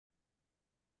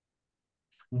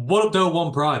What up, though,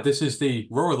 One Pride? This is the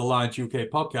Roar of the Lions UK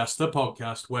podcast, the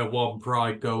podcast where One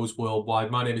Pride goes worldwide.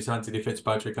 My name is Antony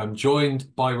Fitzpatrick. I'm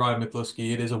joined by Ryan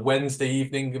McCluskey. It is a Wednesday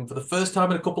evening, and for the first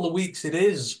time in a couple of weeks, it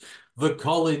is the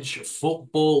college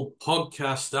football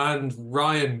podcast. And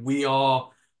Ryan, we are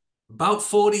about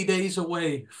 40 days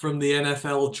away from the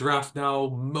NFL draft now.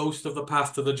 Most of the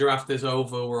path to the draft is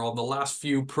over. We're on the last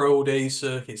few pro day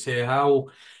circuits here.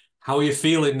 How are you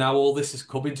feeling now? All this is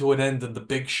coming to an end and the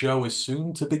big show is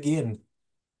soon to begin.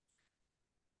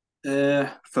 For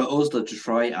us, the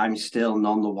Detroit, I'm still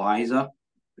none the wiser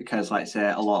because, like I say,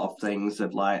 a lot of things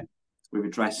have we've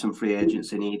addressed some free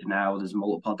agents in need now. There's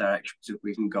multiple directions that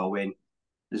we can go in.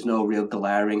 There's no real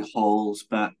glaring holes,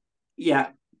 but yeah,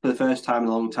 for the first time in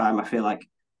a long time, I feel like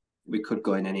we could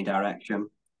go in any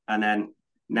direction. And then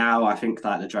now I think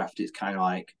that the draft is kind of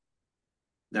like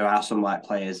there are some like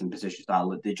players and positions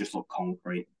that they just look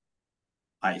concrete.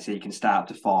 Like so, you can start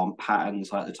to form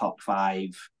patterns like the top five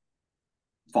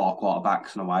four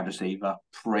quarterbacks and a wide receiver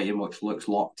pretty much looks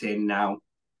locked in now.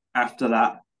 After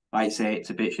that, I'd say it's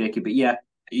a bit shaky, but yeah,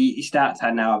 you start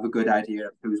to now have a good idea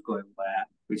of who's going where.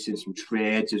 We've seen some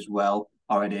trades as well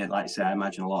already. Like I say, I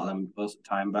imagine a lot of them most of the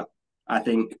time, but I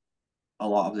think a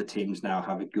lot of the teams now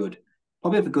probably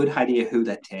have a good idea who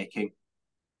they're taking.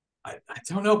 I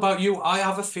don't know about you. I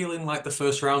have a feeling like the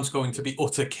first round's going to be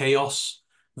utter chaos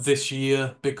this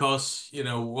year because,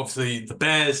 obviously the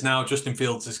Bears now, Justin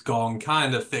Fields is gone,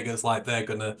 kind of figures like they're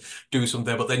going to do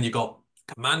something. But then you got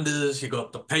Commanders, you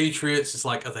got the Patriots. It's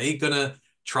like, are they going to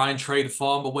try and trade a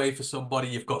farm away for somebody?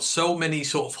 You've got so many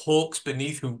sort of hawks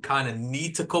beneath who kind of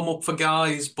need to come up for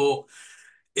guys, but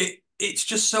it's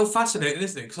just so fascinating,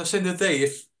 isn't it? Because I said the other day,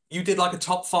 if you did like a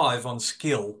top five on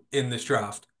skill in this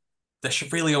draft, there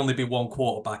should really only be one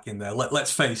quarterback in there.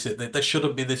 Let's face it, there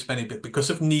shouldn't be this many, but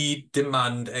because of need,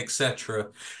 demand, etc.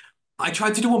 I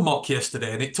tried to do a mock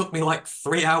yesterday and it took me like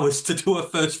 3 hours to do a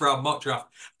first round mock draft.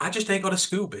 I just ain't got a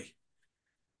Scooby.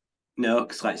 No,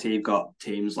 because like say you've got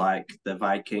teams like the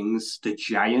Vikings, the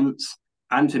Giants,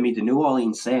 and for me the New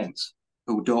Orleans Saints,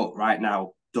 who don't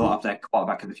have their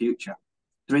quarterback of the future.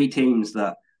 Three teams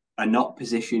that are not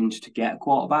positioned to get a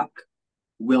quarterback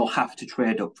will have to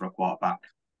trade up for a quarterback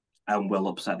and will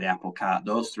upset the apple cart.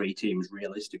 Those three teams,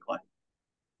 realistically,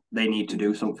 they need to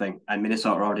do something. And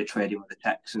Minnesota are already trading with the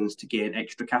Texans to gain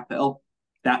extra capital.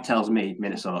 That tells me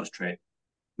Minnesota's trade.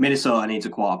 Minnesota needs a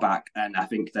quarterback, and I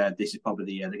think that this is probably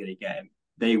the year they're going to get him.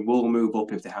 They will move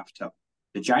up if they have to.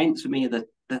 The Giants, for me, they're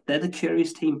the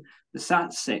curious team. The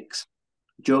sat six.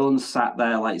 Jones sat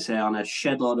there, like say, on a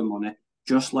shed load of money.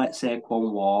 Just let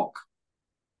Saquon walk.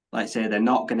 Like say, they're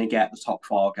not going to get the top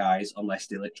four guys unless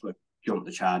they literally jump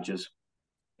the Chargers.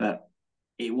 But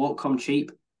it won't come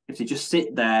cheap. If they just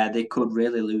sit there, they could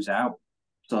really lose out.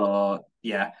 So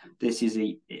yeah, this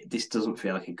doesn't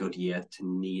feel like a good year to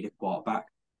need a quarterback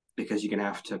because you're gonna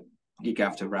have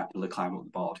to rapidly climb up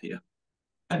the board here.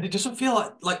 And it doesn't feel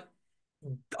like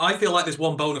I feel like there's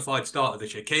one bona fide starter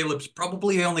this year. Caleb's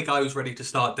probably the only guy who's ready to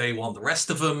start day one. The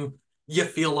rest of them, you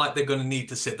feel like they're going to need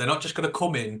to sit. They're not just going to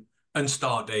come in and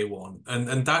start day one.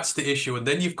 And that's the issue. And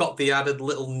then you've got the added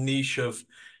little niche of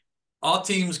our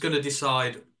team's going to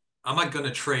decide, am I going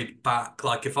to trade back?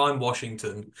 Like if I'm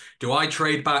Washington, do I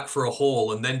trade back for a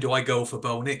haul and then do I go for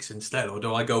Bo Nix instead? Or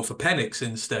do I go for Penix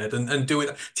instead and do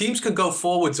it? Teams can go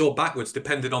forwards or backwards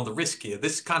depending on the risk here.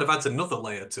 This kind of adds another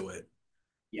layer to it.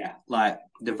 Yeah, like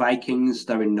the Vikings,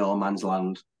 they're in no man's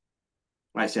land.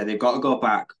 Like I said, they've got to go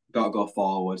back, got to go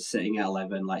forward. Sitting at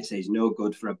 11, like I say, is no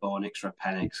good for a Bonix or a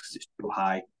Penix because it's too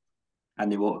high, and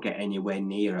they won't get anywhere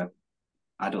near a.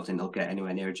 I don't think they'll get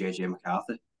anywhere near a JJ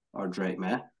McCarthy or a Drake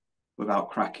May without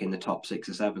cracking the top six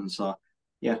or seven. So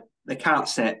yeah, they can't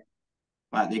sit.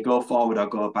 Like they go forward or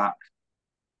go back.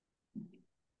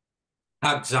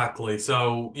 Exactly.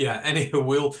 So, yeah, anyway,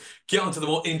 we'll get onto the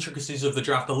more intricacies of the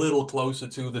draft a little closer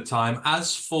to the time.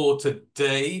 As for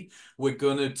today, we're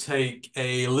going to take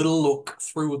a little look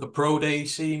through the pro day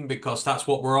scene because that's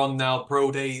what we're on now.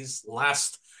 Pro days,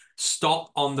 last stop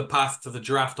on the path to the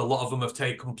draft. A lot of them have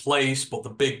taken place, but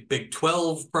the Big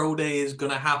 12 pro day is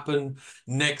going to happen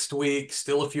next week.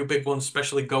 Still a few big ones,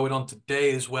 especially going on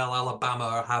today as well. Alabama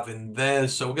are having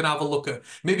theirs. So we're going to have a look at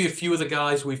maybe a few of the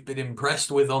guys we've been impressed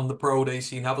with on the pro day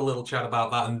scene, have a little chat about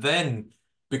that. And then,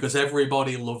 because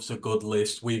everybody loves a good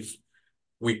list, we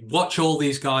watch all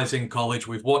these guys in college.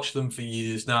 We've watched them for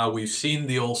years now. We've seen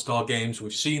the All-Star games.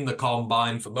 We've seen the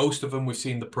combine. For most of them, we've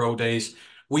seen the pro days.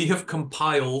 We have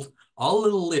compiled our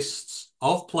little lists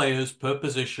of players per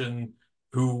position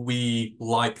who we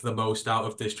like the most out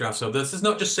of this draft. So this is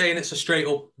not just saying it's a straight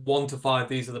up 1 to 5.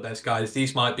 These are the best guys.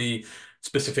 These might be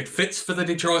specific fits for the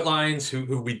Detroit Lions,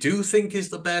 who we do think is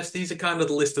the best. These are kind of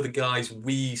the list of the guys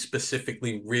we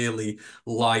specifically really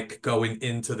like going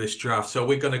into this draft. So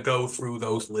we're going to go through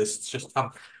those lists, just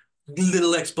have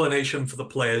little explanation for the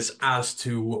players as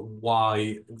to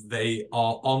why they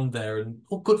are on there, and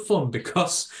good fun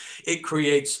because it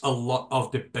creates a lot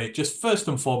of debate. Just first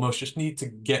and foremost, just need to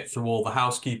get through all the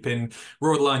housekeeping.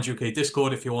 ROTL Lions UK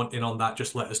Discord, if you want in on that,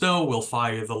 just let us know. We'll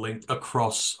fire the link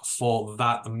across for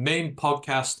that. The main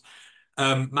podcast,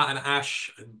 Matt and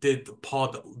Ash did the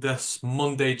pod this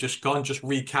Monday just gone, just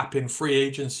recapping free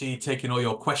agency, taking all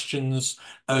your questions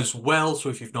as well. So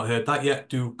if you've not heard that yet,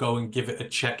 do go and give it a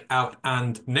check out.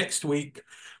 And next week,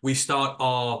 we start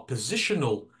our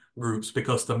positional groups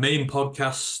because the main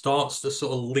podcast starts to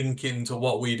sort of link into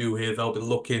what we do here. They'll be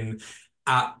looking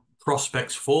at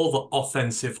prospects for the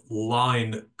offensive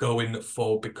line going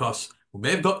forward because we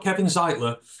may have got Kevin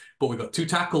Zeitler, but we've got 2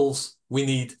 tackles we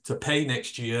need to pay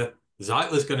next year.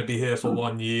 Zeitler's going to be here for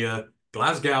 1 year.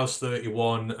 Glasgow's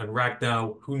 31, and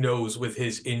Ragnow, who knows with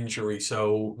his injury.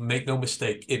 So make no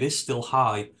mistake, it is still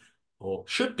high, or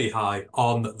should be high,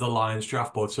 on the Lions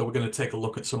draft board. So we're going to take a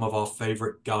look at some of our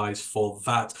favorite guys for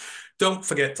that. Don't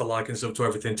forget to like and sub to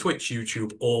everything, Twitch,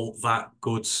 YouTube, all that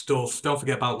good stuff. Don't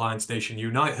forget about Lions Nation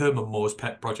Unite, Herman Moore's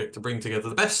pet project to bring together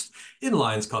the best in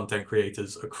Lions content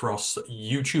creators across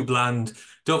YouTube land.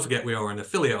 Don't forget we are an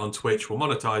affiliate on Twitch. We're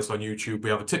monetized on YouTube.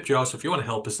 We have a tip jar, so if you want to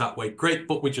help us that way, great.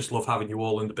 But we just love having you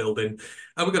all in the building.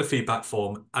 And we've got a feedback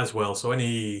form as well. So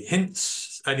any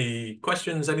hints, any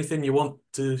questions, anything you want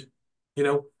to,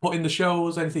 put in the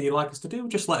shows, anything you'd like us to do,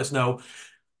 just let us know.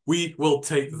 We will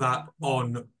take that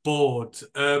on board.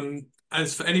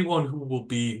 As for anyone who will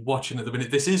be watching at the minute,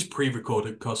 this is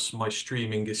pre-recorded because my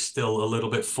streaming is still a little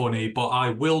bit funny, but I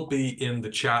will be in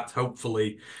the chat,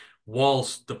 hopefully,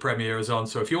 whilst the premiere is on.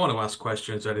 So if you want to ask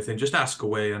questions or anything, just ask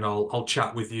away and I'll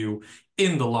chat with you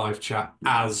in the live chat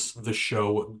as the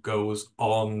show goes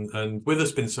on. And with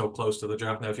us being so close to the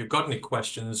draft now, if you've got any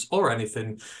questions or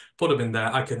anything, put them in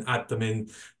there. I can add them in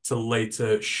to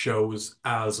later shows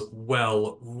as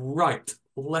well. Right,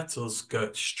 let us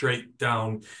get straight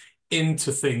down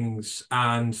into things.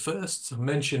 And first, I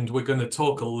mentioned we're going to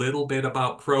talk a little bit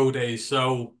about pro days.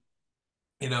 So,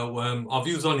 our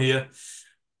views on here.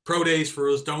 Pro days for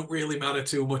us don't really matter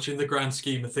too much in the grand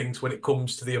scheme of things when it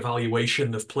comes to the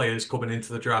evaluation of players coming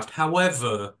into the draft.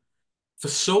 However, for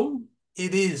some,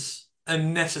 it is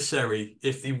unnecessary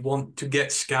if you want to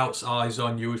get scouts' eyes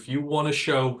on you, if you want to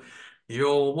show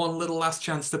your one little last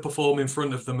chance to perform in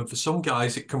front of them. And for some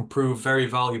guys, it can prove very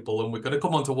valuable. And we're going to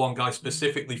come on to one guy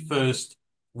specifically first,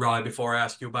 Rye, before I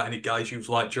ask you about any guys you've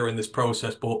liked during this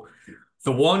process. But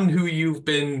the one who you've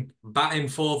been batting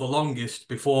for the longest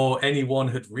before anyone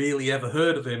had really ever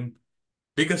heard of him,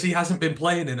 because he hasn't been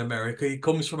playing in America. He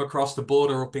comes from across the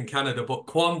border up in Canada. But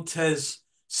Quantez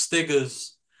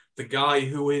Stiggers, the guy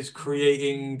who is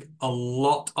creating a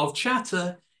lot of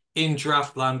chatter in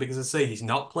Draftland, because I say he's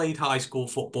not played high school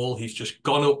football. He's just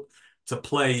gone up to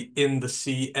play in the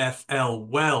CFL.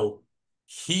 Well,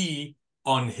 he,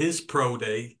 on his pro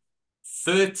day,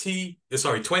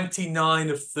 29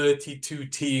 of 32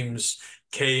 teams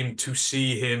came to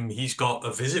see him. He's got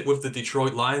a visit with the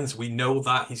Detroit Lions. We know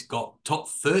that. He's got top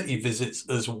 30 visits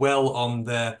as well on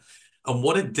there. And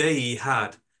what a day he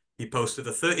had. He posted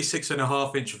a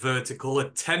 36.5-inch vertical, a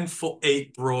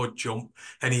 10'8" broad jump,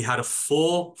 and he had a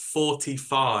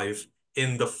 4:45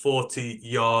 in the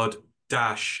 40-yard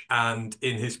dash. And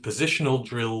in his positional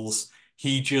drills,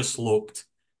 he just looked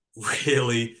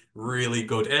really, really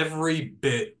good. Every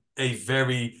bit a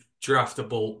very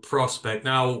draftable prospect.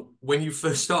 Now, when you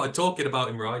first started talking about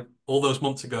him, right, all those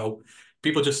months ago,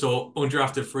 people just thought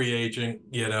undrafted free agent,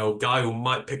 guy who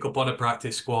might pick up on a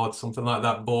practice squad, something like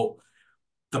that. But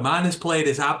the man has played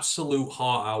his absolute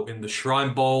heart out in the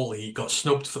Shrine Bowl. He got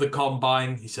snubbed for the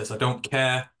combine. He says, I don't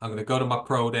care. I'm going to go to my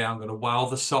pro day. I'm going to wow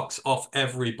the socks off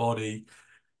everybody.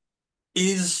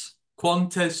 Is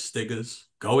Quantez Stiggers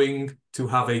going to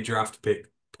have a draft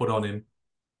pick put on him?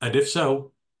 And if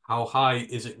so, how high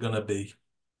is it going to be?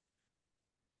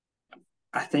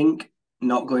 I think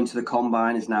not going to the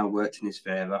combine has now worked in his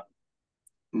favour.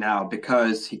 Now,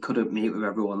 because he couldn't meet with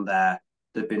everyone there,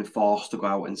 they've been forced to go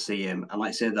out and see him. And like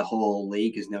I say, the whole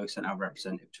league has now sent out a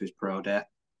representative to his pro day.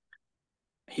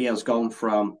 He has gone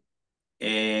from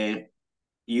a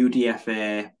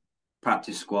UDFA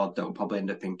practice squad that will probably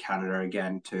end up in Canada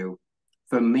again to,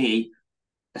 for me,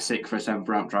 a 6th or 7th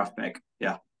round draft pick.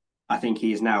 Yeah. I think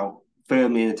he is now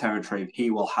firmly in the territory.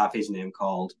 He will have his name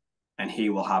called and he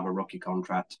will have a rookie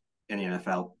contract in the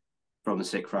NFL from the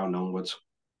 6th round onwards.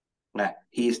 Yeah,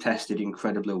 he's tested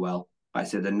incredibly well. Like I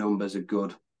said, the numbers are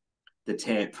good. the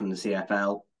tape from the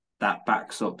CFL that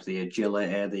backs up the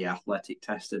agility, the athletic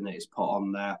testing that is put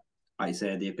on there. Like I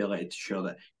say, the ability to show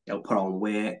that he'll put on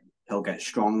weight, he'll get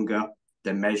stronger.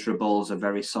 The measurables are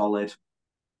very solid.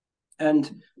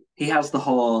 And he has the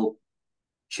whole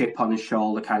chip on his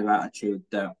shoulder kind of attitude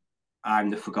that I'm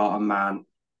the forgotten man,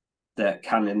 that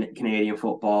Canadian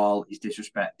football is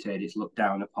disrespected, it's looked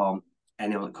down upon.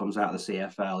 Anyone that comes out of the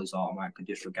CFL is automatically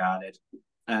disregarded.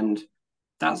 And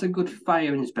that's a good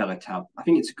fire in his belly to have. I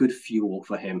think it's a good fuel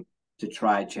for him to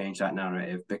try and change that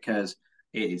narrative, because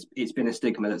it's been a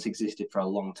stigma that's existed for a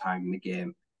long time in the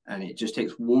game. And it just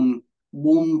takes one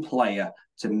player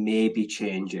to maybe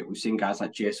change it. We've seen guys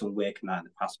like Jason Wake and that in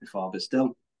the past before, but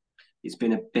still, it's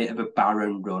been a bit of a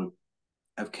barren run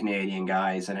of Canadian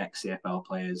guys and ex-CFL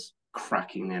players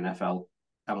cracking the NFL.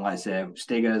 And like I say,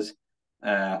 Stiggers,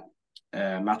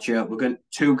 Mathieu, we're going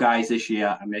two guys this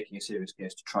year and making a serious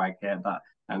case to try and get that.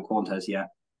 And Quantes, yeah.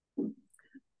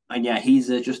 And yeah, he's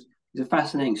a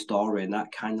fascinating story, and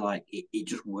that kind of like, it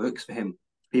just works for him.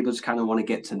 People just kind of want to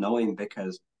get to know him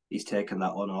because he's taken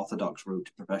that unorthodox route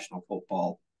to professional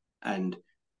football. And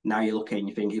now you're looking and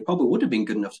you think he probably would have been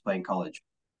good enough to play in college.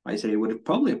 Like I say, he would have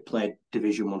probably played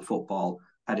Division 1 football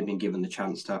had he been given the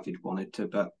chance to if he'd wanted to.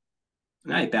 But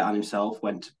now he bet on himself,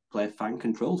 went to play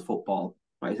fan-controlled football.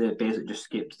 Like I say, basically just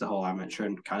skipped the whole amateur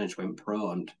and kind of just went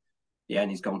pro. And yeah,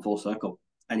 and he's gone full circle.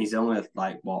 And he's only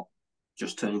like, what,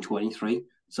 just turning 23.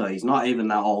 So he's not even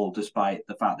that old, despite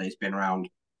the fact that he's been around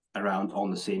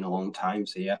on the scene a long time.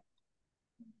 So yeah,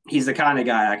 he's the kind of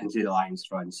guy I can see the Lions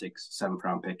throwing 6th, 7th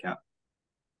round pick at.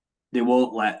 They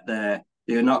won't let they're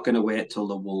not going to wait till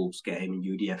the Wolves get him in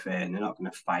UDFA, and they're not going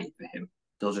to fight for him.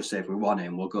 They'll just say, if we want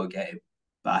him, we'll go get him.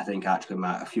 But I think actually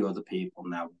a few other people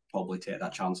now probably take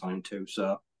that chance on him too.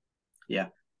 So yeah,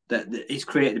 it's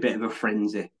created a bit of a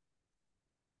frenzy.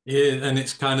 Yeah, and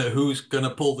it's kind of who's going to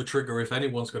pull the trigger, if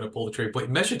anyone's going to pull the trigger. But he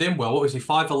measured in well. What was he,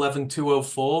 5'11",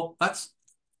 204? That's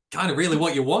kind of really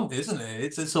what you want, isn't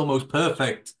it? It's almost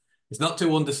perfect. He's not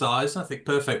too undersized. I think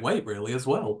perfect weight, really, as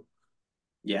well.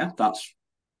 Yeah, that's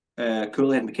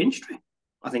Courier and McKinstry.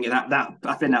 I think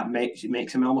that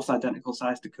makes him almost identical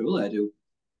size to Courier, who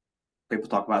people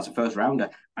talk about as a first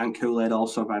rounder. And Courier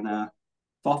also ran a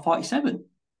 447.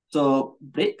 So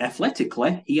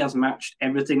athletically, he has matched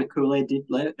everything that Courier did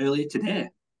earlier today,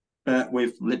 but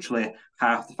with literally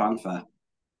half the fanfare.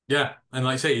 Yeah, and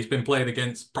like I say, he's been playing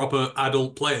against proper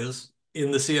adult players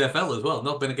in the CFL as well.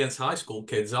 Not been against high school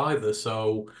kids either.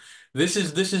 So this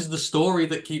is the story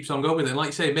that keeps on going. And like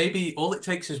you say, maybe all it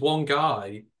takes is one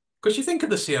guy. Because you think of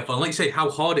the CFL, and like you say, how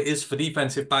hard it is for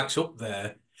defensive backs up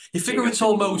there. You figure Bigger it's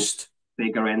field, almost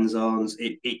bigger end zones.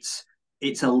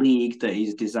 It's a league that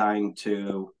is designed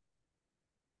to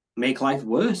make life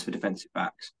worse for defensive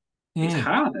backs. It's mm,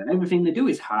 harder. Everything they do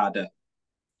is harder.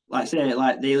 Like say,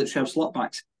 like they literally have slot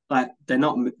backs. Like they're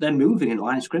moving in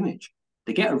line of scrimmage.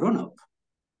 They get a run up.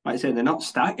 Like I say, they're not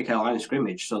static at line of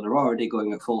scrimmage, so they're already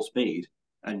going at full speed,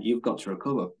 and you've got to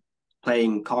recover.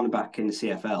 Playing cornerback in the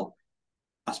CFL,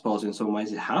 I suppose, in some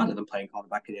ways, is harder than playing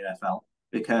cornerback in the NFL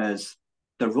because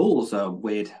the rules are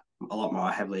weighed a lot more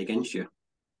heavily against you.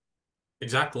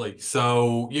 exactly.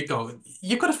 So you've got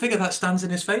to figure that stands in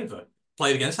his favor.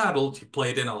 Played against adults, he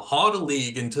played in a harder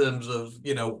league in terms of,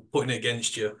 putting it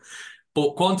against you.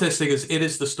 But Qantas figures it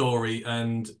is the story,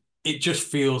 and it just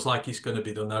feels like he's going to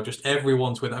be done now. Just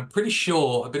everyone's with. I'm pretty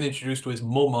sure I've been introduced to his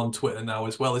mum on Twitter now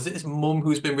as well. Is it his mum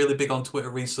who's been really big on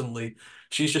Twitter recently?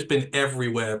 She's just been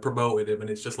everywhere promoting him, and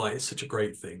it's just like it's such a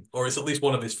great thing. Or it's at least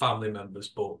one of his family members.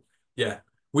 But yeah,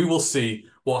 we will see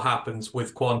what happens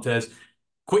with Qantas.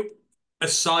 Quick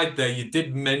aside there, you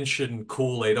did mention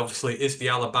Kool-Aid. Obviously, it is the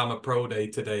Alabama Pro Day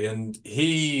today, and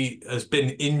he has been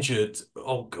injured.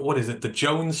 Oh, what is it? The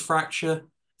Jones fracture?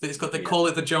 They Yeah, call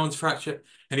it the Jones fracture,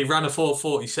 and he ran a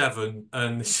 4:47,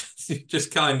 and it's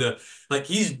just kind of like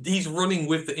he's running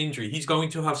with the injury. He's going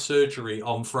to have surgery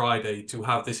on Friday to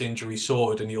have this injury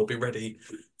sorted, and he'll be ready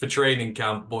for training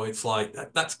camp. But it's like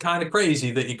that's kind of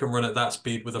crazy that he can run at that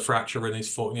speed with a fracture in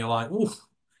his foot, and you're like, ooh.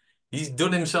 He's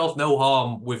done himself no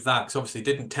harm with that because obviously he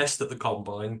didn't test at the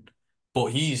combine, but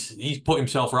he's put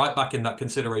himself right back in that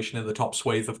consideration in the top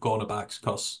swathe of cornerbacks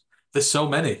because there's so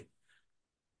many.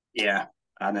 yeah,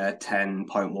 and a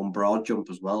 10.1 broad jump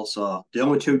as well. So the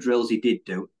only two drills he did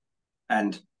do,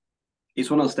 and it's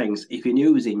one of those things. If he knew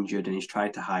he was injured and he's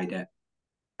tried to hide it,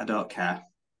 I don't care.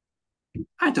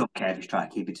 I don't care if he's trying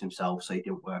to keep it to himself so he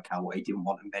didn't work out what he didn't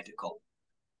want a medical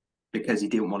because he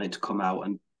didn't want it to come out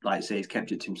and, like I say, he's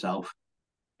kept it to himself.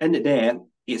 End of the day,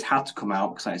 it's had to come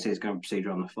out because, like I say, he's going to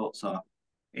procedure on the foot. So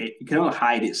you can only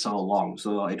hide it so long.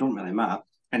 So it don't really matter.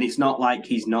 And it's not like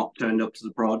he's not turned up to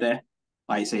the pro day.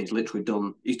 like you say,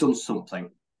 he's done something.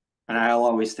 And I'll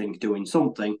always think doing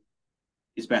something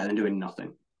is better than doing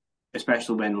nothing,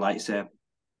 especially when, like say,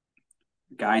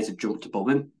 guys have jumped above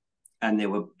him and they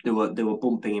were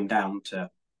bumping him down to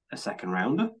a second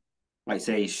rounder. Like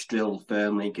say, he's still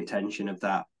firmly in contention of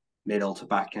that middle to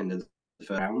back end of the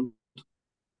first round.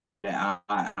 Yeah,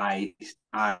 I'm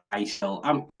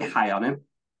high on him.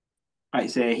 Like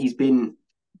say, he's been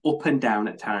up and down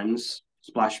at times,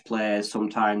 splash players.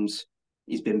 Sometimes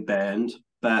he's been burned,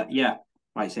 but yeah,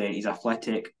 like I say, he's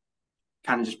athletic,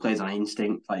 kind of just plays on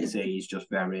instinct. Like I say, he's just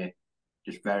very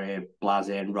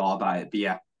blasé and raw about it. But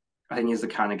yeah, I think he's the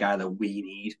kind of guy that we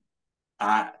need.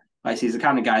 Like I say, he's the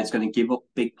kind of guy that's going to give up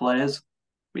big players,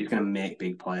 but he's going to make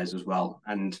big players as well.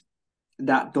 And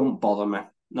that don't bother me.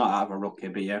 Not out of a rookie,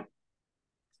 but yeah,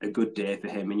 a good day for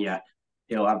him. And yeah,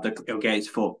 he'll get his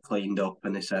foot cleaned up.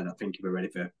 And they said I think he'll be ready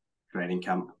for training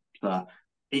camp. So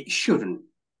it shouldn't.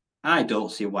 I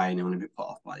don't see why anyone would be put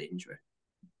off by the injury,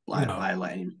 like No. by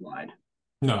letting him slide.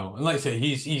 No, and like I say,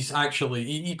 he's actually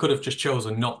he could have just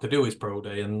chosen not to do his pro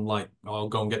day and like I'll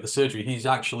go and get the surgery. He's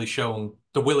actually shown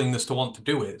the willingness to want to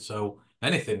do it. So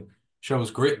anything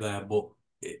shows grit there, but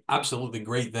absolutely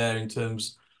great there in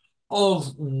terms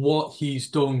of what he's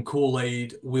done.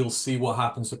 Kool-Aid, we'll see what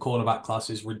happens. The cornerback class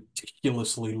is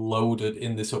ridiculously loaded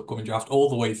in this upcoming draft, all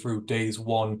the way through days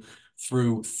 1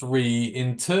 through 3.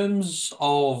 In terms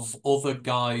of other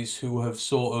guys who have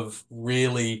sort of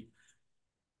really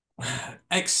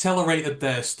accelerated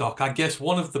their stock. I guess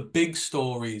one of the big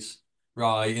stories,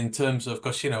 right, in terms of,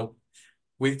 because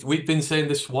we've been saying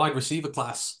this wide receiver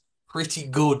class pretty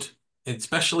good,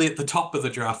 especially at the top of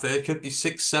the draft. There could be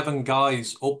 6, 7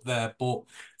 guys up there, but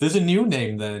there's a new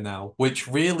name there now, which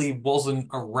really wasn't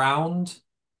around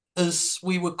as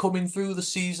we were coming through the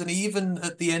season. Even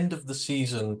at the end of the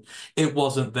season, it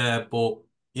wasn't there, but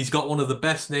he's got one of the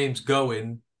best names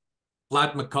going.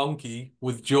 Lad McConkey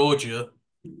with Georgia,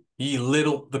 he lit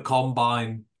up the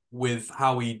combine with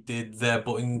how he did there.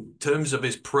 But in terms of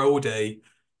his pro day,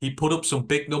 he put up some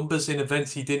big numbers in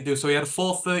events he didn't do. So he had a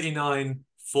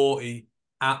 4:39.40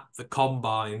 at the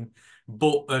combine.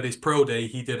 But at his pro day,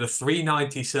 he did a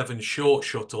 3:97 short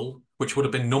shuttle, which would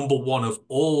have been number one of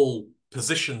all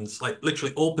positions, like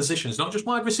literally all positions, not just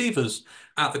wide receivers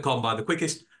at the combine, the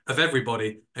quickest of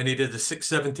everybody. And he did a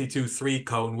 6:72 three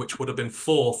cone, which would have been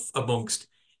fourth amongst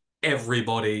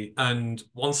everybody. And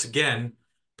once again,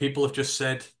 people have just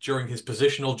said during his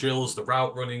positional drills, the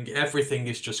route running, everything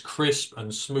is just crisp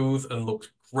and smooth and looks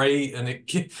great. And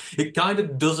it kind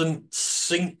of doesn't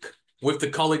sync with the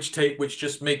college tape, which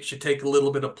just makes you take a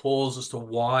little bit of pause as to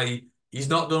why he's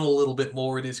not done a little bit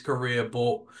more in his career.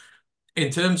 But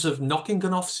in terms of knocking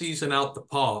an off season out the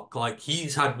park, like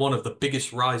he's had one of the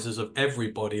biggest rises of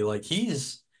everybody. Like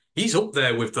he's up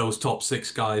there with those top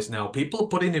 6 guys now. People are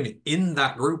putting him in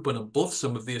that group and above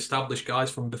some of the established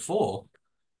guys from before.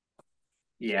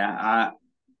 Yeah,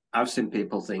 I've seen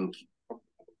people think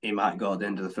he might go at the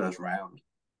end of the first round.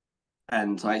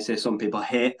 And like I say, some people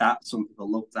hate that, some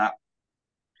people love that.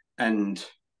 And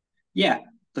yeah,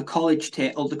 the college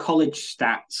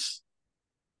stats,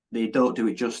 they don't do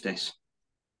it justice.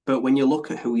 But when you look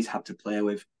at who he's had to play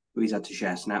with, who he's had to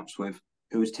share snaps with,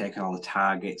 who's taken all the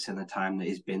targets in the time that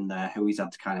he's been there, who he's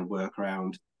had to kind of work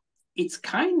around, it's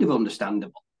kind of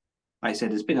understandable. Like I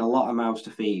said, there's been a lot of mouths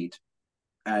to feed,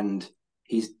 and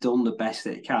he's done the best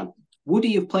that he can. Would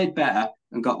he have played better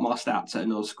and got more stats at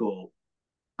another school?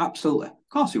 Absolutely, of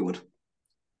course he would.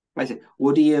 Like I said,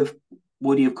 would he have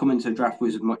come into the draft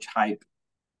with as much hype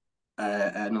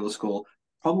at another school?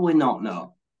 Probably not.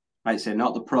 No, like I say,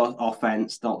 not the pro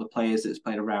offense, not the players that's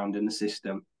played around in the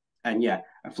system, and yeah,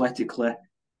 athletically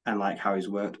and like how he's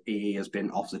worked, he has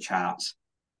been off the charts.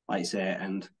 Like I say,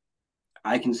 and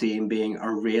I can see him being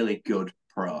a really good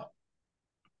pro.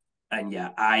 And yeah,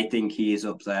 I think he is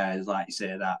up there as, like you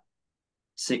say, that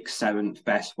 6th, 7th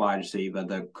best wide receiver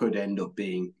that could end up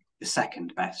being the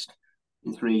second best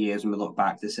in 3 years. When we look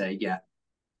back to say, yeah,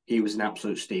 he was an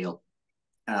absolute steal.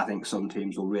 And I think some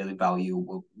teams will really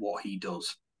value what he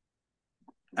does.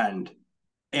 And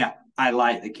yeah, I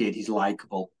like the kid. He's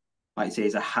likable. Like I say,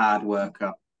 he's a hard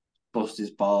worker, busts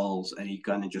his balls, and he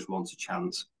kind of just wants a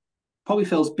chance. Probably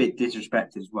feels a bit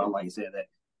disrespected as well. Like I say, that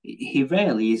he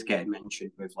rarely is getting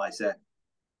mentioned with, like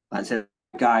I said,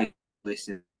 guy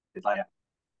listed. Like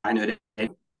I know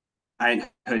I ain't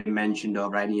heard him mentioned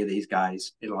over any of these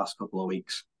guys in the last couple of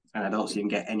weeks, and I don't see him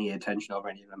get any attention over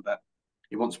any of them. But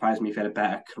it won't surprise me if he had a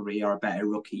better career or a better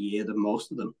rookie year than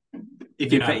most of them.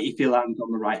 Yeah. If he lands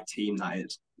on the right team, that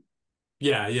is.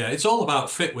 Yeah, yeah. It's all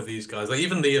about fit with these guys. Like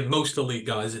even the most elite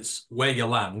guys, it's where you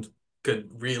land.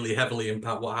 could really heavily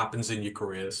impact what happens in your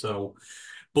career. So,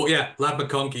 but yeah, Lad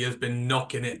McConkey has been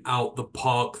knocking it out the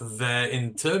park there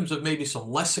in terms of maybe some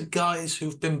lesser guys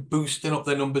who've been boosting up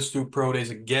their numbers through pro days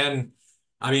again.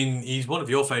 I mean, he's one of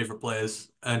your favorite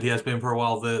players, and he has been for a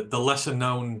while. The lesser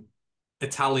known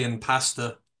Italian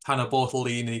pasta, Tanner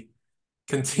Bortolini,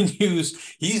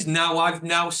 continues. I've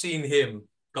now seen him,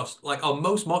 gosh, like on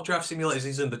most mock draft simulators,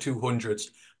 he's in the 200s.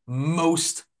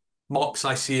 Most mocks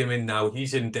I see him in now,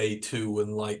 he's in day two,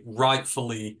 and like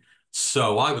rightfully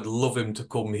so. I would love him to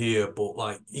come here, but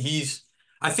I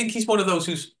think he's one of those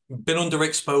who's been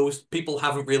underexposed. People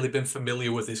haven't really been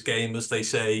familiar with his game, as they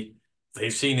say.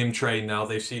 They've seen him train now,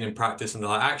 they've seen him practice, and they're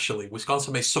like, actually,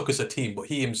 Wisconsin may suck as a team, but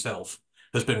he himself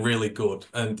has been really good.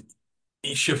 And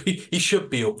he should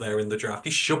be up there in the draft.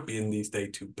 He should be in these day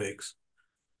two picks.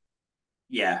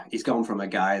 Yeah, he's gone from a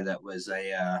guy that was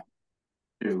a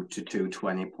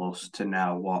 220 plus to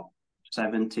now what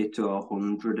 70 to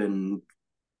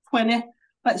 120.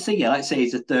 Let's say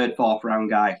he's a third, fourth round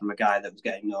guy from a guy that was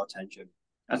getting no attention.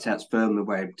 I'd say that's firmly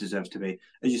where he deserves to be.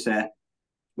 As you say,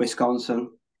 Wisconsin,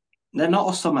 they're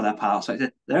not a sum of their parts.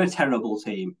 They're a terrible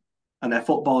team, and their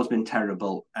football has been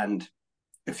terrible. And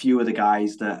a few of the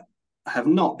guys that have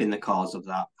not been the cause of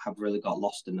that have really got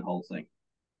lost in the whole thing.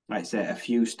 Like I say, a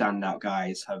few standout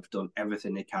guys have done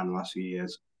everything they can the last few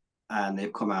years, and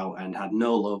they've come out and had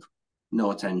no love,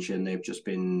 no attention. They've just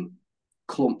been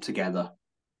clumped together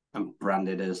and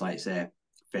branded as, like I say,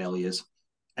 failures.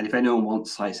 And if anyone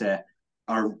wants, like I say,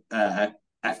 a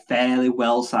fairly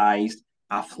well-sized,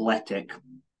 athletic,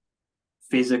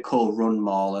 physical run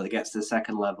mauler that gets to the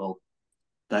second level,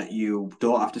 that you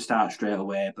don't have to start straight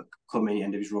away, but come in at the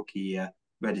end of his rookie year,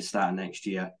 ready to start next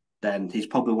year, then he's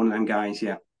probably one of them guys,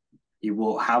 yeah. He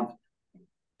won't have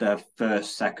the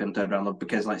first, second, third round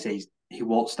because, like I say, he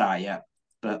won't start yet.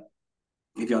 But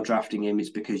if you're drafting him, it's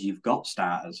because you've got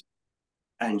starters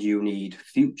and you need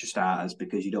future starters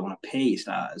because you don't want to pay your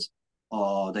starters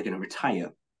or they're going to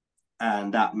retire.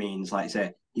 And that means, like I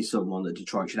say, he's someone that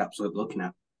Detroit should absolutely be looking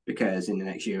at because in the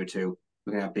next year or two,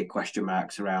 we're going to have big question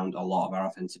marks around a lot of our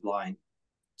offensive line.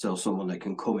 So someone that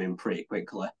can come in pretty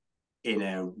quickly in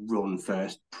a run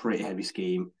first, pretty heavy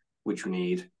scheme, which we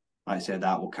need. Like I said,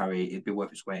 that will it'd be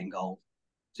worth its weight in gold.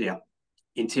 So yeah,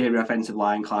 interior offensive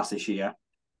line class this year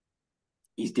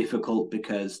is difficult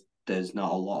because there's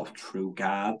not a lot of true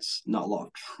guards, not a lot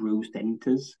of true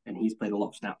centers, and he's played a lot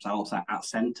of snaps outside at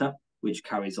center, which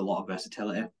carries a lot of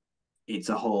versatility. It's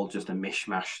a whole just a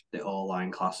mishmash, the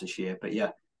O-line class this year. But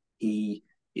yeah,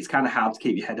 it's kind of hard to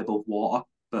keep your head above water,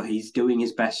 but he's doing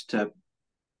his best to.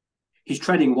 He's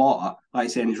treading water, like I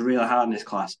say, and it's really hard in this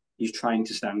class. He's trying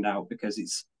to stand out because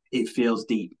it feels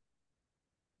deep.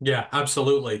 Yeah,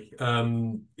 absolutely.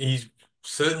 He's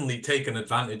certainly taken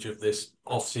advantage of this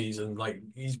offseason. Like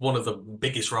he's one of the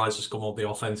biggest risers come on the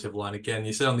offensive line. Again,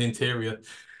 you said on the interior,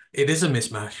 it is a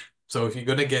mismatch. So if you're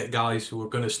going to get guys who are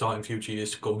going to start in future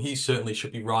years to come, he certainly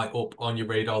should be right up on your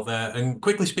radar there. And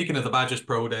quickly speaking of the Badgers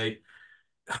Pro Day,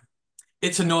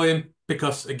 it's annoying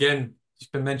because again, it's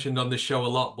been mentioned on this show a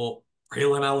lot, but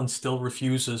Braylon Allen still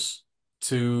refuses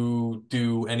to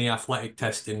do any athletic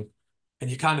testing. And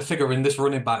you kind of figure in this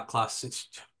running back class, it's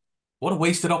what a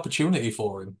wasted opportunity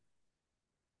for him.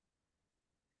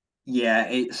 Yeah,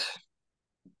 it's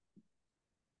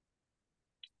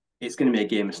going to be a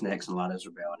game of snakes and ladders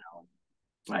with Braylon Allen.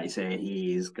 Like you say,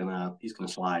 he's gonna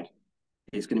slide.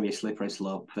 It's going to be a slippery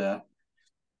slope. Like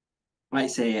I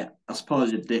say, I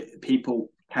suppose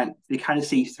people can kind of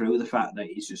see through the fact that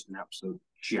he's just an absolute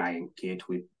giant kid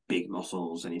with big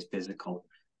muscles and he's physical.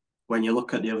 When you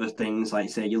look at the other things, like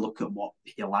say, you look at what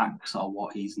he lacks or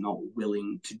what he's not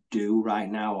willing to do right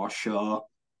now or show.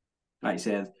 Like I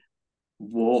said,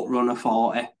 won't run a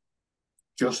 40,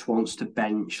 just wants to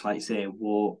bench, like say,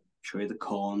 won't show you the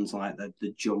cones, like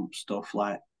the jump stuff.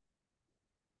 Like,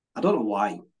 I don't know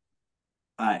why.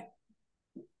 Like,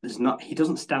 he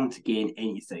doesn't stand to gain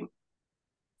anything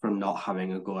from not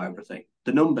having a go at everything.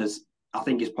 The numbers, I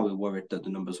think he's probably worried that the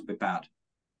numbers will be bad.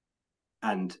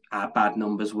 And are bad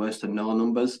numbers worse than no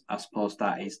numbers? I suppose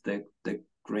that is the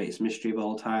greatest mystery of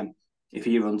all time. If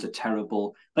he runs a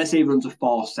terrible, let's say he runs a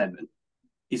 4.7,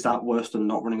 is that worse than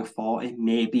not running a 40?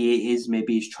 Maybe it is.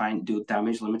 Maybe he's trying to do a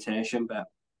damage limitation. But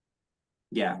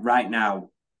yeah, right now,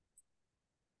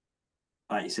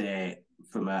 like you say,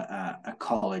 from a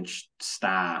college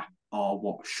star or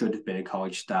what should have been a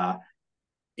college star,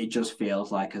 it just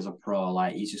feels like as a pro,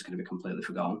 like he's just going to be completely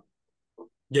forgotten.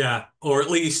 Yeah, or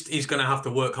at least he's going to have to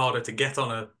work harder to get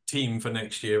on a team for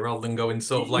next year rather than going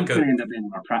sort of He's like going a, to end up in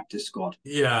my practice squad.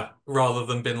 yeah, rather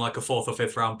than being like a fourth or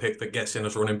fifth round pick that gets in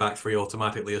as running back three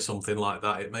automatically or something like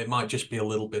that. It might just be a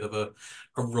little bit of a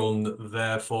run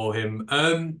there for him.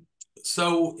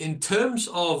 So in terms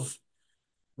of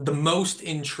the most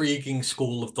intriguing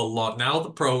school of the lot, now the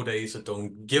pro days are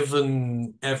done,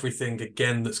 given everything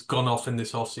again that's gone off in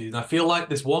this offseason, I feel like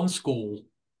there's one school,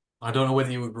 I don't know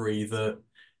whether you agree, that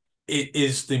it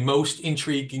is the most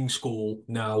intriguing school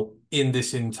now in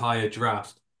this entire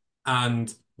draft.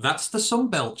 And that's the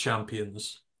Sunbelt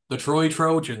champions, the Troy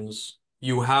Trojans.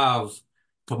 You have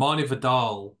Kamani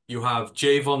Vidal, you have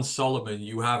Javon Solomon,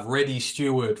 you have Reddy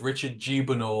Stewart, Richard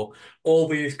Gibonor, all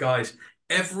these guys.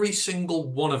 Every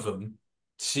single one of them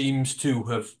seems to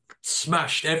have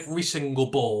smashed every single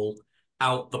ball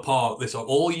out the park. This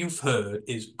all you've heard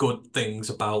is good things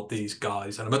about these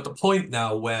guys. And I'm at the point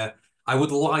now where I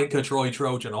would like a Troy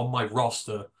Trojan on my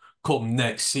roster come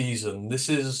next season. This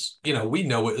is, we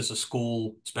know it as a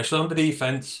school, especially on the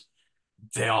defense.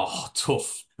 They are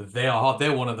tough. They're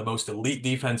one of the most elite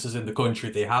defenses in the country.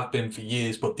 They have been for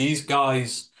years, but these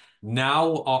guys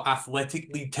now are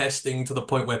athletically testing to the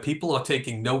point where people are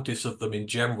taking notice of them in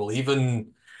general.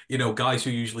 Even, guys who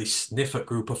usually sniff at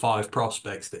group of five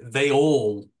prospects, they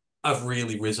all have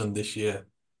really risen this year.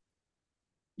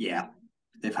 Yeah,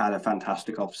 they've had a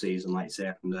fantastic off season, like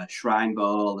say from the Shrine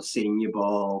Bowl, the Senior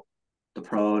Bowl, the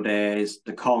Pro Days,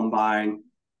 the Combine.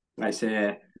 Like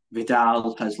say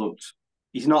Vidal has looked.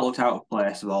 He's not looked out of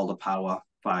place with all the power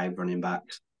five running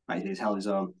backs. Like he's held his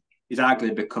own. He's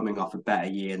arguably been coming off a better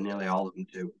year than nearly all of them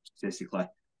do statistically.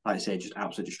 Like I say, just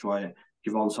absolutely destroyed it.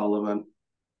 Javon Solomon,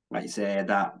 like you say,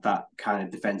 that kind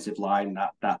of defensive line,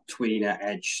 that tweener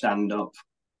edge stand up,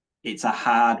 it's a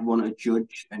hard one to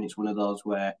judge, and it's one of those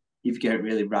where you get it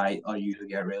really right or you usually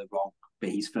get it really wrong.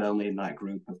 But he's firmly in that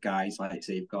group of guys. Like,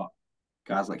 say, you've got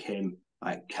guys like him,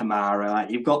 like Kamara. Like,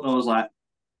 you've got those like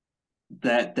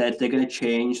they're going to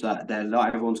change. That they're not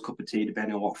everyone's cup of tea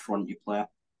depending on what front you play.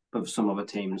 But for some other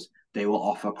teams, they will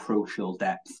offer crucial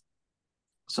depth.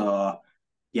 So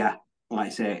yeah, like I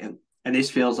say, and this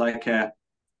feels like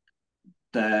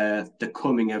the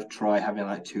coming of Troy having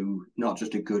like two, not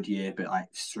just a good year, but like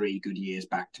three good years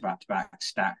back to back to back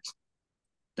stacked.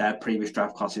 Their previous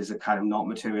draft classes have kind of not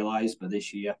materialized, but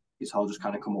this year it's all just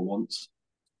kind of come at once.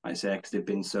 Like I say, because they've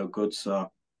been so good. So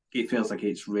it feels like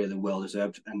it's really well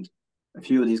deserved. And a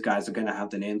few of these guys are going to have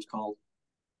their names called.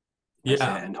 Like I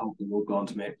say, Yeah. and hopefully we'll go on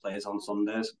to make plays on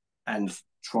Sundays. And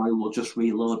Troy will just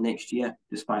reload next year,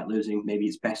 despite losing maybe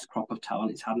its best crop of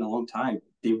talent it's had in a long time.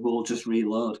 They will just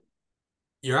reload.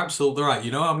 You're absolutely right.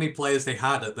 You know how many players they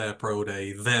had at their pro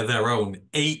day? They're their own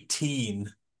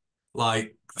 18.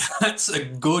 Like, that's a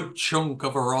good chunk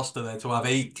of a roster there to have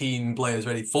 18 players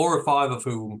ready, four or five of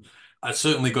whom are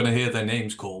certainly going to hear their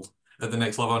names called at the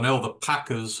next level. I know the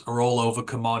Packers are all over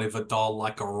Kamani Vidal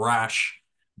like a rash,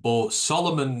 but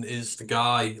Solomon is the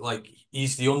guy, like,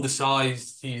 he's the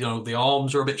undersized, the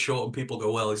arms are a bit short, and people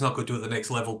go, well, he's not going to do it at the next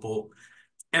level, but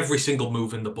every single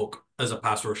move in the book as a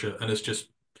pass rusher, and it's just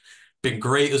been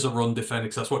great as a run defender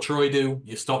because that's what Troy do.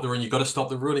 You stop the run, you got to stop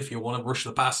the run if you want to rush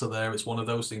the passer there. It's one of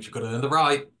those things you've got to earn the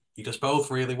right. He does both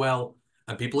really well,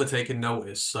 and people are taking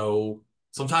notice. So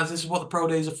sometimes this is what the pro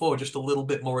days are for, just a little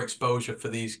bit more exposure for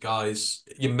these guys.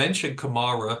 You mentioned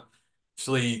Kamara.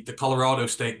 Actually, the Colorado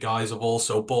State guys have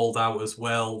also balled out as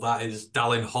well. That is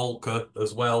Dallin Holker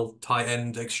as well, tight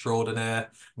end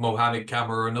extraordinaire. Mohamed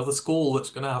Kamara, another school that's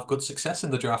going to have good success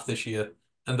in the draft this year.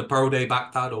 And the pro day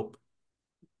backed that up.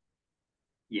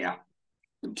 Yeah,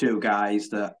 two guys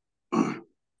that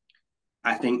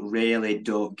I think really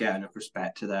don't get enough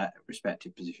respect to their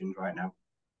respective positions right now.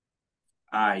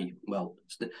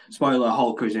 Spoiler,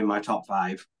 Hulk is in my top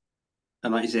five.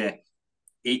 And like you say,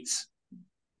 it's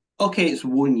okay, it's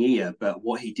 1 year, but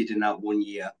what he did in that 1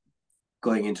 year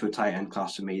going into a tight end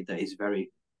class for me that is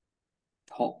very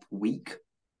top weak.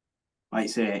 Like I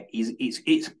say,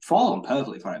 it's fallen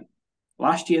perfectly for him.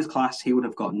 Last year's class, he would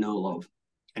have got no love.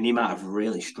 And he might have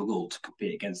really struggled to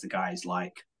compete against the guys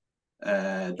like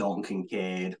Dalton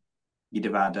Kincaid. You'd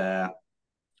have had, like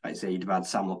I say, you'd have had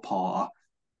Sam Laporta.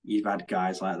 You've had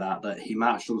guys like that he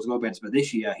might have struggled to go against, but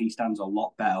this year he stands a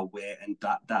lot better weight, and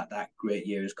that great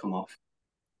year has come off.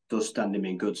 Does stand him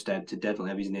in good stead to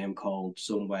definitely have his name called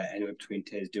somewhere anywhere between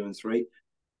tiers 2 and 3.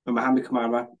 But Mohamed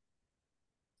Kamara,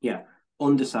 yeah,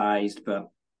 undersized, but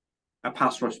a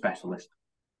pass rush specialist.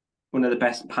 One of the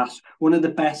best,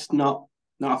 not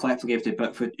athletically gifted,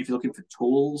 but if you're looking for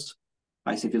tools,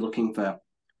 like if you're looking for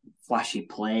flashy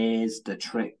plays, the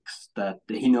tricks, that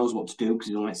he knows what to do because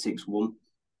he's only 6'1".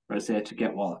 But I say to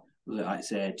get what like I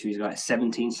say, he's got like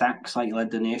 17 sacks, like he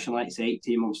led the nation, like say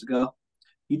 18 months ago.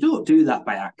 You don't do that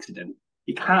by accident.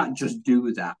 You can't just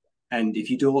do that. And if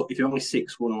you're only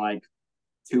 6'1", like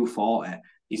 240,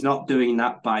 he's not doing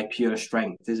that by pure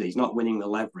strength, is he? He's not winning the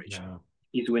leverage. No.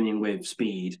 He's winning with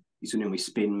speed. He's winning with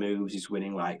spin moves. He's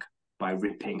winning like by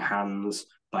ripping hands,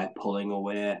 by pulling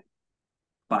away,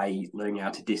 by learning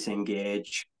how to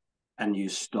disengage and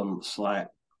use stunts. Like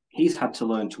he's had to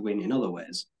learn to win in other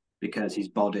ways because his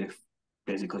body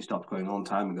basically stopped going a long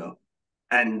time ago,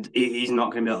 and he's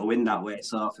not going to be able to win that way.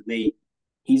 So for me,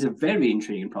 he's a very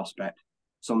intriguing prospect.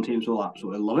 Some teams will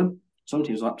absolutely love him. Some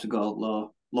teams will have to go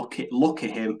low, look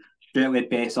at him straight away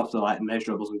based off the like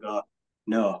measurables and go,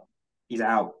 no, he's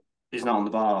out. He's not on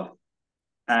the board,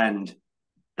 and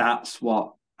that's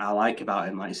what I like about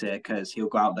him. Like I say, because he'll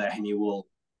go out there and he will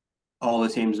all the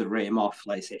teams that rate him off,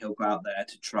 like say, he'll go out there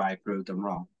to try prove them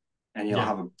wrong, and he'll Yeah.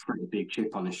 have a pretty big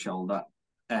chip on his shoulder.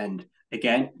 And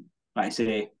again, like I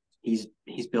say, he's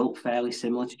built fairly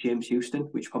similar to James Houston,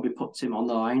 which probably puts him on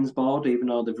the Lions board, even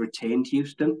though they've retained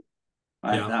Houston.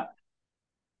 Like Yeah. that,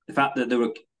 the fact that there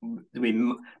were, I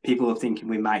mean, people are thinking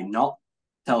we might not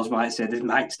tells me, like I say, there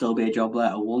might still be a job there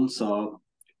at one. So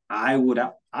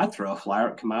I'd throw a flyer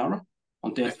at Kamara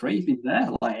on day three if he's there.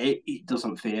 Like it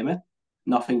doesn't fear me.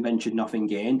 Nothing ventured, nothing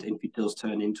gained. And if he does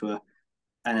turn into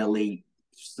an elite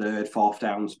third, fourth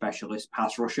down specialist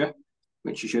pass rusher,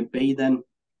 which he should be, then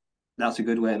that's a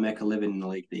good way to make a living in the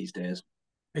league these days.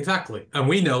 Exactly. And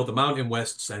we know the Mountain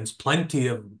West sends plenty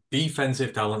of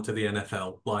defensive talent to the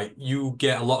NFL. Like you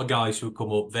get a lot of guys who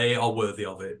come up, they are worthy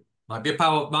of it. Might be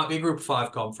a group of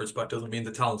five conference, but it doesn't mean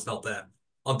the talent's not there.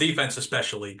 On defense,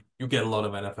 especially, you get a lot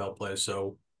of NFL players,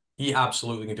 so he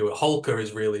absolutely can do it. Holker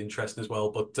is really interesting as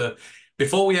well. But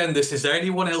before we end this, is there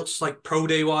anyone else like pro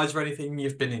day wise or anything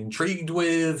you've been intrigued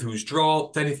with? Who's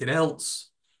dropped? Anything else?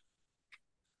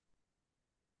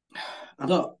 I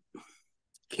don't.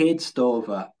 Cade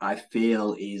Stover, I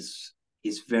feel is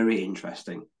very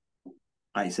interesting.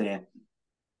 Like I say,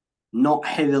 not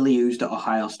heavily used at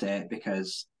Ohio State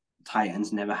because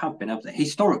Titans never have been up there.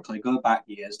 Historically, go back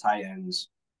years, Titans,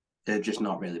 they've just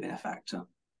not really been a factor.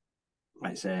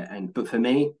 Like I say, but for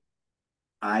me,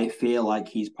 I feel like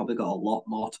he's probably got a lot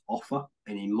more to offer,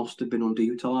 and he must have been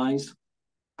underutilized.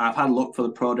 I've had a look for the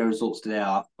pro day results today.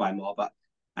 I'll buy more, but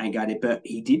I ain't got it. But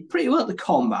he did pretty well at the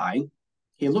combine.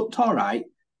 He looked all right.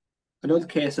 Another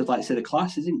case of like I said, the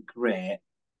class isn't great,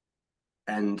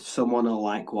 and someone will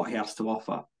like what he has to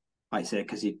offer. Like I say,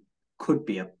 because he could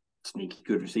be a sneaky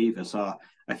good receiver. So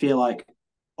I feel like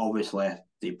obviously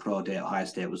the pro day at Ohio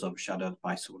State was overshadowed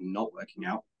by someone not working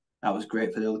out. That was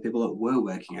great for the other people that were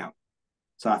working out.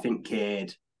 So I think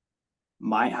Cade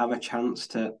might have a chance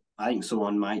to. I think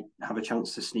someone might have a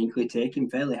chance to sneakily take him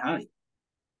fairly high.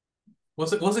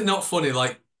 Was it not funny?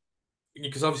 Like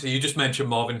because obviously you just mentioned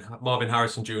Marvin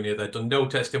Harrison Jr. They'd done no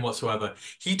testing whatsoever.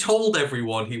 He told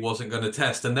everyone he wasn't going to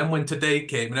test, and then when today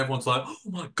came and everyone's like, "Oh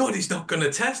my God, he's not going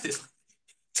to test!" It's like,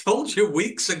 told you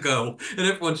weeks ago, and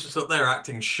everyone's just up there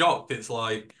acting shocked. It's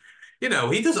like, he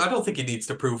does. I don't think he needs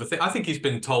to prove a thing. I think he's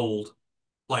been told.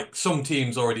 Like some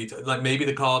teams already, like maybe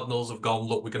the Cardinals have gone,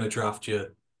 look, we're going to draft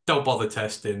you. Don't bother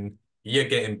testing. You're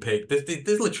getting picked.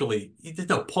 There's literally, there's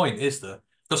no point, is there?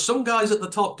 Because some guys at the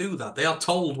top do that. They are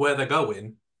told where they're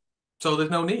going, so there's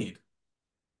no need.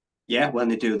 Yeah, when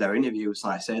they do their interviews,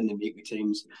 like I said, and they meet with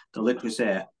teams, they literally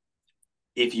say,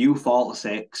 if you fall to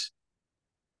six,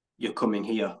 you're coming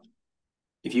here.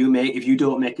 If you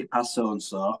don't make it past so and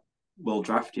so, we'll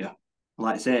draft you.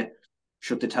 Like I say,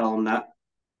 should they tell them that?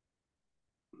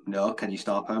 No. Can you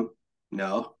stop him?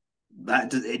 No.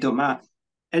 It don't matter.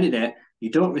 Any day, you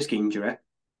don't risk injury.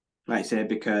 Like I say,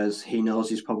 because he knows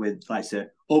he's probably like I say,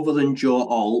 other than Joe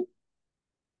Alt,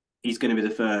 he's going to be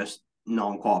the first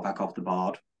non-quarterback off the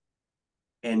board.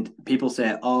 And people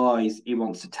say, oh, he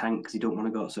wants to tank because he don't want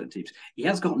to go to certain teams. He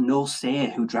has got no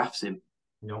say who drafts him.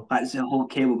 No. Like the whole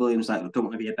Caleb Williams, like, don't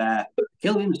want to be a bear.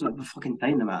 Caleb Williams don't have a fucking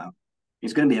thing no matter.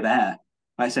 He's going to be a bear.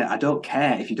 Like I say, I don't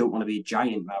care if you don't want to be a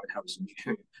giant, Marvin Harrison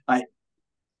Jr. Like,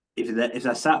 if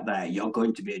they're sat there, you're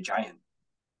going to be a giant.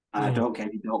 And I Mm. don't care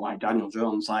if you don't like Daniel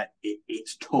Jones. Like,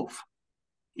 it's tough.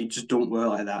 It just don't work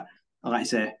like that. And like I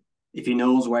say, if he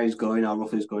knows where he's going or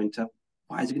roughly he's going to,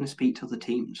 why is he going to speak to other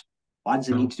teams? Why does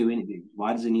he need No. to do interviews?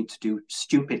 Why does he need to do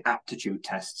stupid aptitude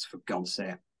tests, for God's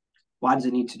sake? Why does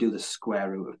he need to do the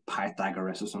square root of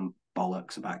Pythagoras or some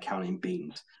bollocks about counting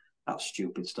beans? That's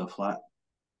stupid stuff. Like,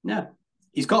 no,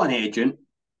 he's got an agent.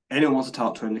 Anyone wants to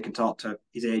talk to him, they can talk to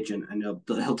his agent, and he'll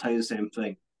tell you the same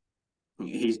thing.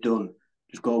 He's done.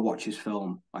 Just go watch his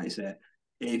film. Like I say,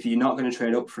 if you're not going to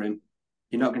trade up for him,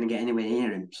 you're not going to get anywhere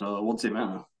near him. So what's it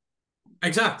matter?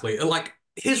 Exactly. Like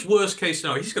his worst case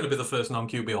scenario, he's going to be the first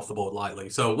non-QB off the board likely.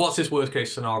 So what's his worst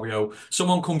case scenario?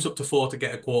 Someone comes up to 4 to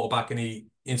get a quarterback, and he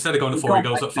instead of going to He's 4, he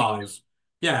gone by goes at 6. 5.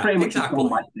 Yeah, Pretty much he's gone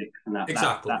by exactly. 6, and that.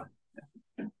 Exactly.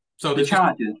 So The there's just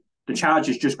Chargers, the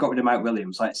Chargers just got rid of Mike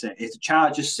Williams. Like I say, if the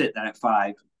Chargers sit there at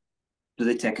 5, do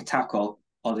they take a tackle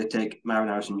or do they take Marvin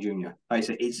Harrison Jr.? Like I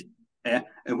say, it's and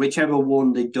whichever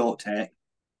one they don't take,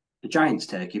 the Giants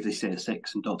take if they stay at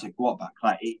 6 and don't take quarterback.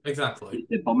 exactly. It's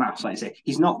simple maths. Like I say,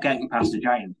 he's not getting past the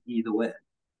Giants either way.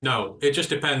 No, it just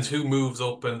depends who moves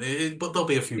up, but there'll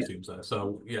be a few Yeah. teams there.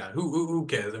 So yeah, who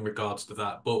cares in regards to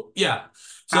that? But yeah,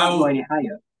 Can't go so any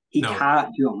higher. He no,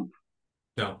 can't jump.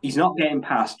 no, He's not getting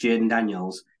past Jaden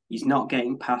Daniels. He's not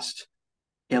getting past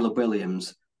Caleb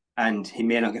Williams, and he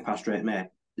may not get past Drake May.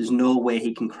 There's no way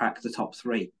he can crack the top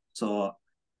 3. So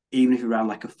even if he ran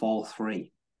like a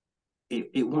 4-3,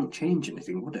 it won't change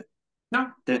anything, would it?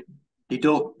 no, They, they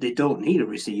don't need a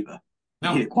receiver.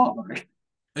 They need a no. quarterback.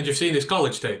 And you've seen his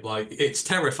college tape, like it's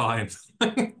terrifying.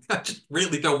 I just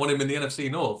really don't want him in the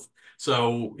NFC North.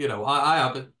 So,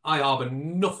 I harbor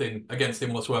nothing against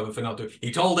him whatsoever for not doing.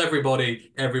 He told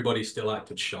everybody, everybody still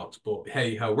acted shocked. But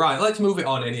hey ho, right, let's move it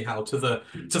on anyhow to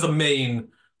the main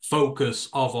focus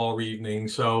of our evening.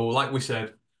 So, like we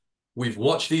said, we've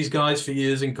watched these guys for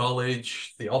years in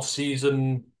college. The off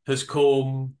season has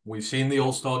come. We've seen the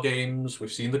All-Star games.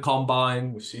 We've seen the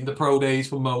combine. We've seen the pro days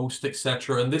for most,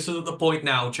 etc. And this is at the point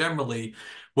now, generally,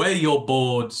 where your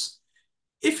boards,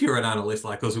 if you're an analyst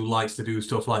like us who likes to do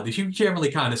stuff like this, you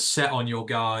generally kind of set on your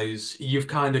guys. You've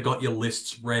kind of got your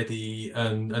lists ready,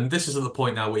 and this is at the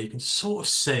point now where you can sort of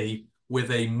say with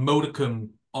a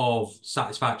modicum of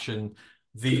satisfaction,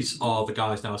 these are the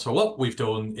guys now. So what we've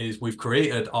done is we've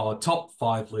created our top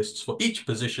 5 lists for each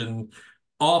position,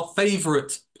 our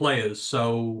favorite players.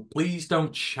 So please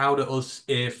don't shout at us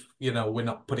if, we're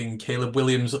not putting Caleb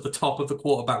Williams at the top of the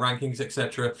quarterback rankings,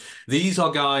 etc. These are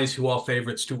guys who are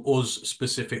favorites to us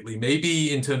specifically,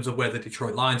 maybe in terms of where the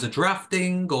Detroit Lions are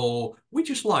drafting or we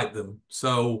just like them.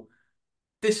 So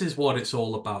this is what it's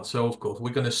all about. So, of course,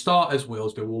 we're going to start as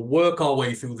Wills do. We'll work our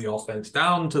way through the offense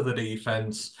down to the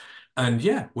defense. And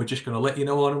yeah, we're just going to let you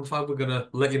know on five. We're going to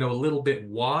let you know a little bit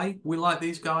why we like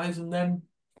these guys and then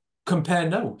compare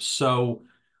notes. So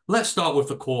let's start with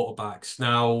the quarterbacks.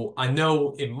 Now, I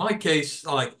know in my case,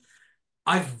 like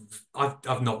I've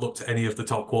I've not looked at any of the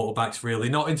top quarterbacks really,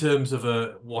 not in terms of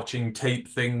a watching tape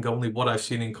thing, only what I've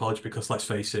seen in college, because let's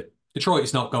face it, Detroit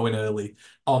is not going early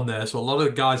on there. So a lot of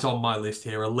the guys on my list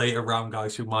here are later round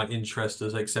guys who might interest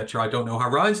us, etc. I don't know how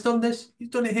Ryan's done this. He's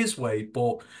done it his way,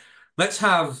 but let's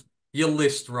have your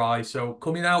list, Rye. So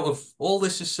coming out of all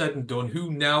this is said and done,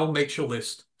 who now makes your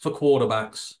list for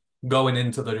quarterbacks going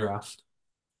into the draft?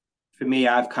 For me,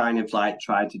 I've kind of like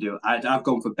tried to do. I've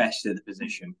gone for best at the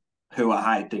position, who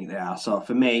I think they are. So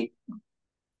for me,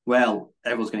 well,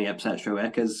 everyone's going to get upset straight away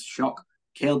because shock,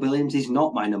 Caleb Williams is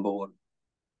not my number one.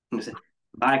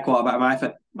 My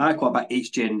quarterback, my quarterback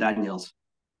is Jaden Daniels,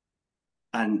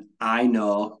 and I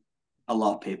know a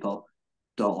lot of people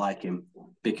don't like him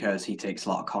because he takes a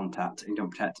lot of contact and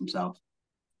don't protect himself.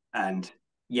 And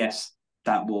yes,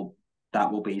 that will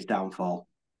be his downfall.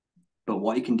 But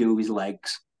what he can do with his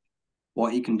legs,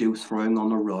 what he can do throwing on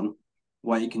the run,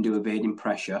 what he can do evading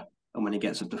pressure, and when he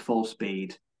gets up to full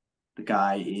speed, the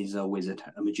guy is a wizard,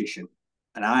 a magician.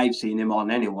 And I've seen him more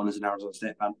than anyone as an Arizona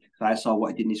State fan. I saw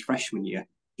what he did in his freshman year,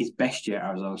 his best year at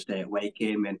Arizona State, where he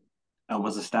came in and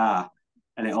was a star.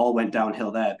 And it all went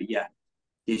downhill there. But yeah,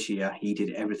 this year he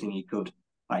did everything he could.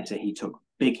 Like I say, he took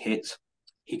big hits,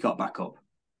 he got back up,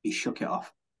 he shook it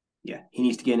off. Yeah, he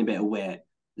needs to gain a bit of weight.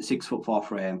 The 6'4"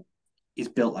 frame is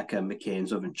built like a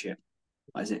McCain's oven chip.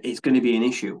 Like I said, it's going to be an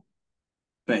issue,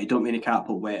 but it don't mean he can't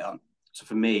put weight on. So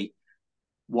for me,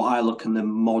 what I look in the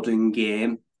modern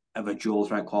game of a dual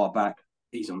threat quarterback,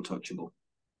 he's untouchable.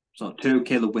 So 2,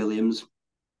 Caleb Williams,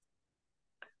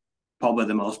 probably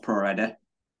the most pro ready.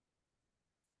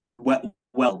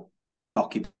 Well,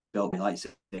 Docky built me, like I say,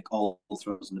 all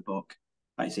throws in the book.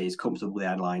 Like I say, he's comfortable with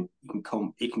the line.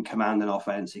 He can command an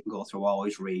offense. He can go through all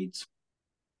his reads.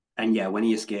 And yeah, when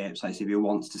he escapes, like I say, if he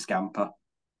wants to scamper,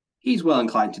 he's well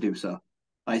inclined to do so.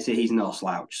 Like I say, he's no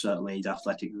slouch. Certainly, he's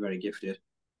athletic, very gifted.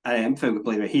 I am firmly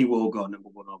believe he will go number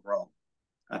 1 overall.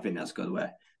 I think that's a good way.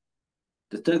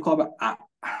 The third quarterback,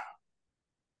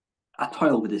 I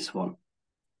toil with this one,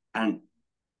 and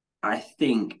I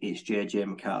think it's JJ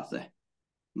McCarthy,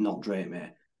 not Drake May.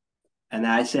 And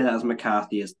I say that as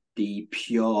McCarthy as the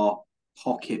pure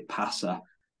pocket passer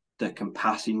that can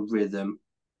pass in rhythm,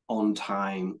 on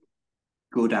time,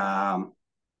 good arm,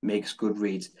 makes good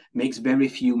reads, makes very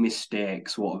few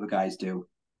mistakes, what other guys do.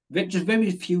 just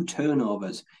very few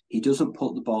turnovers. He doesn't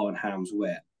put the ball in harm's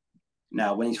way.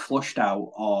 Now, when he's flushed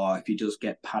out or if he does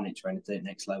get panicked or anything at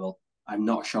next level, I'm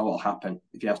not sure what'll happen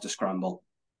if he has to scramble.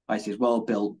 Like he's well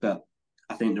built, but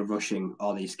I think the rushing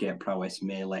or the escape prowess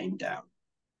may let him down.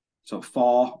 So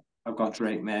 4, I've got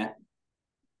Drake May.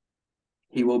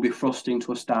 He will be thrusting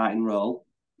to a starting role,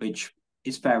 which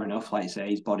is fair enough. Like I say,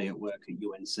 his body at work at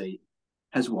UNC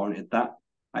has warranted that.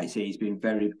 Like I say, he's been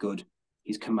very good.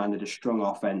 He's commanded a strong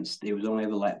offense. He was only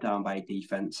ever let down by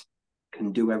defense.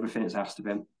 Can do everything that's asked of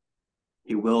him.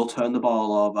 He will turn the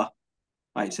ball over.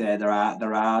 Like I say, there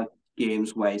are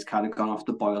games where he's kind of gone off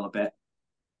the boil a bit,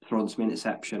 thrown some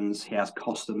interceptions. He has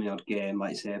cost them the odd game,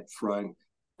 like I say,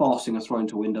 forcing a throw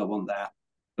into a window one there,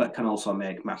 but can also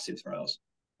make massive throws.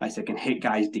 Like I say, can hit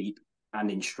guys deep and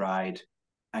in stride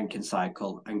and can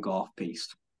cycle and go off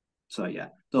piste. So yeah,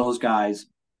 those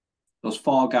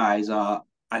 4 guys are,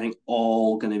 I think,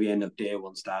 all going to be end of day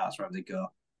one starts wherever they go.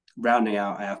 Rounding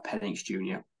out, I have Penix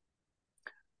Jr.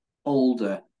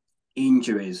 Older,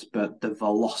 injuries, but the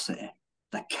velocity,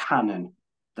 the cannon,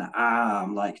 the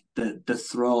arm, like the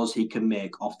throws he can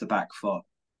make off the back foot,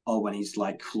 or when he's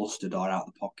like flustered or out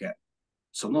of the pocket.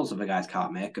 Some of those other guys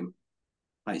can't make them.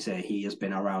 Like I say, he has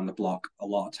been around the block a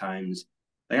lot of times.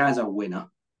 The guy's a winner.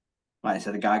 Like I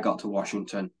said, the guy got to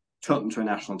Washington, took them to a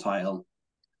national title,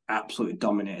 absolutely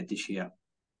dominated this year.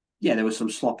 Yeah, there was some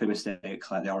sloppy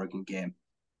mistakes like the Oregon game,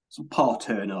 some poor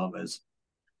turnovers.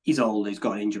 He's old, he's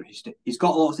got an injury history. He's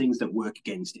got a lot of things that work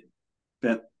against him.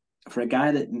 But for a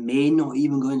guy that may not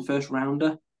even go in first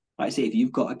rounder, like I say, if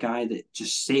you've got a guy that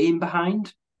just sitting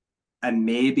behind and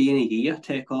maybe in a year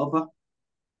take over,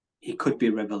 he could be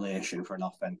a revelation for an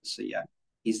offense. So yeah,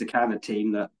 he's the kind of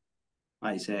team that,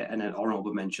 like I say, and an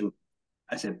honorable mention,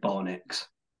 I said Bo Nix.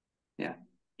 Yeah,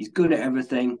 he's good at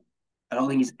everything. I don't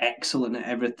think he's excellent at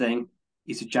everything.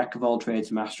 He's a jack of all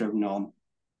trades, master of none.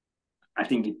 I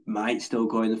think he might still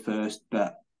go in the first,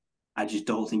 but I just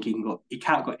don't think he can go. He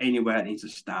can't go anywhere and he's a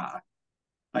starter.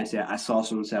 Like I say, I saw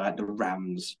someone say like the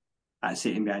Rams,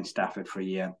 sitting behind Stafford for a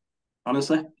year.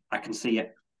 Honestly, I can see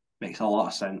it. Makes a lot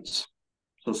of sense.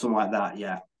 So something like that,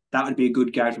 yeah, that would be a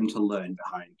good guy for him to learn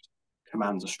behind.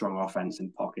 Commands a strong offense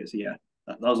in pockets. Yeah,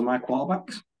 those are my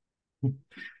quarterbacks.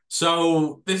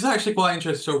 So this is actually quite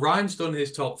interesting. So Ryan's done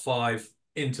his top 5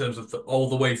 in terms of all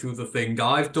the way through the thing.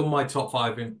 I've done my top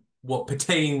 5 in what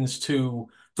pertains to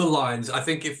the Lions. I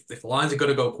think if the Lions are going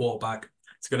to go quarterback,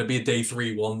 it's going to be a day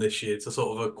 3 one this year. It's a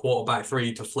sort of a quarterback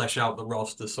 3 to flesh out the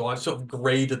roster. So I've sort of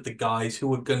graded the guys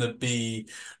who are going to be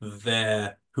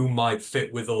there, who might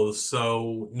fit with us.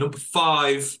 So number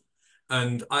 5,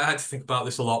 and I had to think about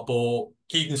this a lot, but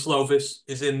Keaton Slovis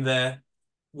is in there.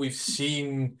 We've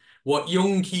seen what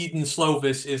young Keaton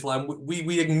Slovis is like.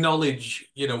 We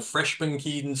acknowledge, freshman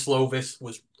Keaton Slovis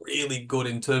was really good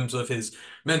in terms of his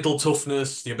mental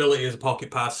toughness, the ability as a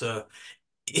pocket passer.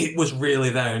 It was really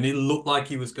there, and it looked like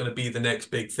he was going to be the next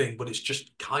big thing, but it's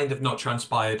just kind of not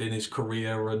transpired in his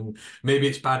career. And maybe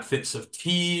it's bad fits of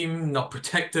team, not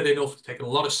protected enough, taken a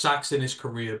lot of sacks in his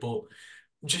career, but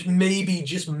just maybe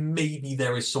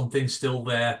there is something still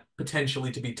there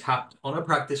potentially to be tapped on a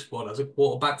practice squad as a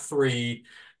quarterback 3,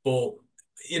 but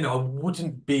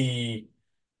wouldn't be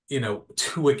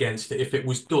too against it if it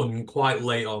was done quite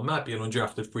late on. Might be an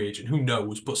undrafted free agent, who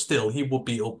knows? But still, he would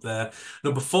be up there.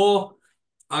 Number 4,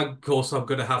 of course, I'm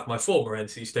going to have my former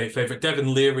NC State favorite,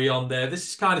 Devin Leary, on there. This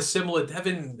is kind of similar.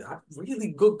 Devin, had a really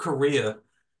good career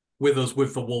with us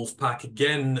with the Wolfpack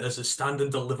again as a stand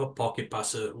and deliver pocket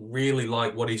passer. Really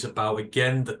like what he's about.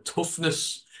 Again, the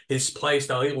toughness, his play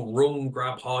style. He'll run,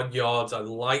 grab hard yards. I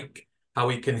like how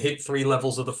he can hit 3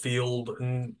 levels of the field,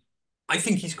 and I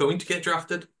think he's going to get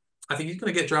drafted. I think he's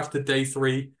going to get drafted day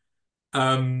 3.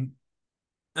 Um,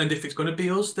 and if it's going to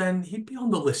be us, then he'd be on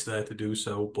the list there to do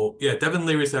so. But yeah, Devin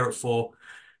Leary's there at 4.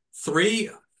 3,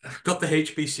 got the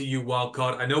HBCU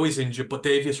wildcard. I know he's injured, but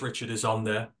Davius Richard is on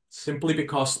there simply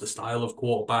because the style of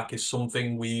quarterback is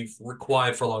something we've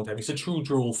required for a long time. He's a true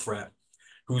dual threat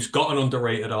who's got an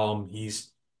underrated arm. He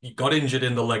got injured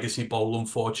in the Legacy Bowl,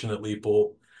 unfortunately, but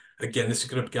again, this is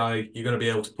going to be a guy you're going to be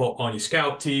able to put on your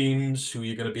scout teams, who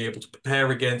you're going to be able to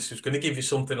prepare against, who's going to give you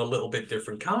something a little bit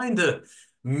different, kind of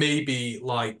maybe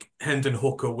like Hendon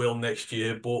Hooker will next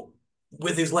year, but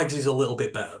with his legs, he's a little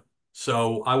bit better.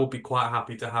 So I would be quite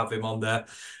happy to have him on there.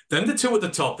 Then the 2 at the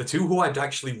top, the 2 who I'd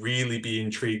actually really be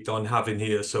intrigued on having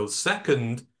here. So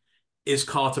second is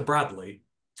Carter Bradley.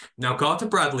 Now, Carter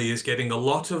Bradley is getting a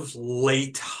lot of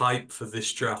late hype for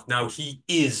this draft. Now, he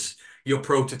is your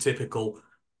prototypical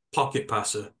pocket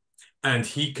passer, and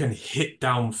he can hit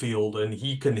downfield and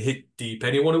he can hit deep.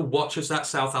 Anyone who watches that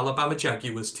South Alabama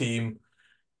Jaguars team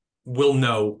will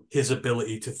know his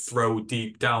ability to throw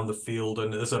deep down the field.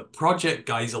 And as a project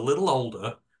guy, he's a little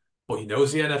older, but he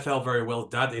knows the NFL very well.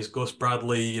 Dad is Gus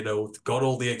Bradley, got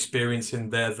all the experience in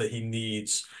there that he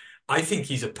needs. I think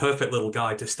he's a perfect little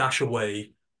guy to stash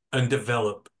away and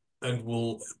develop and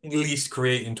will at least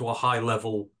create into a high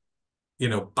level,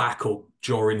 backup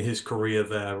during his career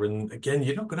there. And again,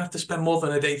 you're not going to have to spend more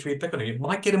than a day three pick on him. You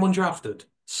might get him undrafted.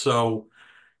 So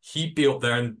he'd be up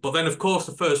there. But then, of course,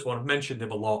 the first one, I've mentioned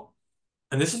him a lot.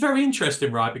 And this is very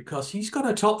interesting, right? Because he's got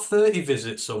a top 30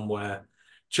 visit somewhere.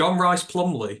 John Rice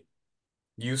Plumlee,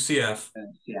 UCF,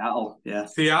 Seattle, yeah.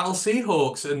 Seattle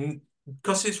Seahawks. And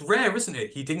because it's rare, isn't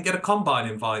it? He didn't get a combine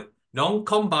invite.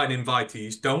 Non-combine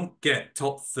invitees don't get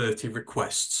top 30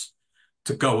 requests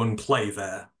to go and play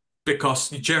there because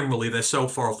generally they're so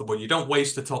far off the board. You don't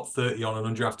waste a top 30 on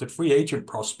an undrafted free agent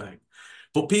prospect.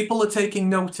 But people are taking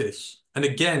notice. And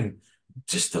again,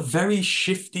 just the very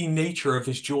shifty nature of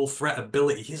his dual threat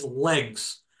ability, his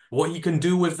legs, what he can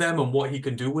do with them and what he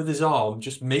can do with his arm,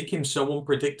 just make him so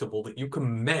unpredictable that you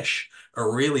can mesh a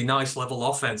really nice level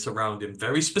offense around him.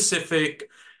 Very specific,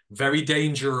 very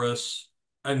dangerous,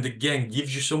 and again,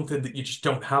 gives you something that you just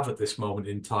don't have at this moment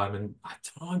in time. And I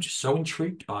don't know, I'm just so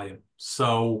intrigued by him.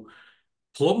 So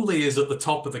Plumlee is at the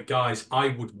top of the guys I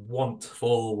would want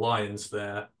for the Lions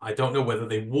there. I don't know whether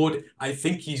they would. I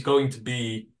think he's going to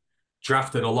be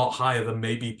drafted a lot higher than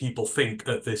maybe people think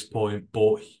at this point,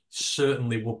 but he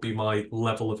certainly would be my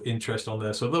level of interest on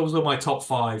there. So those are my top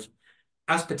five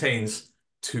as pertains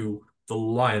to the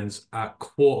Lions at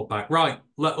quarterback. Right,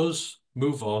 let us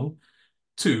move on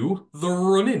to the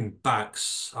running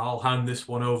backs. I'll hand this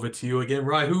one over to you again.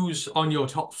 Right, who's on your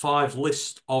top five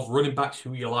list of running backs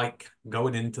who you like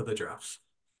going into the draft?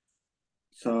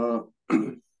 So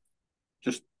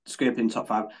just scraping top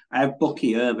five. I have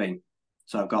Bucky Irving.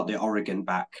 So I've got the Oregon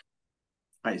back.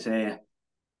 Like I say,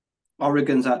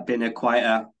 Oregon's been quite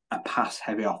a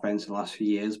pass-heavy offense in the last few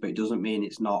years, but it doesn't mean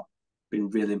it's not been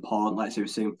really important. Like I say, we've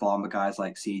seen former guys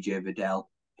like CJ Vidal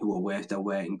who are worth their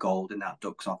weight in gold in that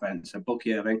Ducks offense. And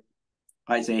Bucky Irving,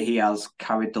 like I say, he has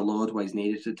carried the load where he's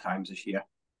needed at times this year.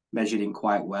 Measured in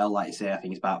quite well. Like I say, I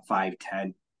think he's about 5'10",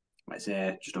 like I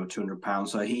say, just over 200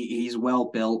 pounds. So he's well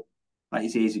built. Like I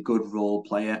say, he's a good role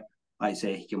player. Like I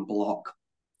say, he can block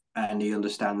and he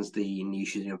understands the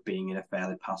niches of being in a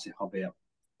fairly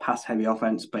pass-heavy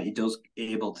offense, but he does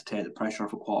able to take the pressure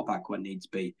off a quarterback when needs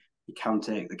be. He can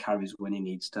take the carries when he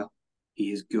needs to.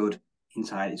 He is good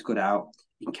inside, he's good out.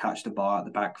 He can catch the ball at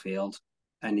the backfield,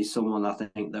 and he's someone I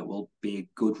think that will be a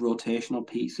good rotational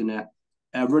piece in a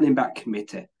running back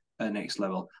committee at the next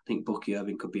level. I think Bucky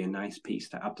Irving could be a nice piece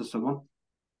to add to someone.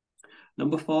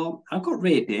 Number 4, I've got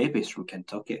Ray Davis from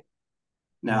Kentucky.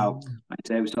 Now, like I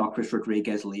say, we saw Chris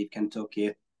Rodriguez leave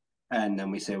Kentucky, and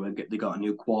then we say they got a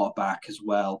new quarterback as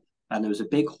well. And there was a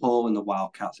big hole in the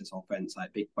Wildcats' offense,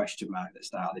 like big question mark at the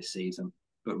start of this season.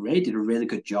 But Ray did a really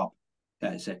good job.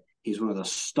 He's one of the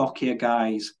stockier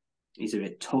guys. He's a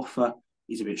bit tougher.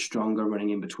 He's a bit stronger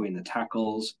running in between the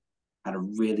tackles. Had a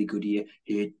really good year.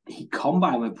 He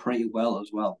combined went pretty well as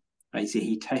well. Like I say,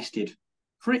 he tested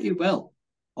pretty well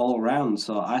all around.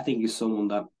 So I think he's someone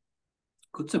that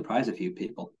could surprise a few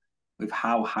people with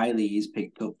how highly he's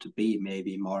picked up to be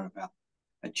maybe more of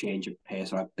a change of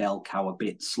pace or a bell cow, a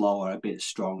bit slower, a bit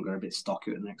stronger, a bit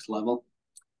stockier at the next level.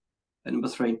 And number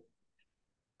 3,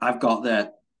 I've got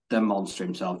the monster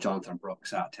himself, Jonathan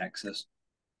Brooks out of Texas.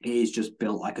 He's just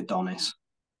built like Adonis.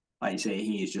 Like you say,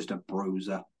 he is just a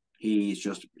bruiser. He's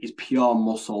pure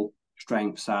muscle,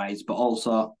 strength, size, but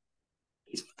also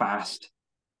he's fast.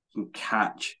 He can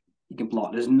catch. He can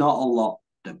block. There's not a lot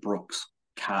that Brooks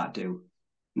can't do.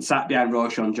 And sat behind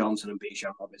Roshan Johnson and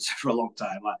Bijan Robinson for a long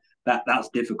time. Like that's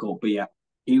difficult. But yeah,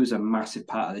 he was a massive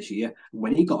part of this year.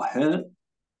 When he got hurt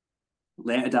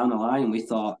later down the line, we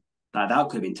thought that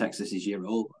could have been Texas's year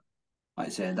over. Like I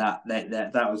say,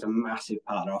 that was a massive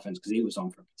part of their offense because he was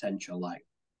on for potential like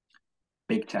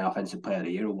Big Ten Offensive Player of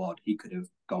the Year award. He could have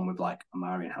gone with like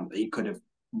Amari and Hampton. He could have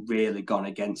really gone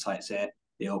against, like say,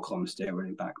 the Oklahoma State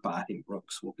running back. But I think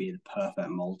Brooks will be the perfect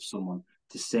mold for someone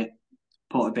to sit,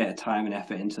 put a bit of time and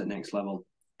effort into the next level,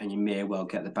 and you may well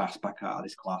get the best back out of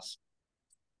this class.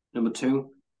 Number 2,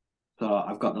 so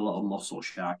I've got the little muscle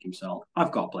shark himself.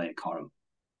 I've got Blake Corum.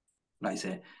 Like I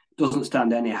say, doesn't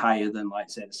stand any higher than, like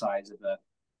say, the size of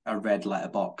a red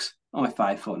letterbox. Only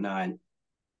 5'9",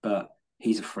 but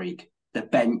he's a freak. The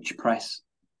bench press,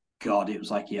 God, it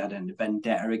was like he had a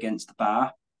vendetta against the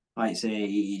bar. Like I say,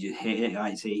 he just hit it.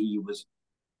 Like I say,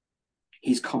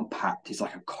 he's compact. He's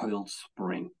like a coiled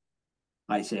spring.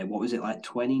 Like I say, what was it, like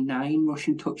 29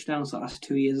 rushing touchdowns the last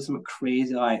 2 years or something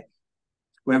crazy? Like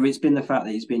Whether it's been the fact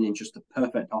that he's been in just the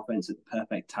perfect offense at the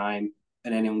perfect time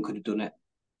and anyone could have done it,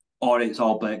 or it's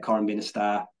all Blake Corum being a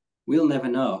star, we'll never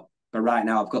know. But right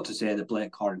now, I've got to say that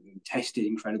Blake Corum tested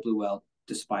incredibly well,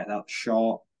 despite that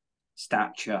short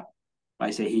stature. Like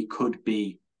I say, he could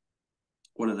be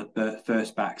one of the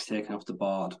first backs taken off the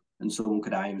board, and someone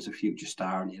could eye him as a future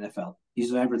star in the NFL.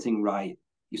 He's done everything right.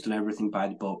 He's done everything by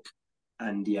the book.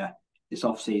 And yeah, this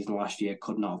off-season last year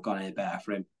could not have gone any better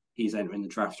for him. He's entering the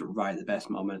draft right at the best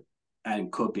moment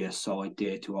and could be a solid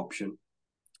day two option.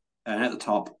 And at the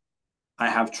top, I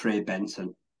have Trey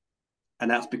Benson. And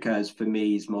that's because for me,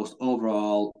 he's most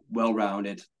overall,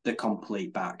 well-rounded, the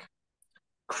complete back.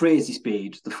 Crazy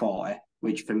speed, the 40,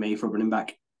 which for me, for running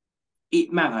back,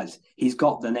 it matters. He's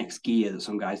got the next gear that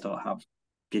some guys don't have.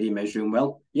 Did he measure him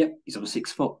well? Yep, he's over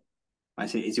 6 foot. I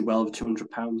say, is he well over 200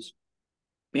 pounds?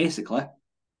 Basically,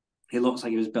 he looks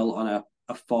like he was built on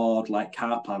a Ford like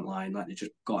car plant line, like they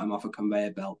just got him off a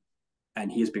conveyor belt.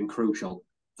 And he has been crucial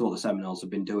to what the Seminoles have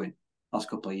been doing last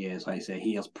couple of years. Like I say,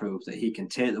 he has proved that he can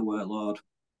take the workload,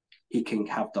 he can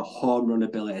have the home run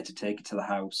ability to take it to the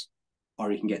house,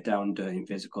 or he can get down dirty and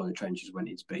physical in the trenches when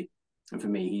needs be. And for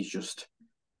me, he's just.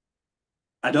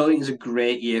 I don't think it's a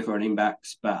great year for running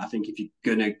backs, but I think if you're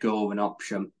gonna go with an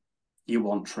option, you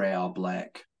want Trey or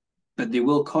Blake, but they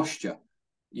will cost you.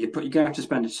 You're gonna have to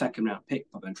spend a second round pick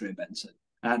for Trey Benson,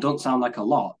 and that don't sound like a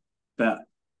lot, but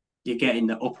you're getting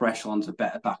the upper echelons of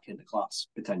better back in the class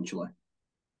potentially.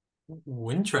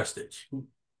 Interesting.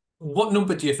 What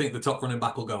number do you think the top running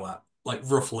back will go at? Like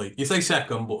roughly, you say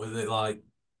second, but is it like?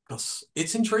 Because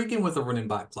it's intriguing with the running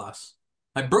back class.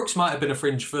 Like Brooks might have been a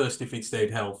fringe first if he'd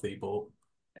stayed healthy, but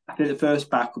I think the first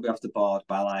back will be off the board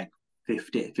by like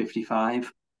 50,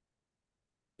 55.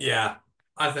 yeah,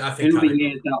 I think In other I'd agree.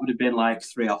 years, that would have been like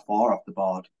 3 or 4 off the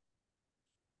board.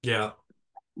 Yeah,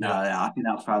 No, yeah. I think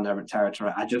that's found their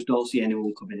territory. I just don't see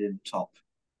anyone coming in the top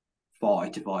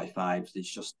 40 to 45. There's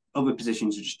just other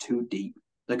positions are just too deep.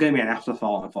 They're going to be an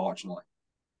afterthought, unfortunately.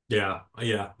 Yeah,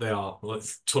 yeah, they are. Like,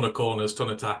 ton of corners, ton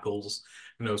of tackles.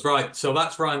 Who knows? Right. So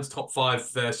that's Ryan's top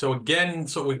five there. So again,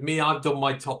 so with me, I've done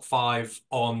my top five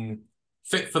on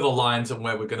fit for the Lions and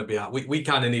where we're going to be at. We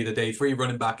kind of need a day three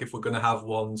running back if we're going to have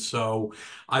one. So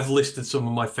I've listed some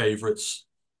of my favorites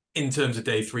in terms of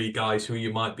day three guys who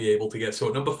you might be able to get. So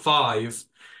at number five,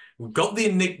 we've got the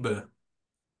Enigma,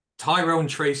 Tyrone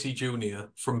Tracy Jr.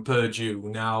 from Purdue.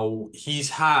 Now, he's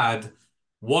had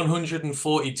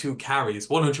 142 carries,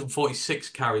 146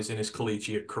 carries in his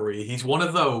collegiate career. He's one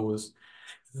of those.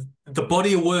 The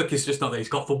body of work is just not there. He's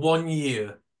got the 1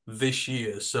 year this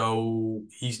year. So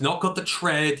he's not got the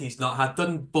tread. He's not had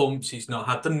the bumps. He's not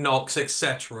had the knocks,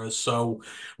 etc. So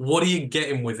what are you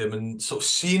getting with him? And sort of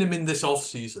seeing him in this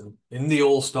offseason, in the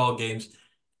All-Star games,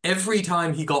 every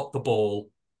time he got the ball,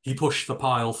 he pushed the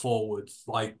pile forward.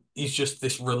 Like he's just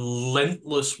this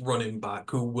relentless running back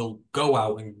who will go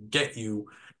out and get you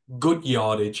good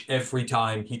yardage every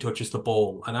time he touches the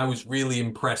ball. And I was really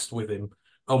impressed with him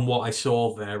and what I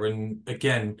saw there. And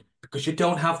again, because you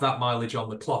don't have that mileage on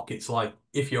the clock, it's like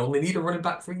if you only need a running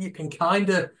back three, you can kind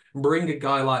of bring a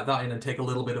guy like that in and take a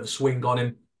little bit of a swing on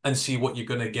him and see what you're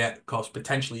going to get. Because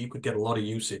potentially you could get a lot of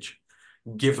usage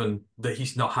given that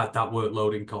he's not had that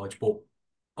workload in college. But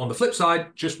on the flip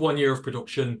side, just 1 year of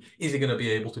production. Is he going to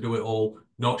be able to do it all?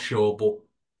 Not sure, but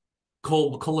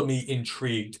color me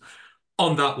intrigued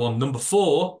on that one. Number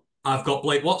four, I've got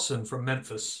Blake Watson from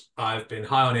Memphis. I've been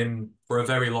high on him for a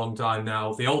very long time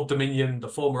now.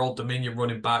 The former Old Dominion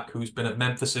running back who's been at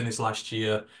Memphis in his last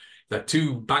year. They're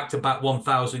two back-to-back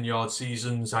 1,000-yard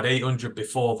seasons, had 800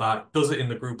 before that, does it in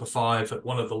the group of five at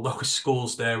one of the lowest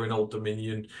schools there in Old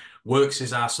Dominion, works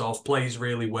his ass off, plays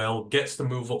really well, gets to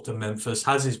move up to Memphis,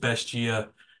 has his best year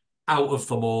out of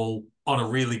them all on a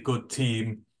really good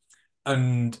team.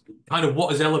 And kind of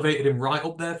what has elevated him right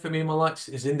up there for me in my likes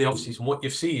is in the offseason. What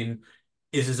you've seen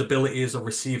is his ability as a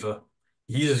receiver.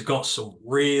 He has got some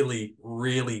really,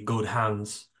 really good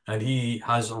hands and he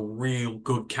has a real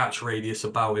good catch radius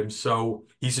about him. So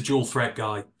he's a dual threat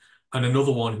guy. And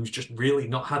another one who's just really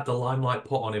not had the limelight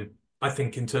put on him. I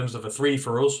think in terms of a three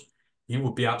for us, he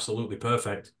would be absolutely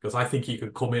perfect because I think he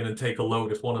could come in and take a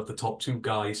load if one of the top two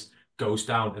guys goes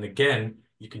down. And again,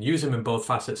 you can use him in both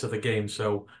facets of the game.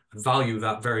 So I value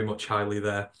that very much highly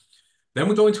there. Then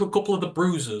we go into a couple of the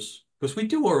bruisers because we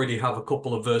do already have a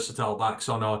couple of versatile backs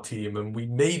on our team and we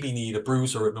maybe need a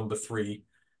bruiser at number three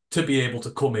to be able to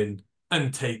come in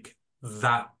and take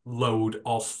that load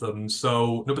off them.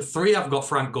 So number three, I've got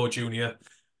Frank Gore Jr.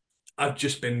 I've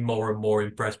just been more and more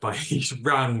impressed by he's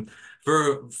ran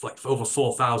for over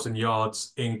 4,000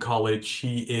 yards in college.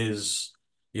 He is,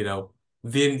 he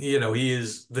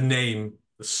is the name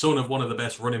the son of one of the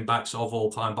best running backs of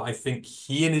all time. But I think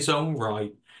he, in his own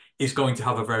right, is going to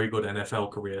have a very good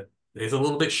NFL career. He's a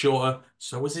little bit shorter,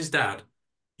 so is his dad.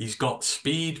 He's got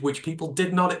speed, which people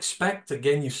did not expect.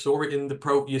 Again, you saw it in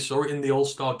the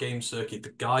All-Star game circuit. The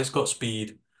guy's got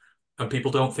speed, and people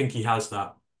don't think he has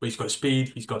that. But he's got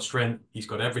speed, he's got strength, he's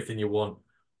got everything you want,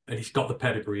 and he's got the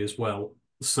pedigree as well.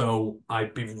 So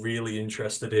I'd be really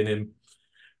interested in him.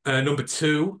 Number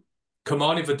two,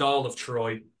 Kamani Vidal of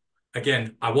Troy.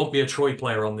 Again, I won't be a Troy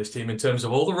player on this team in terms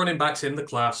of all the running backs in the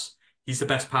class. He's the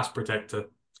best pass protector.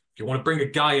 If you want to bring a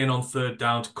guy in on third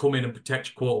down to come in and protect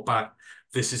your quarterback,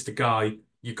 this is the guy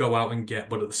you go out and get.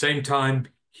 But at the same time,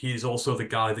 he is also the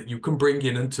guy that you can bring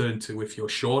in and turn to if you're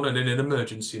short and in an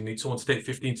emergency and need someone to take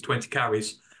 15 to 20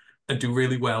 carries and do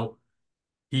really well.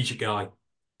 He's your guy.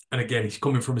 And again, he's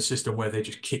coming from a system where they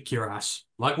just kick your ass.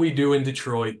 Like we do in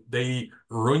Detroit. They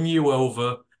run you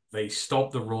over. They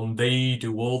stop the run. They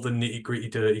do all the nitty-gritty,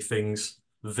 dirty things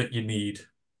that you need.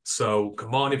 So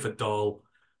Kamani Vidal,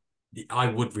 I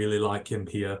would really like him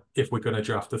here if we're going to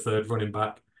draft a third running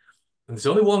back. And there's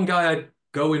only one guy I'd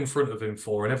go in front of him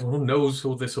for, and everyone knows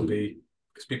who this will be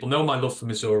because people know my love for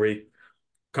Missouri.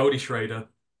 Cody Schrader.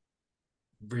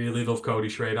 Really love Cody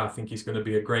Schrader. I think he's going to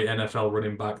be a great NFL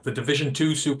running back. The Division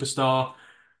II superstar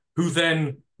who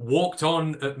then walked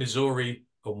on at Missouri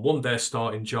and won their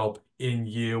starting job in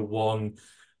year one.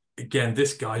 Again,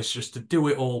 this guy's just to do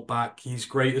it all back. He's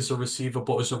great as a receiver,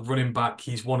 but as a running back,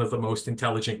 he's one of the most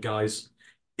intelligent guys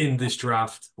in this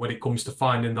draft when it comes to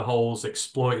finding the holes,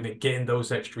 exploiting it, getting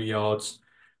those extra yards.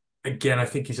 Again, I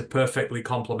think he's a perfectly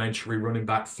complementary running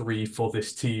back three for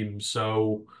this team.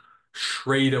 So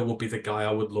Schrader will be the guy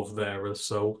I would love there.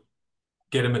 So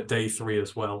get him at day three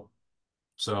as well.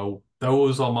 So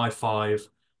those are my five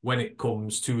when it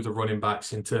comes to the running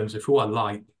backs in terms of who I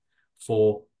like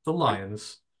for the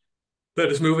Lions. Let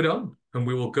us move it on and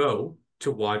we will go to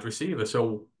wide receiver.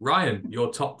 So Ryan,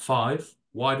 your top five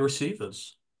wide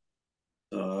receivers.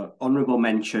 Honourable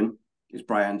mention is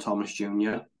Brian Thomas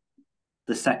Jr.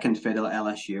 The second fiddle at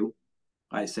LSU,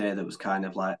 I'd say that was kind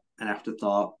of like an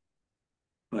afterthought,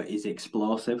 but he's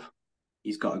explosive.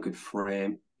 He's got a good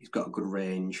frame. He's got a good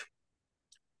range.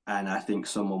 And I think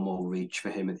someone will reach for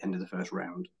him at the end of the first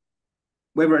round.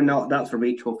 Whether or not that's a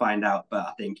reach, we'll find out, but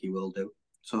I think he will do.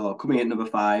 So coming in at number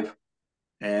five,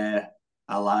 a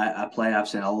player I've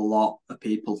seen a lot of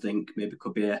people think maybe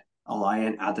could be a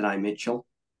Lion, Adonai Mitchell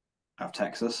of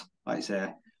Texas. Like I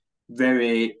say,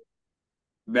 very,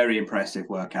 very impressive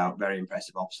workout, very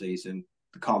impressive off-season.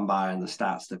 The combine, the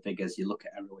stats, the figures, you look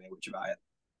at everywhere, which about it.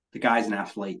 The guy's an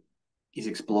athlete. He's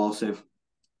explosive.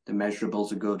 The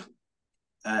measurables are good.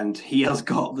 And he has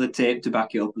got the tape to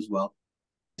back it up as well.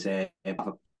 He's a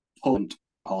punt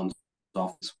on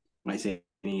off. Like I say,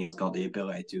 he's got the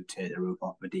ability to take the roof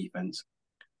off the defense.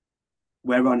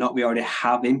 Whether or not we already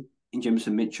have him in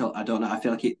Jameson Mitchell, I don't know. I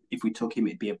feel like if we took him,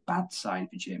 it'd be a bad sign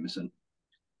for Jameson.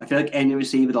 I feel like any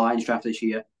receiver the Lions draft this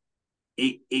year,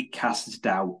 it casts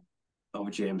doubt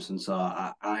over Jameson. So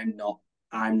I'm not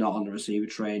on the receiver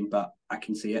train, but I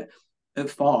can see it. At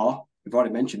four, we've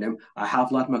already mentioned him. I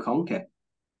have Lad McConkey.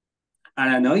 And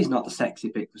I know he's not the sexy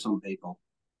pick for some people.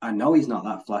 I know he's not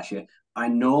that flashy. I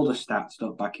know the stats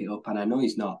don't back it up. And I know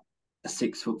he's not a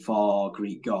 6'4"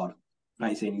 Greek god.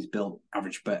 Like saying he's built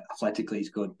average, but athletically he's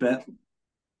good. But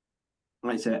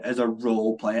like I say, as a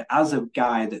role player, as a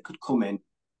guy that could come in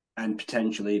and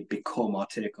potentially become or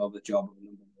take over the job of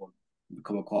number one,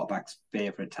 become a quarterback's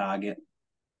favourite target,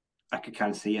 I could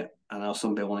kind of see it. I know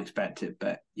some people won't expect it,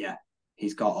 but yeah,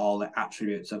 he's got all the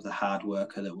attributes of the hard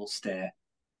worker that will stay.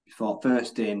 Before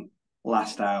first in,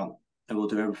 last out, and will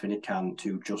do everything he can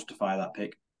to justify that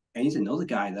pick. And he's another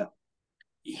guy that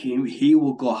he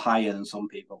will go higher than some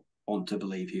people want to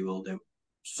believe he will do.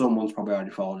 Someone's probably already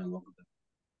fallen in love with him.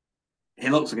 He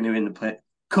looks like a New England player.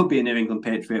 Could be a New England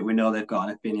Patriot. We know they've got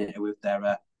an affinity with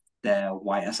their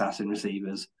white assassin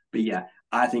receivers. But yeah,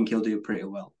 I think he'll do pretty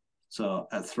well. So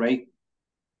at three,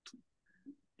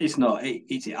 it's not.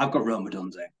 I've got Rome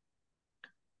Odunze.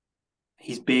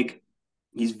 He's big.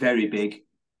 He's very big.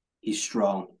 He's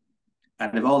strong.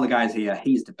 And of all the guys here,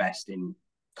 he's the best in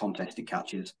contested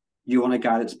catches. You want a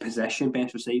guy that's a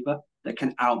possession-based receiver that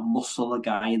can out-muscle a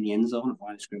guy in the end zone at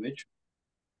line of scrimmage.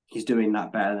 He's doing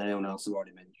that better than anyone else I've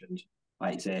already mentioned.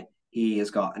 Like I say, he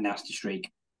has got a nasty streak.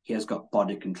 He has got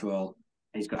body control.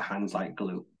 He's got hands like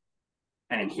glue.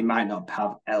 And he might not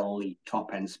have elite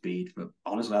top-end speed, but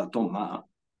honestly, that don't matter.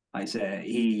 Like I say,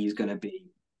 he's going to be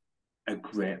a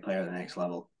great player at the next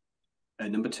level.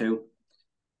 At number two,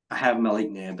 I have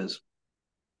Malik Neighbors.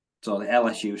 So the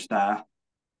LSU star,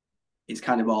 it's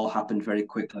kind of all happened very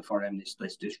quickly for him, this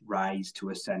rise to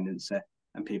ascendancy.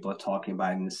 and people are talking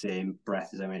about him in the same breath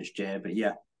as MHJ. But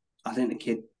yeah, I think the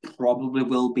kid probably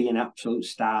will be an absolute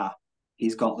star.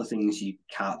 He's got the things you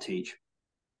can't teach.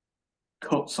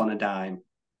 Cuts on a dime,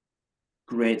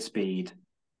 great speed,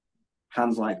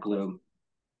 hands like glue,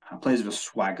 plays with a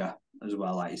swagger as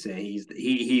well. Like you say,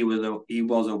 he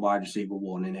was a wide receiver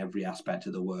one in every aspect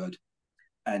of the word,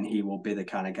 and he will be the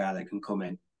kind of guy that can come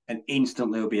in and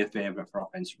instantly will be a favourite for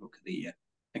offensive rookie of the year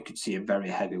and could see a very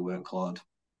heavy workload.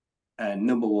 And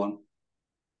number one,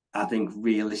 I think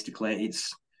realistically,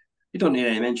 you don't need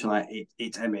any mention like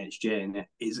it's MHJ and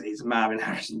it's Marvin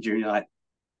Harrison Jr. Like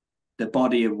the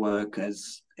body of work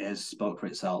has spoke for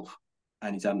itself,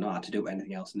 and he doesn't know how to do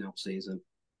anything else in the off season.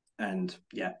 And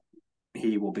yeah,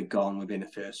 he will be gone within the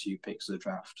first few picks of the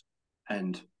draft.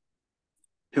 And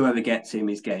whoever gets him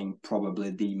is getting probably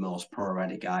the most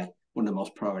pro-ready guy, one of the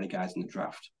most pro-ready guys in the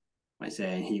draft. Like I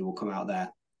say, he will come out there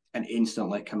and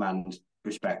instantly command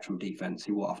respect from defense.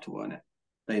 He won't have to earn it.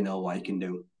 They know what he can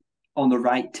do. On the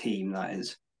right team, that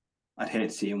is. I'd hate to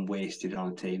see him wasted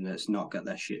on a team that's not got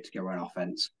their shit together on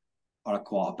offense, or a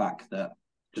quarterback that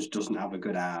just doesn't have a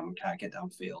good arm, can't get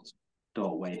downfield.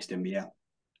 Don't waste him. But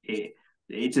yeah,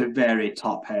 it's a very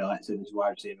top highlights in his wide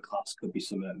receiver class. Could be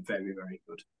something very, very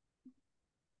good.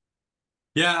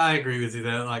 Yeah, I agree with you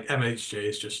there. Like MHJ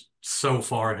is just so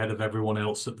far ahead of everyone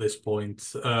else at this point.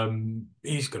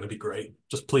 He's going to be great.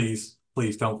 Just please,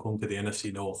 please don't come to the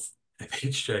NFC North,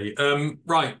 MHJ.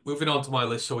 Right, moving on to my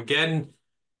list. So again,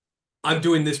 I'm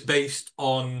doing this based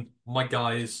on my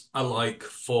guys I like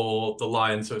for the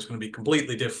Lions, so it's going to be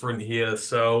completely different here.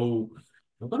 So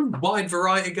I've got a wide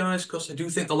variety, guys, because I do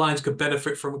think the Lions could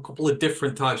benefit from a couple of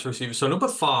different types of receivers. So number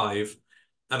five,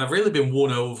 and I've really been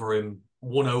won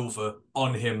over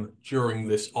on him during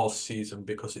this off season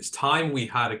because it's time we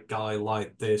had a guy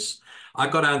like this. I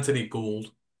got Anthony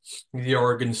Gould, the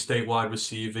Oregon State wide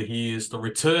receiver. He is the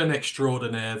return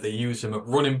extraordinaire. They use him at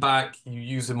running back. You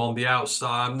use him on the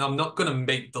outside. I'm not going to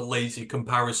make the lazy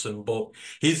comparison, but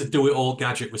he's a do-it-all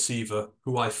gadget receiver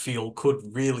who I feel could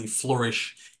really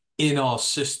flourish in our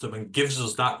system and gives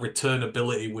us that return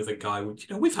ability with a guy. Which,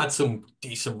 we've had some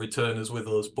decent returners with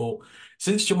us, but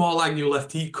since Jamal Agnew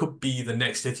left, he could be the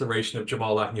next iteration of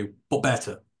Jamal Agnew, but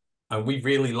better. And we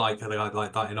really like a guy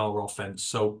like that in our offense.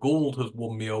 So Gould has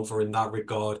won me over in that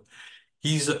regard.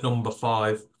 He's at number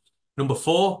five. Number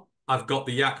four, I've got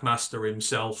the Yak Master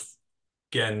himself.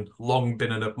 Again, long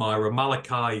been an admirer.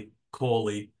 Malachi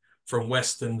Corley from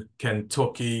Western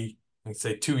Kentucky. I'd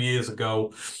say 2 years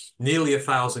ago, nearly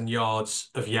 1,000 yards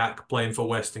of Yak playing for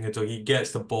Western Kentucky. He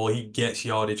gets the ball, he gets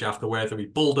yardage after, whether he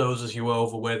bulldozes you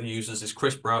over, whether he uses his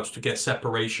crisp routes to get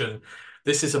separation.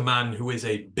 This is a man who is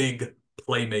a big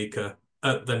playmaker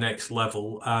at the next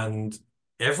level, and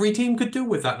every team could do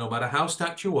with that, no matter how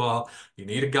stacked you are. You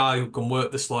need a guy who can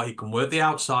work the slot, he can work the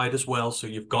outside as well, so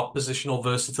you've got positional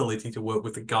versatility to work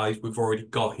with the guys we've already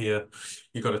got here.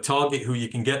 You've got a target who you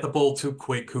can get the ball to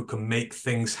quick, who can make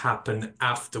things happen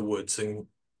afterwards. And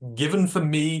given for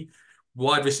me,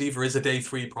 wide receiver is a day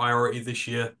three priority this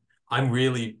year. I'm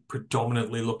really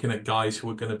predominantly looking at guys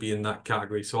who are going to be in that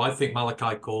category. So I think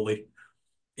Malachi Corley,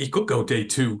 he could go day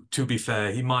two, to be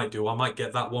fair. He might do. I might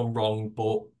get that one wrong,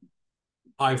 but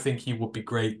I think he would be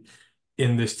great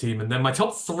in this team. And then my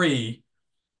top three.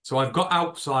 So I've got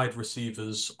outside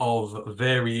receivers of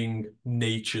varying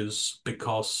natures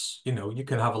because, you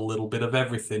can have a little bit of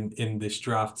everything in this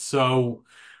draft. So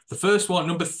the first one,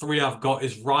 number three, I've got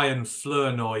is Ryan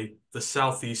Flournoy, the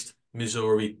Southeast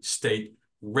Missouri State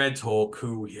Redhawk,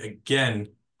 who again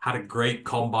had a great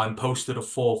combine, posted a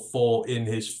 4.4 in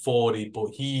his 40,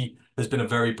 but he has been a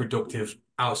very productive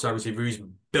outside receiver. He's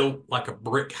built like a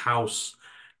brick house,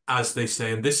 as they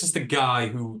say. And this is the guy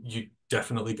who you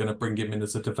definitely going to bring him in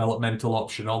as a developmental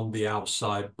option on the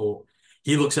outside, but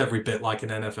he looks every bit like an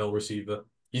NFL receiver.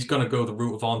 He's going to go the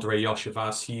route of Andre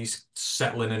Yoshivas. He's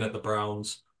settling in at the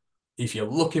Browns. If you're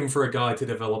looking for a guy to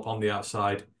develop on the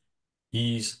outside,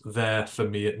 he's there for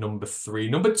me at number three.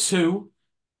 Number two,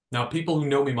 now people who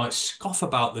know me might scoff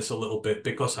about this a little bit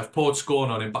because I've poured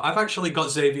scorn on him, but I've actually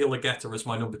got Xavier Legetta as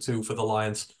my number two for the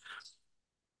Lions.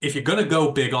 If you're going to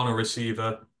go big on a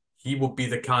receiver, he would be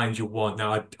the kind you want.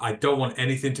 Now, I don't want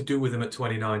anything to do with him at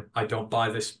 29. I don't buy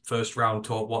this first round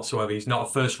talk whatsoever. He's not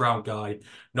a first round guy,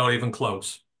 not even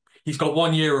close. He's got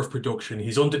 1 year of production.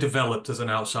 He's underdeveloped as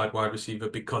an outside wide receiver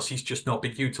because he's just not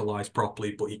been utilized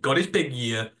properly. But he got his big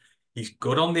year. He's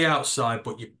good on the outside,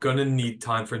 but you're going to need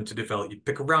time for him to develop. You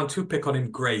pick a round two pick on him,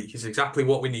 great. He's exactly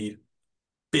what we need.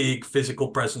 Big physical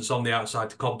presence on the outside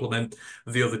to complement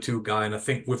the other two guys. And I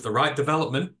think with the right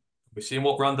development, we're seeing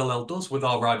what Randall L does with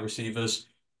our wide receivers.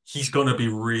 He's going to be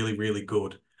really, really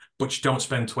good. but you don't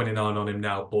spend 29 on him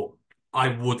now. But I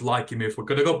would like him if we're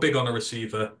going to go big on a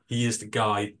receiver. He is the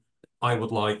guy I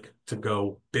would like to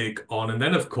go big on. And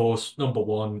then, of course, number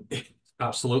one,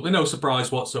 absolutely no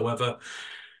surprise whatsoever.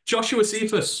 Joshua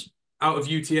Cephas out of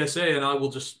UTSA, and I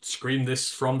will just scream this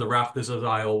from the rafters as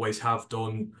I always have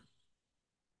done.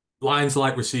 Lions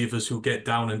like receivers who get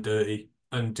down and dirty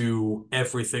and do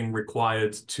everything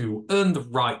required to earn the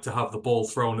right to have the ball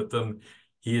thrown at them.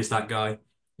 He is that guy.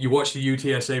 You watch the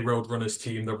UTSA Roadrunners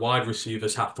team, their wide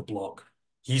receivers have to block.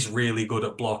 He's really good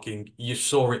at blocking. You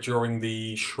saw it during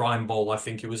the Shrine Bowl, I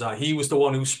think it was at. He was the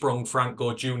one who sprung Frank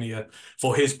Gore Jr.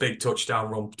 for his big touchdown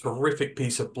run. Terrific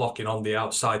piece of blocking on the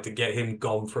outside to get him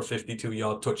gone for a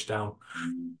 52-yard touchdown.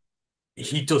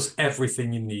 He does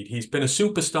everything you need. He's been a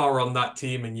superstar on that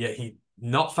team, and yet he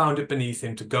not found it beneath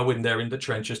him to go in there in the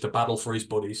trenches to battle for his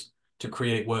buddies, to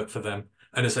create work for them.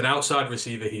 And as an outside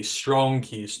receiver, he's strong,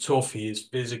 he's tough, he is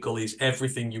physical, he's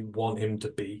everything you want him to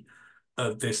be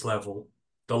at this level.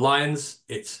 The Lions,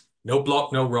 it's no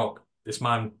block, no rock. This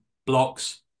man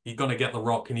blocks, he's going to get the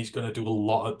rock, and he's going to do a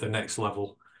lot at the next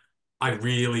level. I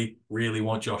really, really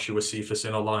want Joshua Cephas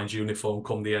in a Lions uniform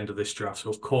come the end of this draft. So,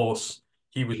 of course,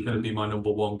 he was going to be my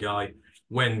number one guy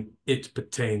when it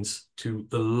pertains to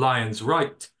the Lions.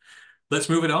 Right, let's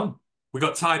move it on. We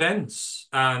got tight ends,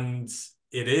 and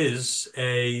it is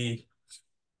a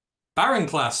barren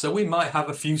class, so we might have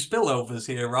a few spillovers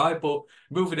here, right? But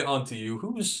moving it on to you,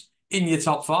 who's in your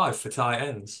top five for tight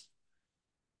ends?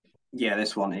 Yeah,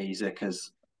 this one easy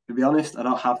because, to be honest, I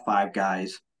don't have five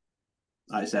guys.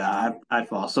 Like I said, I had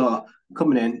four. So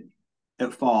coming in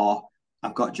at four,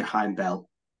 I've got Jaheim Bell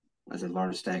as a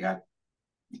Florida State guy.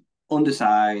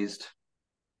 Undersized,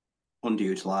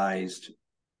 underutilized,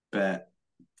 but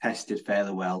tested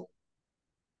fairly well.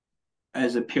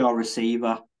 As a pure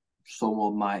receiver,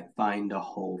 someone might find a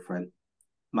hole for him,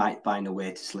 might find a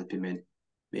way to slip him in,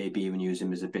 maybe even use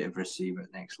him as a bit of a receiver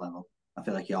at next level. I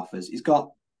feel like he offers. He's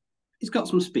got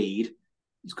some speed,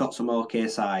 he's got some okay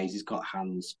size, he's got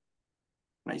hands.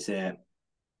 Like I say,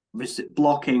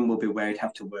 blocking will be where he'd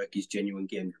have to work his genuine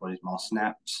game before his more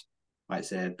snaps. Like I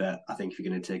say, but I think if you're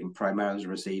going to take him primarily as a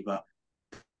receiver,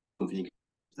 something you can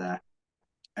there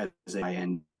as a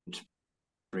end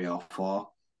 3 or 4.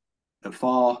 At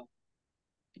 4,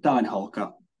 Darren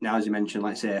Holker. Now, as you mentioned,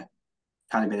 like I say,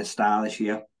 kind of been a star this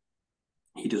year.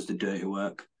 He does the dirty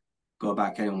work. Go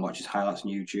back and watch his highlights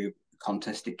on YouTube.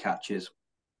 Contested catches.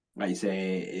 Like you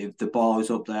say, if the ball is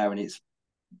up there and it's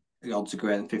the odds are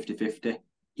greater than 50-50,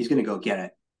 he's going to go get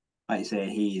it. Like you say,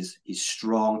 he's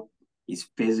strong,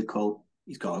 he's physical,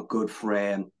 he's got a good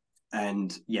frame,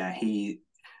 and yeah, he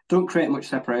don't create much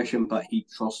separation, but he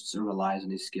trusts and relies on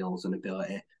his skills and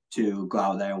ability to go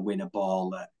out there and win a ball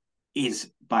that is,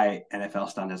 by NFL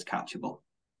standards, catchable.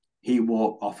 He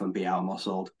won't often be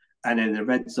out-muscled. And in the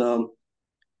red zone,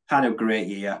 had a great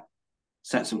year,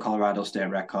 set some Colorado State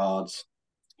records.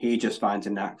 He just finds a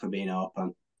knack for being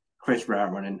open. Chris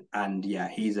route running, and yeah,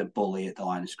 he's a bully at the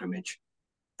line of scrimmage.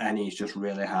 And he's just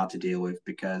really hard to deal with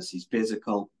because he's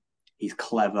physical, he's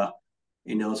clever,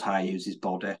 he knows how to use his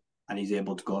body, and he's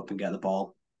able to go up and get the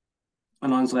ball.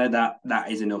 And honestly, that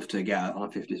is enough to get on a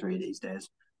 53 these days.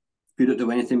 If you don't do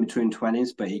anything between 20s,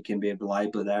 but he can be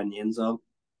reliably there in the end zone,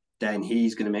 then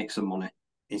he's going to make some money.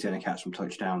 He's going to catch some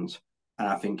touchdowns. And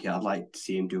I think I'd like to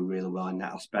see him do really well in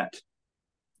that aspect.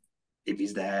 If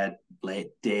he's there late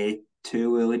day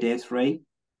 2, early day 3,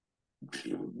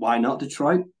 why not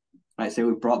Detroit? Like I say,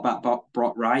 we brought back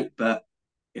Brock Wright, but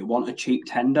it wasn't a cheap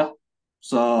tender.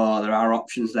 So there are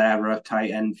options there for a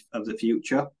tight end of the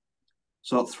future.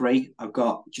 So at 3, I've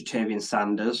got Jatavian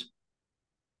Sanders.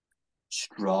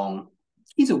 Strong.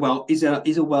 He's a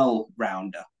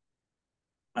well-rounder.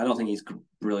 I don't think he's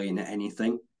brilliant at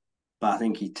anything, but I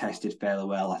think he tested fairly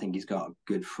well. I think he's got a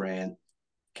good frame.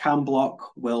 Can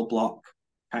block, will block,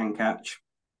 can catch.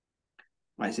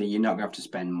 Like I say, you're not going to have to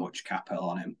spend much capital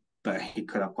on him, but he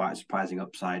could have quite a surprising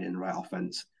upside in the right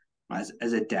offense as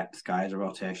a depth guy, as a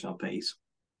rotational piece.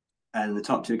 And the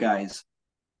top 2 guys,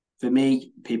 for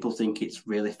me, people think it's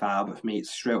really far, but for me, it's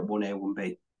straight up 1A,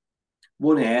 1B.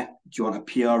 1A, do you want a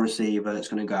pure receiver that's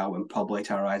going to go out and probably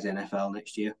terrorize the NFL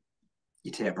next year?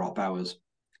 You take Brock Bowers.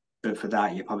 But for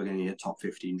that, you're probably going to need a top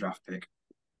 15 draft pick.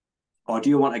 Or do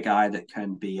you want a guy that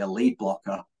can be a lead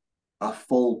blocker, a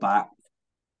fullback,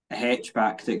 a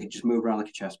H-back that can just move around like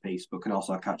a chess piece, but can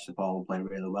also catch the ball and play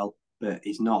really well? But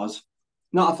he's not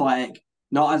athletic,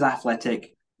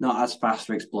 not as fast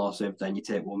or explosive. Then you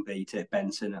take 1B, you take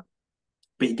Benson,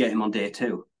 but you get him on day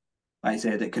 2. Like I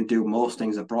say, that can do most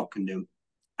things that Brock can do,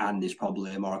 and is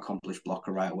probably a more accomplished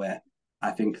blocker right away. I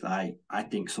think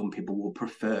some people will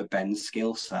prefer Ben's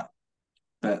skill set,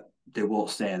 but they won't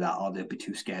say that, or they'll be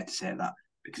too scared to say that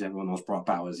because everyone knows Brock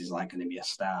Bowers is like going to be a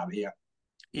star here.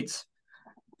 It's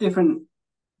different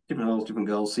roles, different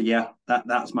goals. So yeah,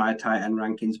 that's my tight end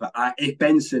rankings. But if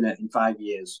Ben Sinnott in 5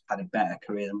 years had a better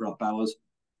career than Brock Bowers,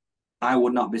 I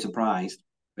would not be surprised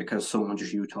because someone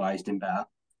just utilised him better,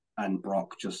 and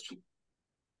Brock just.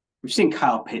 We've seen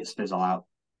Kyle Pitts fizzle out.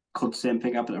 Could the same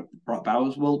thing happen to Brock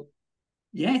Bowers? Well,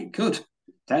 yeah, it could.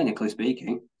 Technically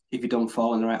speaking, if you don't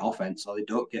fall in the right offense or they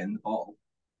don't get in the ball.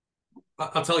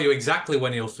 I'll tell you exactly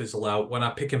when he'll fizzle out when I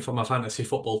pick him for my fantasy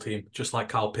football team, just like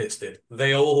Kyle Pitts did.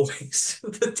 They always,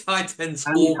 the tight ends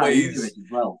And you have injuries always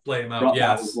as well. play him out. Brock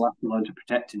Bowers Yes. will have to learn to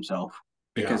protect himself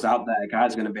Yeah. because out there, a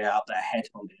guy's going to be out there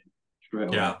headhunting him straight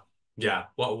away. Yeah. Yeah.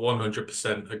 What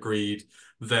 100% agreed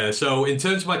there. So in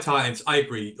terms of my tight ends, I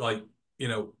agree. Like,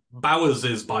 Bowers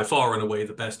is by far and away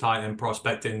the best tight end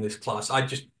prospect in this class. I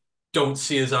just don't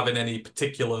see us having any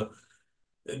particular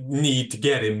need to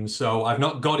get him. So I've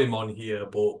not got him on here.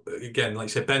 But again, like I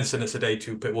said, Benson, it's a day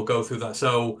two pick. We'll go through that.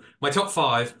 So my top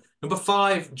five. Number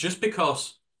five, just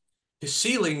because his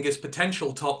ceiling is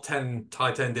potential top 10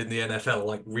 tight end in the NFL,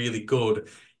 like really good.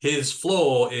 His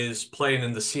floor is playing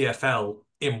in the CFL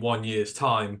in 1 year's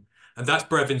time. And that's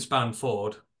Brevin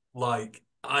Spanford. Like,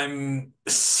 I'm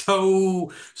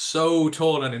so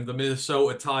torn on him, the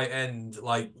Minnesota tight end.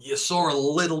 Like, you saw a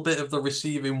little bit of the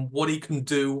receiving, what he can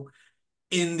do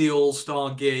in the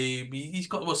All-Star game. He's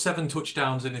got about 7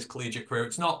 touchdowns in his collegiate career.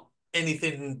 It's not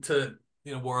anything to,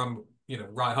 where I'm,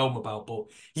 right home about, but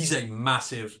he's a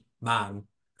massive man.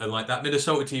 And like that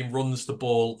Minnesota team runs the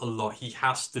ball a lot. He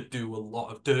has to do a lot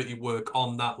of dirty work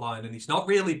on that line, and he's not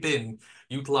really been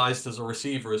utilized as a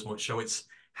receiver as much. So it's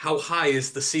how high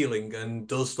is the ceiling, and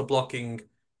does the blocking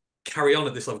carry on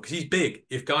at this level? Because he's big.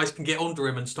 If guys can get under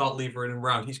him and start levering him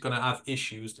around, he's going to have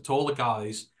issues. The taller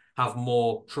guys have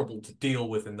more trouble to deal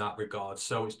with in that regard.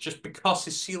 So it's just because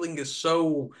his ceiling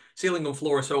and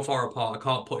floor are so far apart, I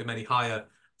can't put him any higher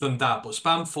than that. But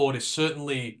Spamford is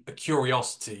certainly a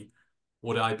curiosity.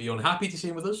 Would I be unhappy to see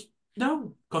him with us?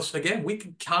 No, because again, we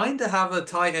can kind of have a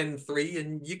tight end three,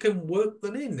 and you can work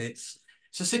them in. It's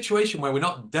a situation where we're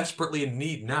not desperately in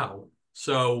need now.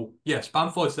 So yes,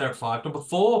 Bamford's there at five. Number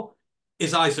four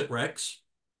is Isaac Rex.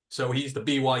 So he's the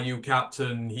BYU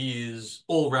captain. He is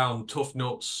all round tough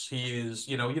nuts. He is,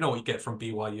 what you get from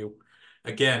BYU.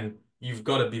 Again, you've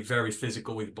got to be very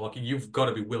physical with blocking. You've got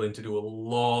to be willing to do a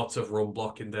lot of run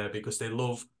blocking there because they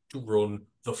love to run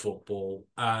the football.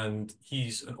 And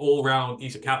he's an all-round,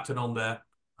 he's a captain on there.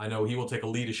 I know he will take a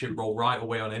leadership role right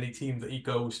away on any team that he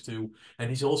goes to. And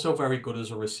he's also very good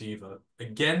as a receiver.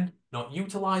 Again, not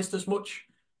utilized as much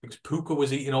because Puka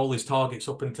was eating all his targets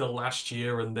up until last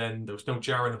year, and then there was no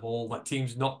Jaren Hall. That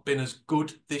team's not been as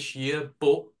good this year,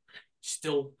 but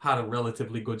still had a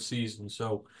relatively good season.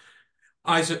 So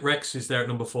Isaac Rex is there at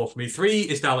number four for me. Three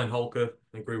is Dallin Holker.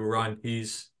 I agree with Ryan.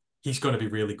 He's going to be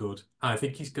really good. I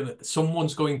think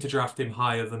someone's going to draft him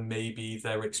higher than maybe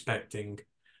they're expecting.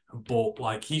 But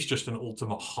like he's just an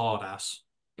ultimate hard ass.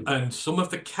 And some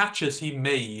of the catches he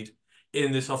made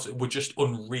in this offseason were just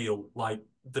unreal. Like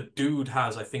the dude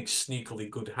has, I think, sneakily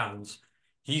good hands.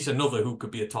 He's another who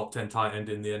could be a top 10 tight end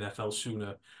in the NFL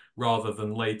sooner rather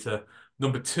than later.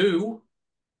 Number two,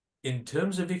 in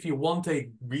terms of if you want a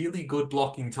really good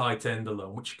blocking tight end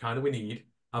alone, which kind of we need,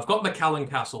 I've got McAllen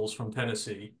Castles from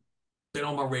Tennessee. Been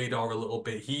on my radar a little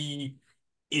bit. He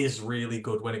is really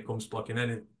good when it comes to blocking.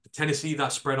 And in Tennessee,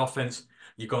 that spread offense,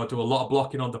 you got to do a lot of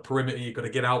blocking on the perimeter. You got to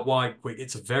get out wide quick.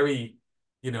 It's a very,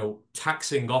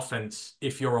 taxing offense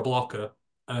if you're a blocker,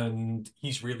 and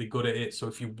he's really good at it. So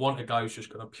if you want a guy who's just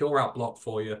going to pure out block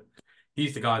for you,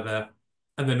 he's the guy there.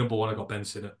 And then number one, I got Ben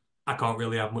Sinnott. I can't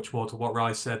really add much more to what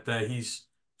Rice said there.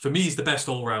 For me, he's the best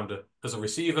all-rounder as a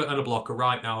receiver and a blocker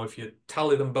right now. If you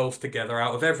tally them both together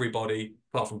out of everybody,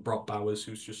 apart from Brock Bowers,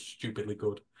 who's just stupidly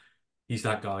good, he's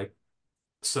that guy.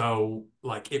 So,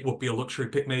 like, it would be a luxury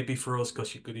pick maybe for us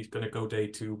because he's going to go day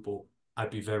two, but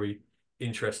I'd be very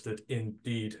interested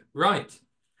indeed. Right.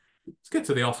 Let's get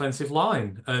to the offensive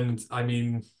line. And, I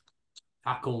mean,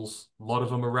 tackles, a lot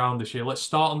of them around this year. Let's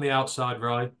start on the outside,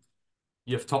 right?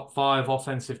 You have top five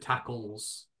offensive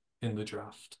tackles in the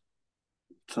draft.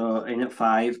 So in at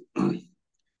five,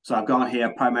 so I've got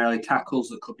here primarily tackles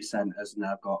that could be centers, and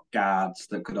I've got guards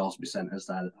that could also be centers.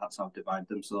 That's how I've divided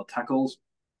them. So tackles,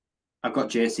 I've got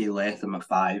JC Latham at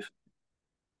five.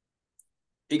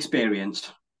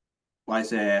 Experienced, like I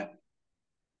say,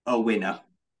 a winner,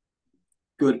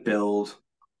 good build,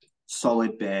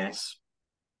 solid base,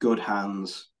 good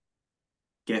hands,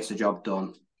 gets the job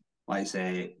done. Like I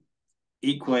say,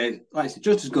 equally, like I say,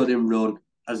 just as good in run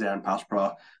as they are in pass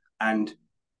pro. And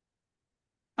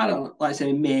I don't know, like I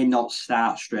say, may not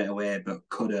start straight away, but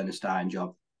could earn a starting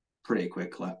job pretty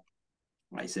quickly.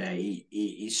 Like I say,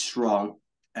 he's strong,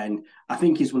 and I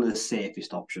think he's one of the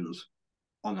safest options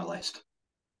on the list.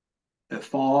 At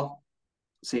 4,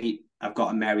 see, I've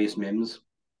got Emerius Mims.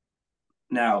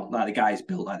 Now, like the guy's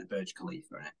built like the Burj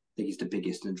Khalifa, and I think he's the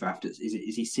biggest in the draft. Is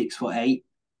he 6'8"?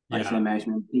 Like I say, Yeah. Emerius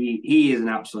Mims, he is an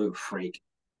absolute freak.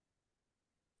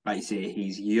 Like I say,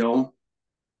 he's young.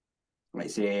 Like I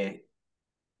say,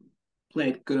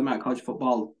 played good amount of college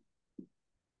football.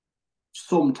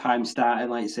 Sometimes starting,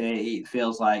 like I say, it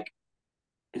feels like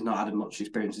he's not had as much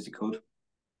experience as he could.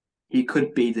 He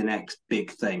could be the next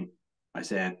big thing. I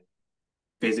say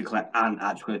physically and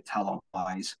actually talent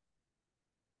wise.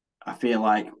 I feel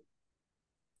like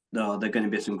no, there are going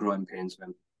to be some growing pains for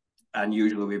him. And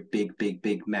usually with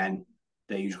big men,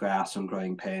 there usually are some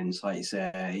growing pains. Like you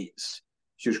say, it's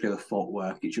usually the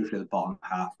footwork, it's usually the bottom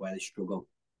half where they struggle.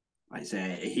 Like I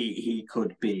say, he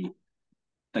could be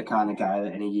the kind of guy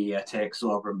that in a year takes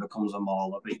over and becomes a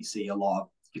mauler. But you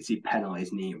can see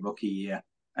penalties in the rookie year.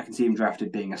 I can see him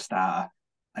drafted being a starter,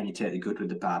 and you take the good with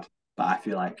the bad. But I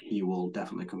feel like he will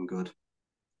definitely come good.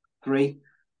 3,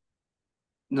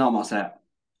 normal set,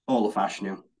 all the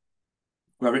fashion.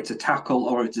 Whether it's a tackle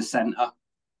or it's a centre,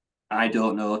 I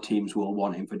don't know. Teams will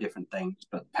want him for different things,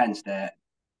 but Penn State,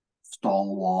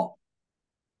 stalwart,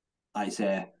 I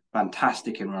say,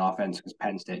 fantastic in run offense because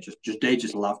Penn State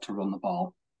just love to run the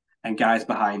ball, and guys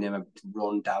behind him have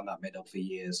run down that middle for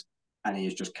years, and he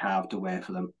is just carved away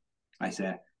for them. I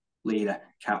say, leader,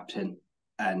 captain,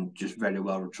 and just very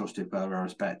well trusted, very well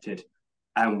respected,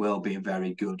 and will be a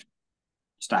very good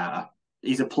starter.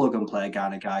 He's a plug and play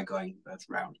kind of guy going first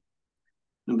round.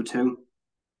 Number 2,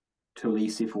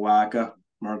 Tulisi Fuaga,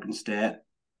 Morgan State.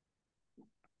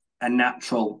 A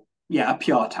natural, a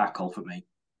pure tackle for me.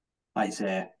 Like I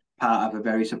say, part of a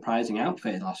very surprising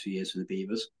outfit in the last few years for the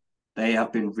Beavers. They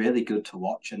have been really good to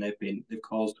watch, and they've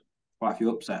caused quite a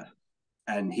few upsets.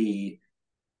 And the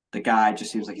guy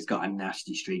just seems like he's got a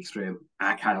nasty streak through him.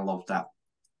 I kind of love that.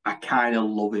 I kind of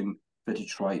love him for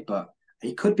Detroit, but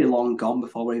he could be long gone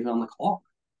before we're even on the clock.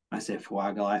 I say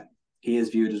Fuaga, like, he is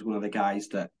viewed as one of the guys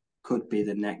that could be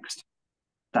the next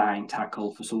dying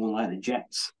tackle for someone like the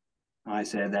Jets. I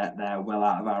say that they're well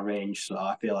out of our range, so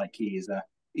I feel like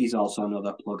he's also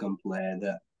another plug and play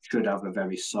that should have a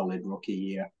very solid rookie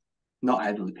year, not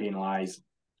heavily penalised,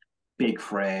 big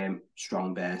frame,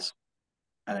 strong base.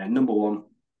 And then number 1,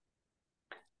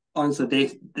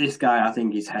 honestly, this guy I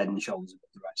think is head and shoulders above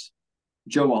the rest.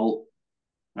 Joe Alt,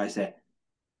 I say,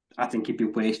 I think he'd be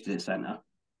wasted at centre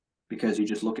because you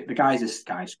just look at the guy's a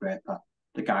skyscraper.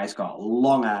 The guy's got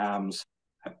long arms,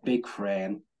 a big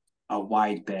frame, a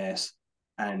wide base,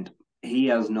 and he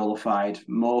has nullified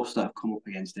most that have come up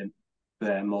against him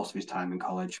for most of his time in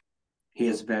college. He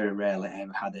has very rarely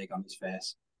ever had egg on his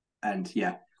face. And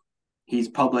I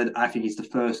think he's the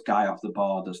first guy off the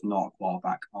board that's not a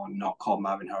quarterback or not called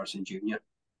Marvin Harrison Jr.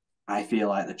 I feel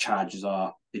like the Chargers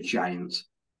are the Giants.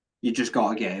 You just got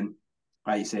to get him.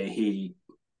 Like you say,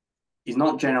 he's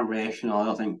not generational, I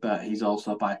don't think, but he's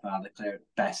also by far the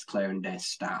best clearing day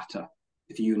starter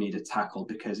if you need a tackle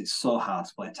because it's so hard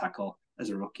to play tackle as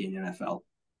a rookie in the NFL.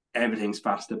 Everything's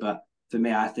faster, but for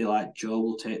me, I feel like Joe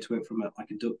will take to it from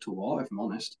like a duck to water, if I'm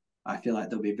honest. I feel like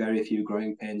there'll be very few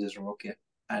growing pains as a rookie.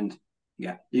 And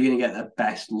you're going to get the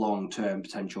best long-term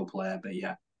potential player, but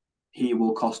he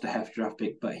will cost a hefty draft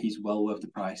pick, but he's well worth the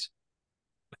price.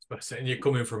 And you're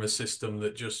coming from a system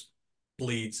that just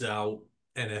bleeds out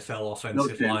NFL No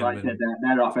offensive shame, like I said, linemen.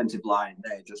 their offensive line,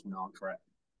 they're just known for it.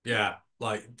 Yeah,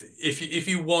 like if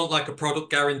you want like a product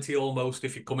guarantee almost,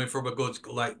 if you're coming from a good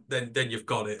like then you've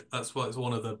got it. That's what it's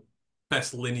one of the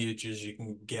best lineages you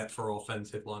can get for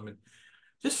offensive linemen.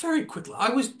 Just very quickly, I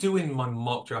was doing my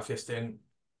mock draft yesterday, and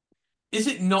is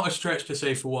it not a stretch to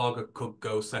say Fuaga could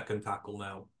go second tackle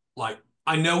now? Like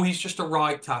I know he's just a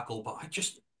right tackle, but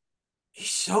he's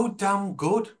so damn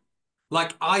good.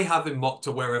 Like I have him mocked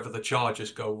to wherever the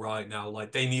Chargers go right now.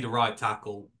 Like they need a right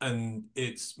tackle, and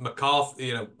it's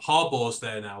McCarthy. Harbaugh's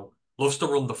there now. Loves to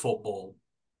run the football.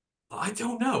 But I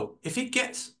don't know if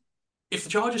the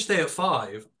Chargers stay at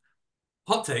 5.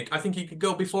 Hot take. I think he could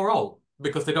go before all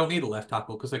because they don't need a left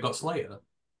tackle because they got Slater.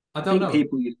 I I don't think know.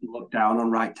 people used to look down on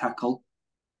right tackle,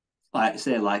 like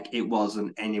say like it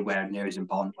wasn't anywhere near as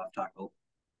important left tackle.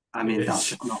 I It mean, that's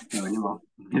is. just not true anymore.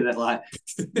 Like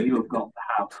you have got to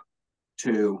have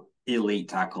 2 elite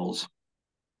tackles.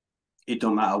 It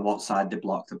don't matter what side they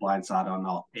block, the blind side or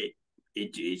not.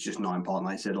 It's just not important.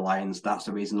 Like I said, the Lions. That's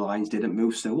the reason the Lions didn't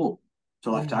move Sewell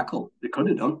to left Mm. tackle. They could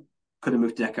have done. Could have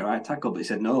moved Deck at right tackle, but they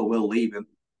said no, we'll leave him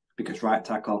because right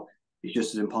tackle is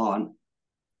just as important.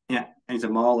 and he's a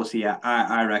mauler. So yeah,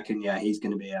 I reckon he's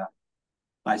going to be a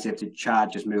like I say, to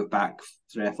charge, just move back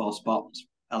 3 or 4 spots,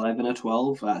 11 or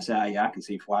 12. That's I can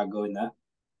see Flag going there.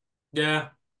 Yeah,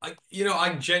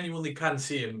 I genuinely can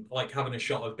see him like having a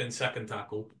shot of being second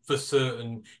tackle for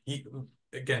certain. He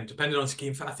again, depending on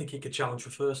scheme, I think he could challenge for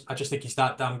first. I just think he's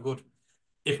that damn good.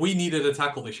 If we needed a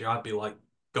tackle this year, I'd be like,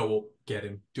 go up, get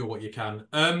him, do what you can.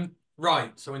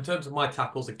 Right. So in terms of my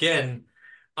tackles, again,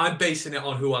 I'm basing it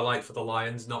on who I like for the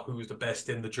Lions, not who's the best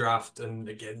in the draft. And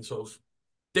again, sort of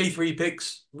day three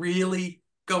picks, really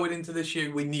going into this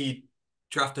year, we need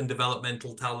draft and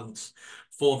developmental talents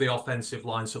for the offensive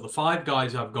line. So the five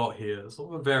guys I've got here,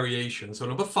 sort of a variation. So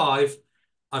number five,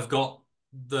 I've got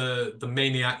the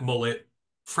maniac mullet,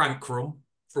 Frank Crum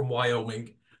from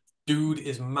Wyoming. Dude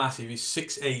is massive. He's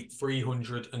 6'8",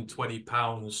 320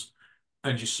 pounds.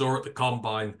 And you saw at the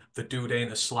combine, the dude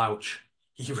ain't a slouch.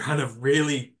 He ran a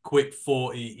really quick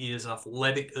 40. He is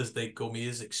athletic as they come. He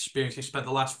is experienced. He spent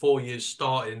the last 4 years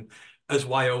starting as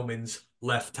Wyoming's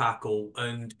left tackle.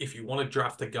 And if you want to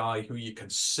draft a guy who you can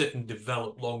sit and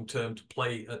develop long term to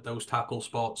play at those tackle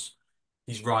spots,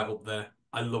 he's right up there.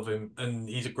 I love him. And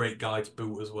he's a great guy to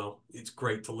boot as well. It's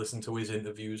great to listen to his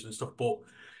interviews and stuff. But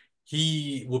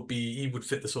he would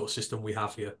fit the sort of system we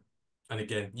have here. And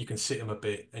again, you can sit him a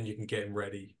bit and you can get him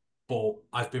ready. But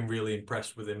I've been really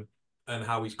impressed with him and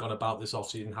how he's gone about this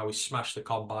offseason, how he's smashed the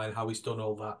combine, how he's done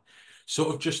all that.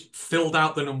 Sort of just filled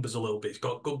out the numbers a little bit. He's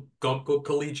got good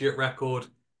collegiate record,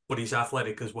 but he's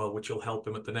athletic as well, which will help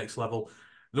him at the next level.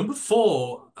 Number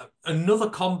four, another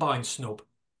combine snub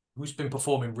who's been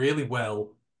performing really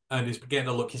well and is getting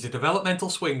a look. He's a developmental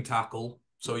swing tackle,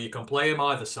 so you can play him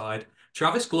either side.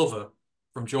 Travis Glover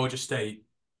from Georgia State,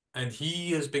 and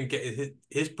he has been getting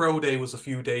his pro day was a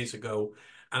few days ago,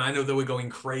 and I know they were going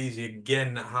crazy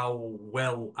again how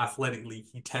well athletically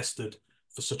he tested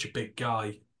for such a big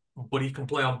guy, but he can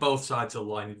play on both sides of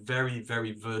the line. Very,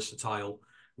 very versatile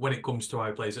when it comes to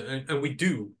our plays, and we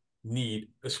do need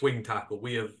a swing tackle.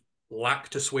 We have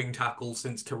lacked a swing tackle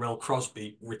since Terrell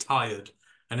Crosby retired,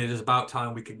 and it is about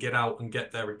time we could get out and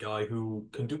get there a guy who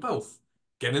can do both.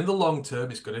 Again, in the long term,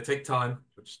 it's going to take time.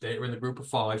 Which data in the group of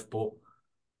five, but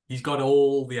he's got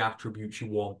all the attributes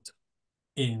you want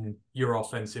in your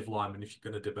offensive lineman if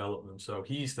you're going to develop them. So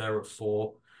he's there at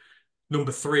four.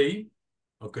 Number three,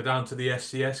 I'll go down to the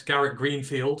FCS. Garrett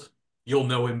Greenfield. You'll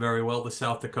know him very well, the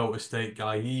South Dakota State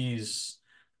guy. He's,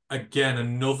 again,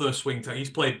 another swing tackle. He's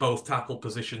played both tackle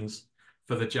positions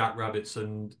for the Jackrabbits,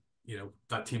 and,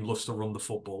 that team loves to run the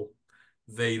football.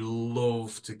 They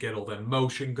love to get all their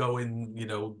motion going.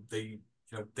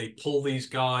 They pull these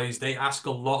guys. They ask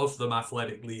a lot of them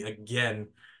athletically. Again,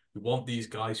 we want these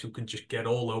guys who can just get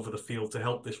all over the field to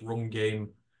help this run game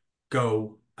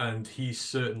go. And he's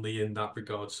certainly in that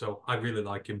regard. So I really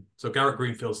like him. So Garrett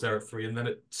Greenfield's there at three. And then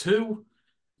at two,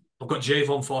 I've got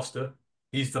Javon Foster.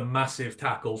 He's the massive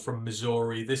tackle from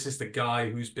Missouri. This is the guy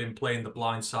who's been playing the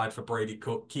blind side for Brady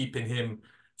Cook, keeping him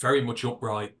very much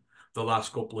upright the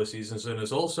last couple of seasons, and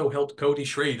has also helped Cody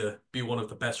Schrader be one of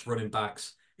the best running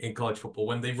backs in college football.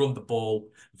 When they run the ball,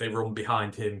 they run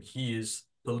behind him. He is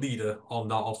the leader on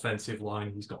that offensive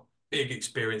line. He's got big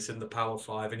experience in the Power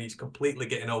Five, and he's completely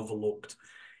getting overlooked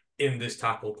in this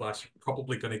tackle class. You're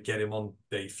probably going to get him on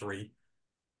day three.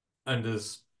 And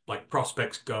as like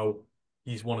prospects go,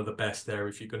 he's one of the best there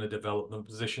if you're going to develop the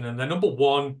position. And then number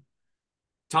one,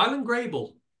 Tylen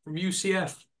Grable from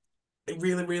UCF. I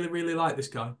really, really, really like this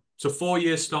guy. So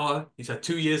 4-year starter. He's had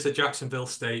 2 years at Jacksonville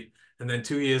State and then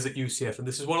 2 years at UCF. And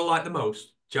this is what I like the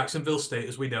most. Jacksonville State,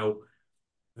 as we know,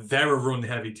 they're a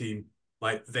run-heavy team.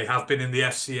 Like, they have been in the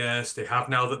FCS. They have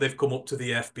now that they've come up to the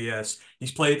FBS.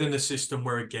 He's played in a system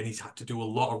where, again, he's had to do a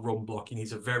lot of run blocking.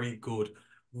 He's a very good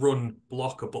run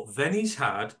blocker. But then he's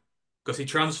had, because he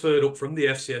transferred up from the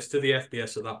FCS to the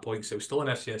FBS at that point, so still an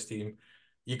FCS team,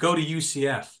 you go to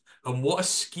UCF. And what a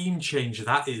scheme change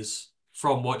that is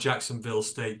from what Jacksonville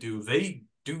State do. They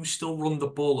do still run the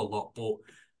ball a lot, but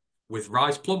with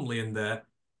Rice Plumlee in there,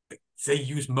 they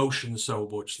use motion so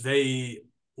much. They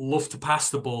love to pass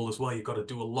the ball as well. You've got to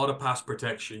do a lot of pass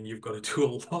protection. You've got to do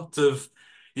a lot of,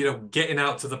 getting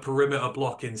out to the perimeter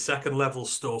blocking, second level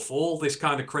stuff, all this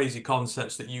kind of crazy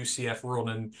concepts that UCF run.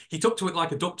 And he took to it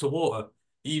like a duck to water.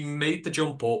 He made the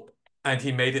jump up and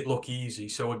he made it look easy.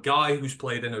 So a guy who's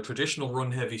played in a traditional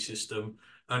run heavy system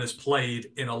and has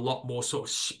played in a lot more sort of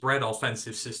spread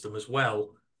offensive system as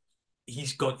well,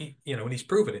 he's got, and he's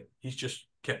proven it. He's just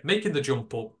kept making the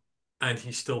jump up and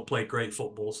he's still played great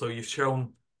football. So you've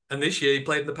shown, and this year he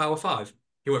played in the Power Five.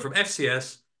 He went from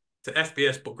FCS to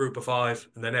FBS but Group of Five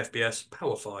and then FBS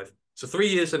Power Five. So 3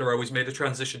 years in a row, he's made a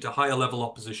transition to higher level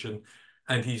opposition.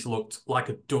 and he's looked like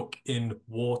a duck in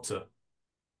water.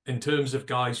 In terms of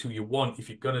guys who you want, if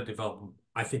you're going to develop them,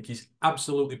 I think he's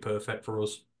absolutely perfect for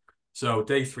us. So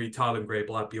day 3, Tyler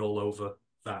Grable, I'd be all over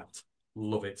that.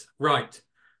 Love it. Right.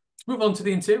 Let's move on to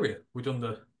the interior. We've done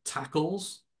the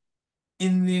tackles.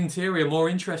 In the interior, more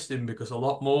interesting because a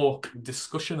lot more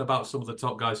discussion about some of the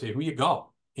top guys here. Who you got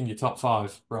in your top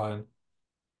 5, Brian?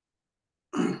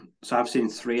 So I've seen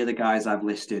 3 of the guys I've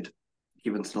listed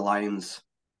given to the Lions,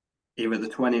 either at the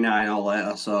 29 or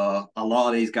later. So a lot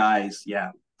of these guys,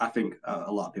 yeah, I think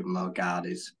a lot of people know guard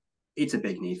it's a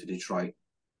big need for Detroit.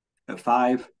 At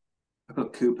 5, I've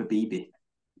got Cooper Beebe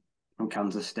from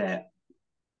Kansas State.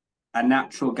 A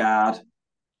natural guard,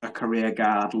 a career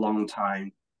guard, long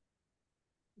time,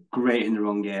 great in the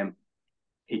run game.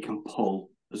 He can pull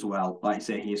as well. Like I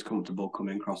say, he is comfortable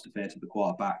coming across the face of the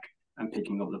quarterback and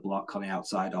picking up the block on the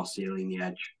outside or sealing the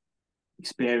edge.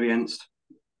 Experienced,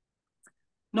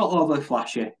 not overly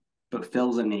flashy, but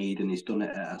fills a need, and he's done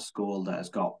it at a school that has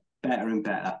got better and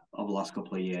better over the last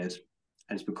couple of years,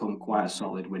 and it's become quite a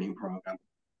solid winning program.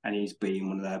 And he's been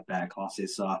one of their better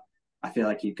classes, so I feel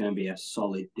like he's going to be a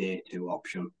solid day 2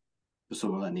 option for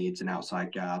someone that needs an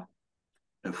outside guard.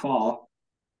 At 4,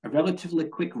 a relatively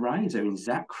quick riser in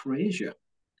Zach Frazier,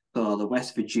 so the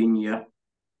West Virginia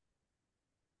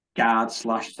guard /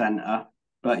 center.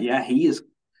 But yeah, he has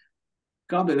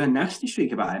got a bit of a nasty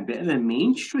streak about him, a bit of a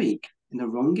mean streak in the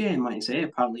run game. Like I say,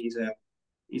 apparently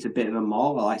he's a bit of a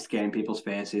mauler, likes to get in people's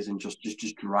faces and just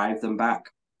drive them back.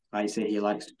 Like I say, he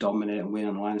likes to dominate and win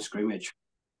on the line of scrimmage,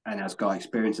 and has got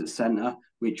experience at center,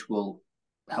 which will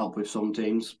help with some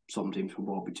teams. Some teams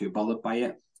won't be too bothered by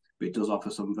it, but it does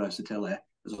offer some versatility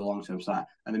as a long-term start.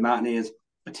 And the Mountaineers,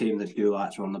 a team that do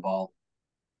like to run the ball.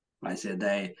 Like I said,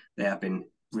 they have been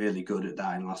really good at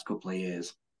that in the last couple of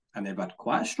years. And they've had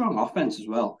quite a strong offense as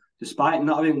well. Despite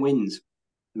not having wins,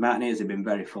 the Mountaineers have been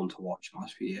very fun to watch in the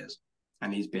last few years.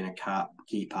 And he's been a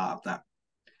key part of that.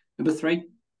 Number 3.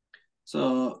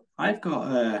 So I've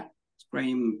got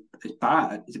Graham. Is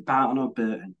it Barton or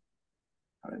Burton?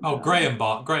 Oh, Graham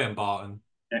Barton.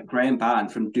 Graham Barton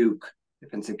from Duke,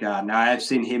 defensive guard. Now, I've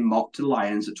seen him mocked to the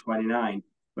Lions at 29.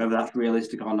 Whether that's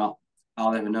realistic or not,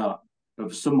 I'll never know. But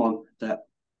for someone that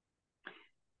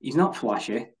he's not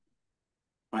flashy,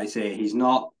 like I say, he's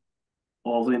not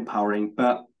overly empowering,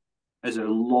 but as a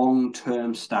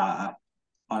long-term starter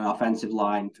on an offensive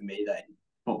line, for me, that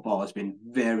football has been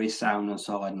very sound and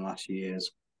solid in the last few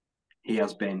years. He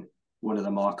has been one of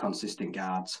the more consistent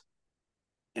guards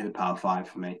in the Power 5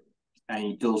 for me. And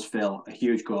he does fill a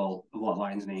huge goal of what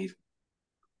Lions need.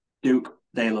 Duke,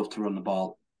 they love to run the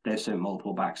ball. They've sent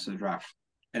multiple backs to the draft,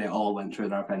 and it all went through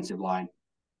their offensive line.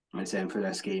 And same for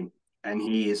their scheme. And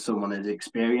he is someone that is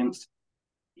experienced.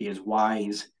 He is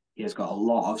wise. He has got a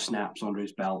lot of snaps under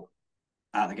his belt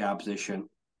at the guard position,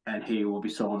 and he will be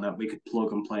someone that we could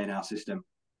plug and play in our system.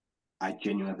 I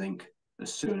genuinely think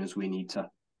as soon as we need to,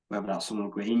 whether that's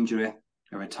someone with injury,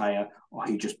 or retire, or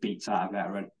he just beats out a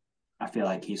veteran, I feel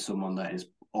like he's someone that is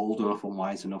old enough and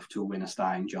wise enough to win a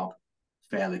starting job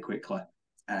fairly quickly.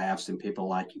 And I have seen people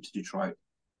like him to Detroit.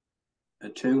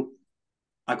 At 2,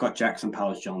 I've got Jackson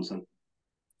Powers-Johnson.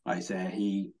 Like I say,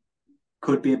 he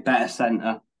could be a better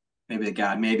centre. Maybe the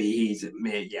guy,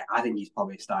 I think he's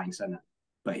probably a starting centre.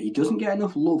 But he doesn't get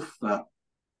enough love for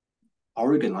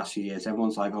Oregon last few years.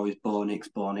 Everyone's like, oh, he's Bo Nix,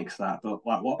 that. But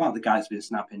like, what about the guy that's been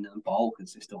snapping the ball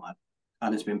consistently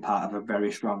and has been part of a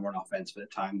very strong run offense for the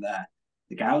time there?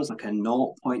 The guy was like a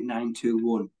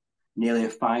 0.921, nearly a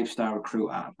 5-star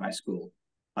recruit out of high school,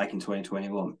 like in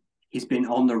 2021. He's been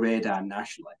on the radar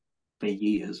nationally for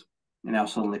years. And now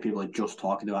suddenly people are just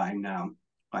talking about him now.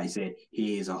 Like I say,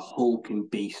 he is a hulking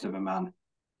beast of a man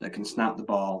that can snap the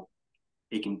ball.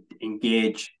 He can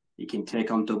engage. He can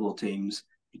take on double teams.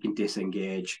 He can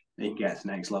disengage. He can get to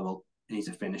the next level. And he's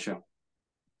a finisher.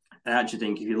 I actually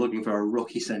think if you're looking for a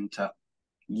rookie centre,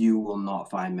 you will not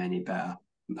find many better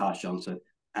than Powers-Johnson.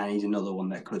 And he's another one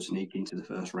that could sneak into the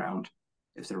first round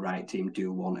if the right team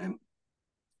do want him.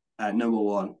 At number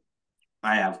 1,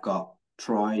 I have got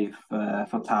Troy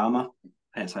Fatama.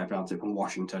 That's how I pronounce it, from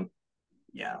Washington.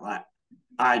 Yeah, like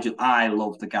I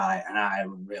love the guy, and I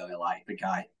really like the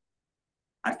guy.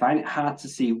 I find it hard to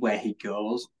see where he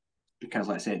goes because,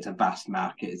 like I say, it's a vast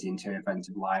market as the interior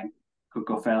offensive line. Could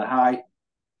go fairly high,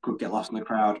 could get lost in the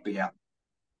crowd, but yeah,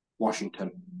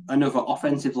 Washington. Another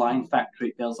offensive line factory.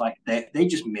 It feels like they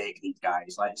just make these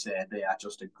guys. Like I say, they are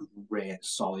just a great,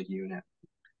 solid unit.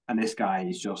 And this guy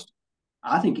is just,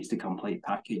 I think it's the complete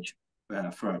package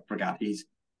for a guy. He's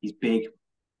big,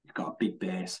 he's got a big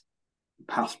base,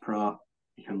 pass pro,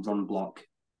 he can run block,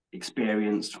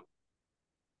 experienced.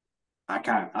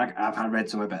 I've read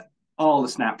some of it. all the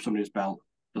snaps under his belt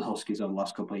for the Huskies over the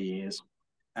last couple of years.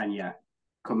 And yeah,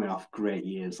 coming off great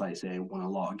years, like I say, won a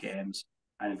lot of games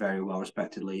and a very well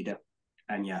respected leader.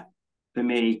 And yeah, for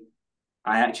me,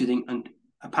 I actually think, and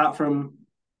apart from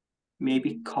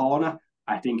maybe corner,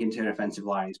 I think interior offensive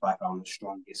line is by far one of the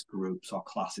strongest groups or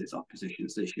classes of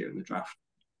positions this year in the draft.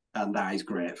 And that is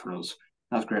great for us.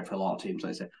 That's great for a lot of teams,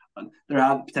 like I say. And there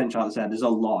are potential out there. There's a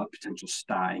lot of potential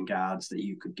starting guards that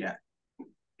you could get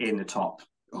in the top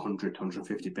 100,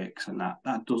 150 picks, and that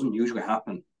doesn't usually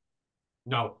happen.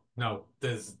 No, no,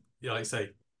 there's, like I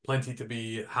say, plenty to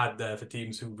be had there for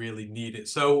teams who really need it.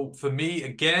 So for me,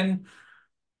 again,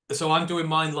 so I'm doing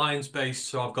mine Lions based.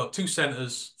 So I've got two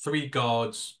centers, three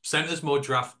guards. Centers more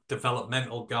draft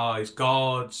developmental guys.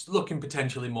 Guards looking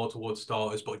potentially more towards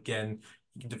starters, but again,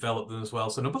 you can develop them as well.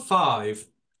 So number five,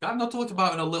 I've not talked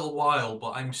about in a little while,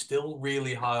 but I'm still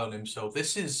really high on him. So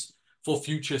this is for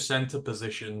future center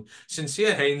position.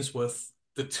 Sincere Haynesworth,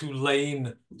 the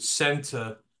Tulane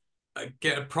center,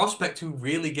 get a prospect who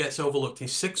really gets overlooked.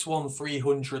 He's 6'1",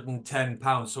 310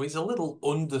 pounds. So he's a little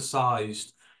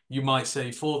undersized, you might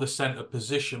say, for the center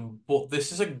position. But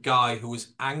this is a guy who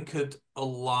has anchored a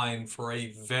line for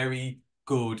a very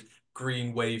good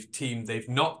Green Wave team. They've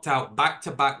knocked out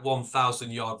back-to-back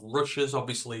 1,000-yard rushers.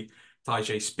 Obviously,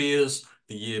 Tyjae Spears,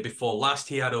 the year before last,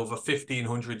 he had over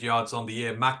 1,500 yards on the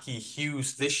year. Mackie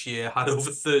Hughes this year had over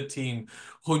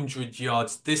 1,300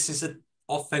 yards. This is a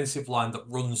offensive line that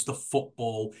runs the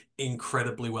football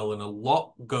incredibly well, and a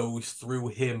lot goes through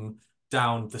him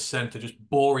down the center, just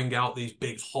boring out these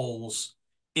big holes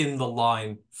in the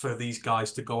line for these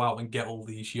guys to go out and get all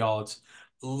these yards.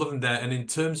 Love him there. And in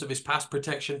terms of his pass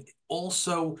protection,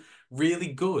 also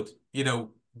really good. You know,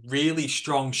 really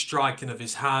strong striking of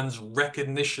his hands,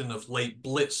 recognition of late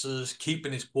blitzers,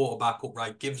 keeping his quarterback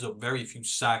upright, gives up very few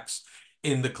sacks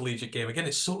in the collegiate game. Again,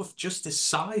 it's sort of just his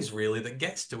size really that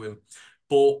gets to him.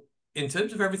 But in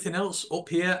terms of everything else up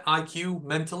here, IQ,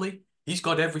 mentally, he's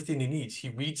got everything he needs. He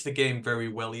reads the game very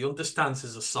well. He understands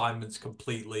his assignments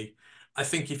completely. I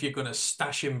think if you're going to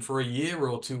stash him for a year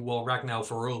or two, while Ragnar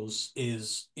for us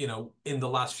is, you know, in the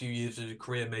last few years of his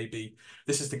career, maybe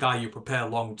this is the guy you prepare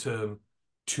long term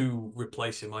to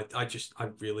replace him. I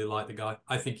really like the guy.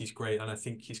 I think he's great, and I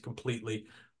think he's completely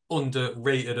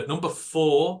underrated. At number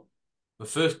four, the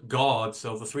first guard,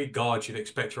 so the three guards you'd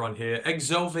expect are on here.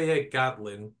 Xavier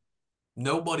Gadlin.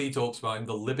 Nobody talks about him,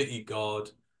 the Liberty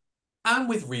guard. And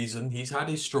with reason, he's had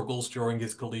his struggles during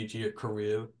his collegiate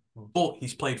career, but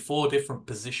he's played four different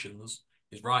positions.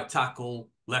 He's right tackle,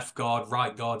 left guard,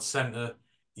 right guard, center.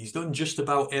 He's done just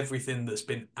about everything that's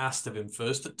been asked of him,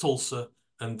 first at Tulsa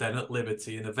and then at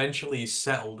Liberty, and eventually he's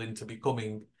settled into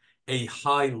becoming a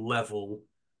high-level,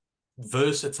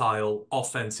 versatile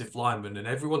offensive lineman. And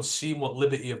everyone's seen what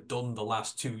Liberty have done the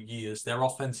last 2 years. Their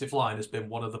offensive line has been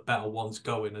one of the better ones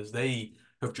going, as they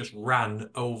have just ran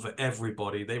over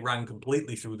everybody. They ran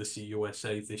completely through the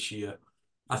CUSA this year.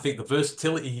 I think the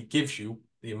versatility he gives you,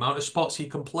 the amount of spots he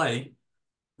can play,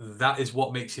 that is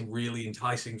what makes him really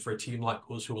enticing for a team like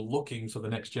us who are looking for the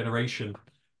next generation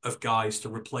of guys to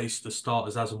replace the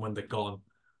starters as and when they're gone.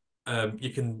 You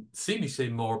can see me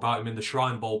saying more about him in the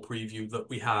Shrine Bowl preview that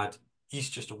we had. He's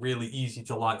just a really easy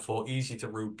to like for, easy to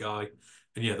root guy.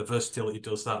 And yeah, the versatility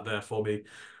does that there for me.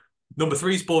 Number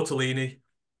three is Bortolini.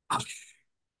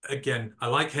 Again, I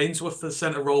like Haynesworth for the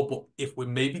center role, but if we're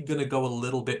maybe going to go a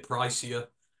little bit pricier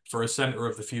for a center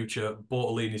of the future,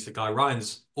 Bortolini's the guy.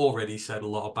 Ryan's already said a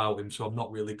lot about him, so I'm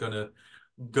not really going to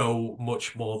go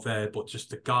much more there, but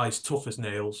just the guy's tough as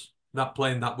nails. That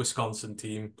playing that Wisconsin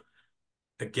team,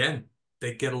 again,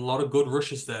 they get a lot of good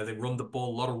rushes there. They run the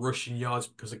ball, a lot of rushing yards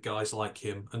because of guys like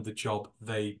him and the job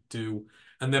they do.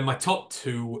 And then my top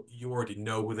two, you already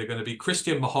know who they're going to be.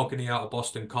 Christian Mahogany out of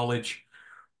Boston College.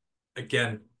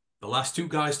 Again, the last two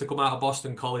guys to come out of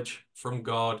Boston College from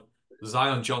guard,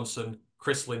 Zion Johnson,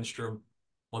 Chris Lindstrom.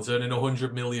 One's earning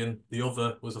 100 million. The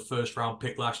other was a first round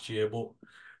pick last year, but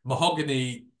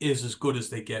Mahogany is as good as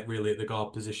they get really at the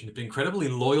guard position. He's been incredibly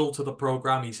loyal to the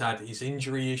program. He's had his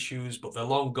injury issues, but they're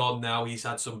long gone now. He's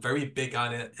had some very big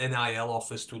NIL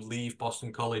offers to leave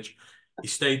Boston College. He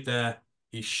stayed there.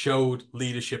 He showed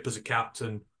leadership as a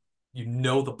captain. You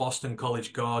know the Boston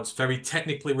College guards, very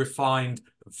technically refined,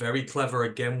 very clever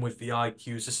again with the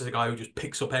IQs. This is a guy who just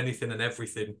picks up anything and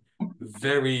everything.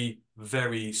 Very,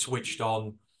 very switched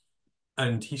on.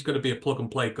 And he's going to be a plug and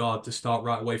play guard to start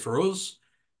right away for us.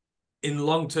 In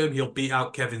long term, he'll beat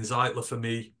out Kevin Zeitler for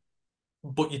me,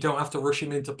 but you don't have to rush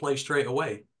him into play straight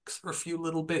away because there are a few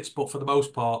little bits, but for the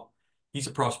most part, he's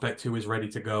a prospect who is ready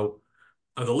to go.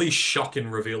 And the least shocking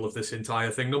reveal of this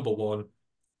entire thing, number one,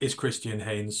 is Christian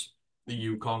Haynes,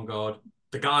 the UConn guard.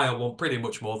 the guy I want pretty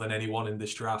much more than anyone in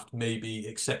this draft, maybe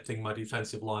accepting my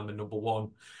defensive lineman number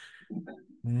one.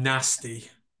 Nasty,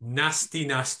 nasty,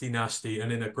 nasty, nasty,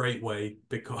 and in a great way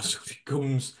because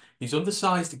he's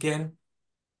undersized again,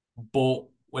 but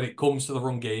when it comes to the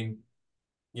run game,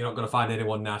 you're not going to find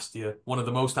anyone nastier. One of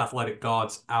the most athletic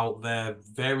guards out there,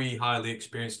 very highly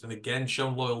experienced, and again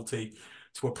shown loyalty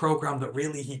to a program that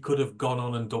really he could have gone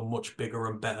on and done much bigger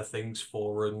and better things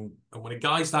for. And when a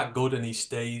guy's that good and he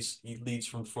stays, he leads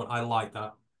from front. I like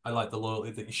that. I like the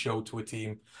loyalty that he showed to a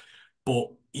team.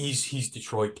 But he's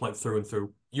Detroit play through and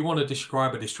through. You want to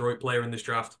describe a Detroit player in this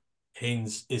draft?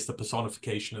 Haynes is the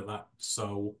personification of that.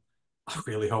 So I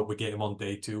really hope we get him on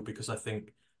day two because I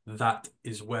think that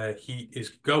is where he is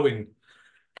going.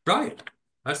 Right.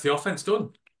 That's the offense done.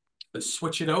 Let's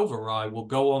switch it over, right? We'll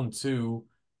go on to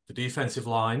the defensive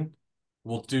line.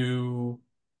 We'll do.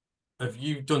 Have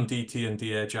you done DT and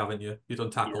D edge, haven't you? You've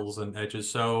done Yeah. tackles and edges.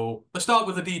 So let's start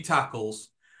with the D tackles.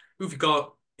 Who've you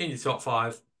got in your top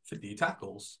five for D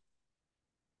tackles?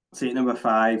 See, number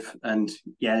 5, and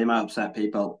yeah, they might upset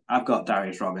people. I've got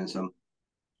Darius Robinson.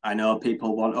 I know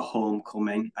people want a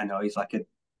homecoming. I know he's like a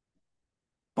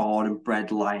born and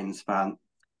bred Lions fan.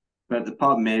 But the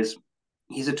problem is,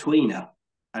 he's a tweener.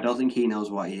 I don't think he knows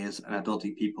what he is, and I don't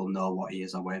think people know what he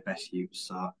is or where best use.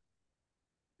 So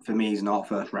for me, he's not a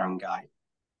first round guy.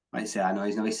 Like I say, I know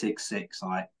he's only 6'6",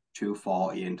 like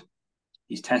 240, and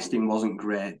his testing wasn't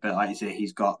great, but like I say,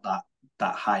 he's got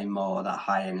that high motor, that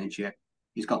high energy.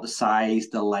 He's got the size,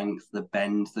 the length, the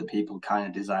bend that people kind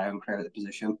of desire and crave at the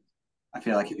position. I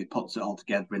feel like if he puts it all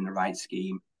together in the right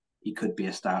scheme, he could be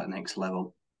a star at the next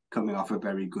level, coming off a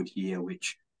very good year,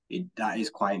 which that is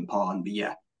quite important. But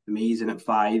yeah, for me, he's in at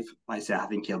 5. Like I say, I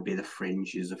think he'll be the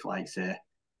fringes of, like say,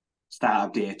 start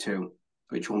of day 2,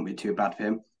 which won't be too bad for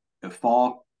him. At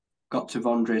 4, got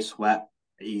T'Vondre Sweat.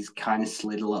 He's kind of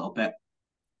slid a little bit.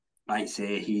 Like I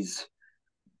say, he's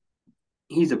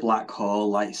a black hole.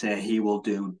 Like I say, he will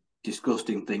do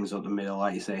disgusting things up the middle.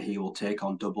 Like you say, he will take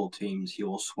on double teams. He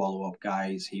will swallow up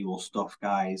guys. He will stuff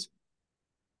guys.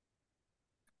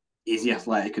 Is he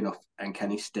athletic enough and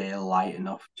can he stay light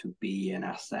enough to be an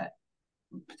asset,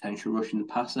 potential rushing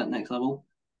pass at next level?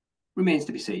 Remains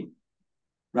to be seen.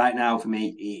 Right now, for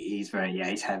me, he's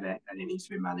he's heavy and he needs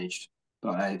to be managed.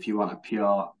 But if you want a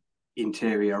pure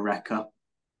interior wrecker,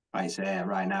 I say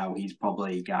right now he's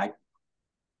probably guy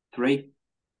 3,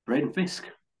 Braden Fisk.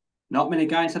 Not many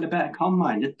guys had a better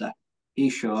combine, did they? He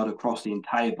showed across the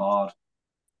entire board.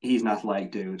 He's an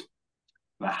athletic dude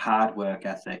with a hard work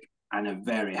ethic and a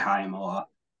very high motor.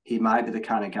 He might be the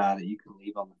kind of guy that you can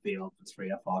leave on the field for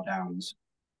 3 or 4 downs,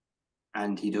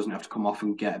 and he doesn't have to come off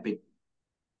and get a big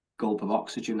gulp of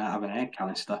oxygen out of an air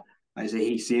canister. Like I say,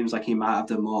 he seems like he might have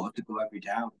the motor to go every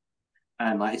down.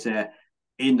 And like I say,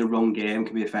 in the run game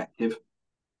can be effective.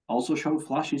 Also shown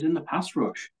flashes in the pass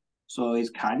rush. So he's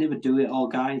kind of a do-it-all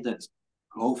guy that's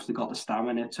hopefully got the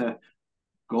stamina to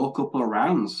go a couple of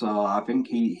rounds. So I think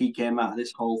he came out of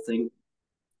this whole thing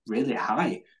really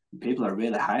high. People are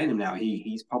really high on him now.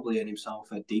 He's probably in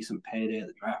himself a decent payday at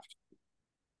the draft.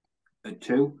 At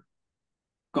 2,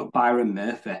 got Byron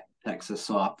Murphy, Texas.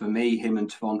 So for me, him and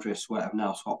T'Vondre Sweat have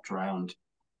now swapped around.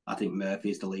 I think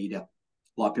Murphy's the leader.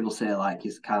 A lot of people say like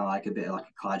he's kind of like a bit like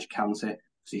a Clyde Cansey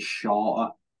because he's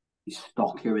shorter, he's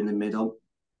stockier in the middle,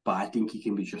 but I think he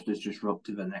can be just as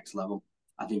disruptive at the next level.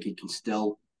 I think he can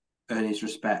still earn his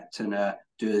respect and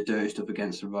do the dirty stuff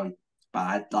against the run. But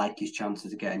I like his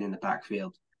chances of getting in the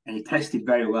backfield. And he tested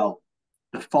very well.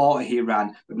 The 40 he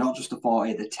ran, but not just the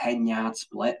 40, the 10-yard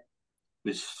split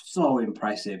was so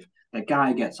impressive. The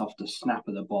guy gets off the snap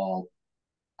of the ball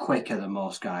quicker than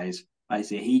most guys. I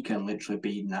say he can literally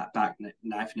be in that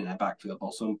knifing in that backfield,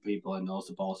 but some people knows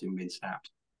the ball's even been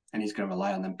snapped, and he's going to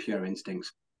rely on them pure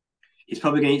instincts. He's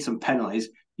probably going to eat some penalties.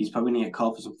 He's probably going to get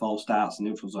called for some false starts and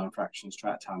neutral zone fractions,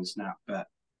 try to time the snap. But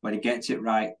when he gets it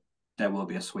right, there will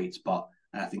be a sweet spot,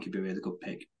 and I think he'd be a really good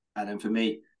pick. And then for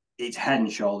me, it's head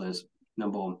and shoulders.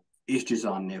 Number 1 is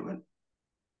Jazon Newton.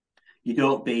 You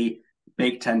don't be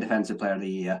Big Ten Defensive Player of the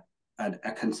Year and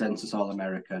a consensus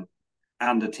All-American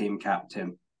and a team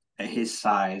captain at his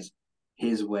size,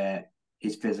 his weight,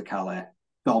 his physicality,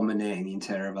 dominating the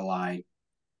interior of a line,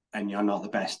 and you're not the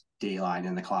best D line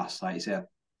in the class. Like you said,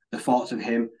 the thoughts of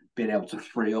him being able to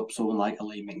free up someone like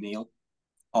Lee McNeil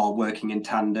or working in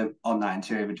tandem on that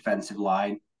interior defensive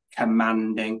line,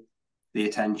 commanding the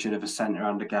attention of a centre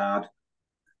and a guard,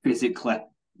 physically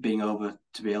being over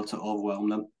to be able to overwhelm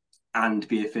them and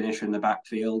be a finisher in the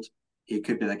backfield. He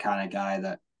could be the kind of guy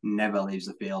that never leaves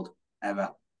the field ever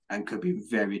and could be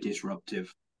very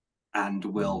disruptive and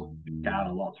will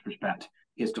garner a lot of respect.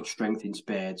 He's got strength in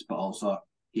spades, but also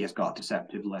he has got a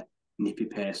deceptively nippy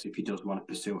pace if he does want to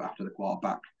pursue after the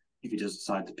quarterback, if he does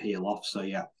decide to peel off. So,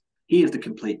 yeah, he is the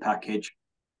complete package.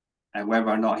 And whether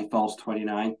or not he falls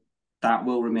 29, that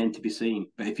will remain to be seen.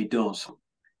 But if he does,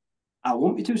 I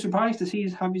won't be too surprised to see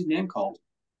have his name called.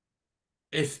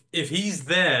 If he's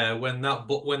there when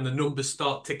when the numbers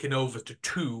start ticking over to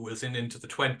 2, as in into the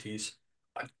 20s,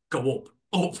 I'd go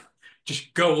up,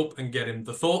 just go up and get him.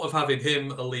 The thought of having him,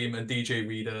 Aleem, and DJ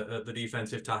Reader at the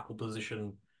defensive tackle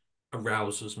position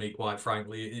arouses me, quite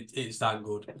frankly. It's that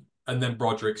good. And then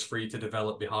Broderick's free to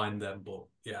develop behind them. But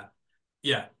yeah,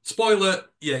 yeah. Spoiler,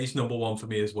 yeah, he's number one for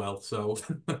me as well. So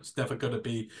it's never going to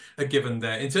be a given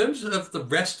there. In terms of the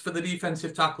rest for the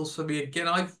defensive tackles for me, again,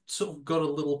 I've sort of got a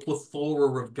little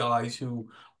plethora of guys who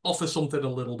offer something a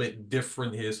little bit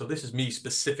different here. So this is me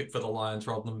specific for the Lions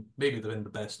rather than maybe they've been the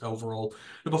best overall.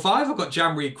 Number 5, I've got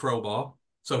Jamreed Crowbar.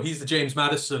 So he's the James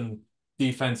Madison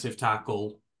defensive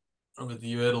tackle.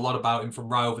 You heard a lot about him from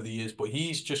Rye over the years, but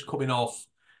he's just coming off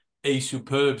a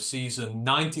superb season,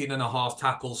 19 and a half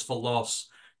tackles for loss,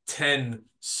 10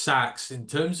 sacks. In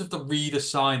terms of the Reader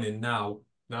signing now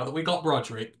that we got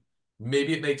Broderick,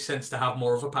 maybe it makes sense to have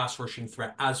more of a pass rushing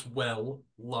threat as well,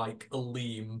 like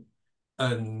Aleem.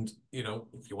 And,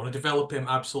 if you want to develop him,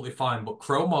 absolutely fine. But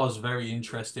Cromar's a very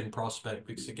interesting prospect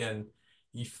because, again,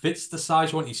 he fits the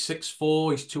size you want. He's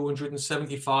 6'4", he's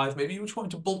 275. Maybe you just want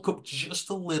him to bulk up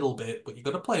just a little bit, but you've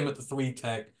got to play him at the 3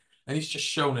 tech. And he's just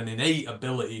shown an innate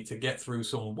ability to get through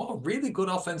some really good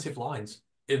offensive lines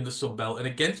in the Sun Belt and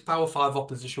against Power 5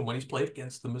 opposition when he's played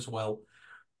against them as well.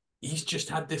 He's just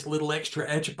had this little extra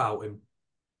edge about him.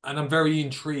 And I'm very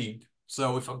intrigued.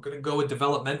 So if I'm going to go a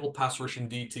developmental pass rushing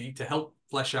DT to help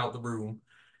flesh out the room,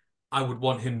 I would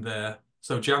want him there.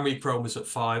 So Jamreed Chrome is at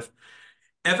 5.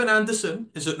 Evan Anderson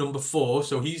is at number 4.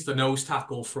 So he's the nose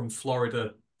tackle from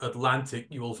Florida Atlantic.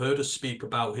 You will have heard us speak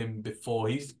about him before.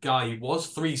 He's the guy, he was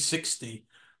 360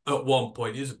 at one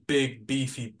point. He's a big,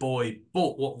 beefy boy.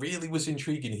 But what really was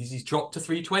intriguing is he's dropped to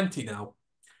 320 now.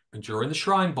 And during the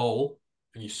Shrine Bowl,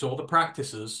 and you saw the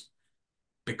practices,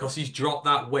 because he's dropped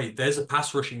that weight, there's a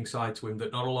pass rushing side to him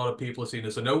that not a lot of people have seen.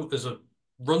 As a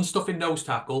run stuffing nose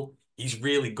tackle, he's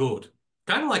really good.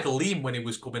 Kind of like Aleem when he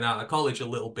was coming out of college a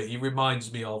little bit. He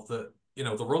reminds me of the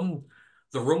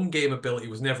run game ability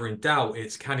was never in doubt.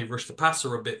 It's can he rush the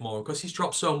passer a bit more? Because he's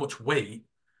dropped so much weight,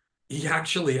 he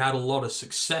actually had a lot of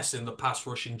success in the pass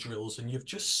rushing drills. And you've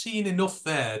just seen enough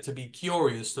there to be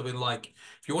curious to be like,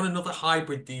 if you want another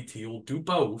hybrid DT, we'll do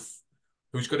both.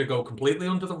 Who's going to go completely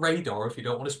under the radar if you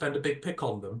don't want to spend a big pick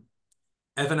on them.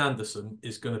 Evan Anderson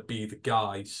is going to be the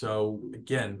guy. So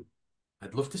again,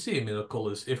 I'd love to see him in the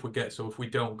colours if we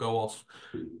don't go off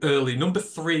early. Number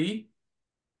 3,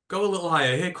 go a little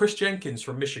higher here. Chris Jenkins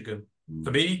from Michigan.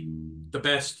 For me, the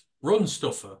best run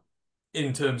stuffer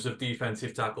in terms of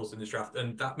defensive tackles in this draft.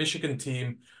 And that Michigan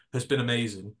team has been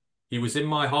amazing. He was in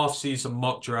my half-season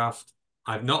mock draft.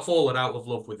 I've not fallen out of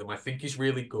love with him. I think he's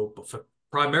really good, but for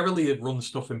primarily run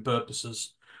stuffing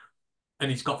purposes, and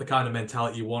he's got the kind of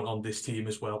mentality you want on this team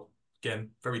as well. Again,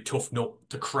 very tough nut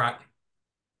to crack.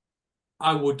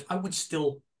 I would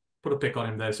still put a pick on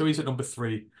him there. So he's at number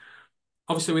 3.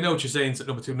 Obviously, we know Jazane's at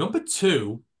number 2. Number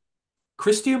 2,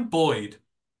 Christian Boyd.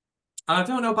 I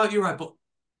don't know about you, right, but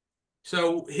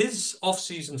so his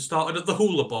off-season started at the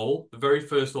Hula Bowl, the very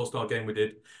first All-Star game we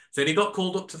did. Then he got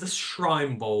called up to the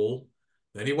Shrine Bowl.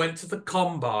 Then he went to the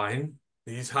Combine.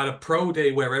 He's had a pro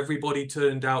day where everybody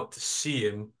turned out to see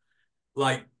him.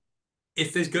 Like,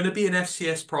 if there's going to be an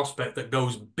FCS prospect that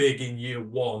goes big in year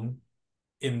 1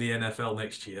 in the NFL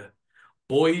next year,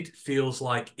 Boyd feels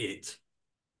like it.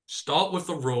 Start with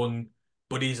the run,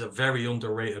 but he's a very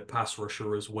underrated pass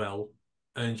rusher as well.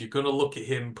 And you're going to look at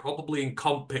him probably in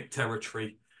comp pick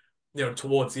territory,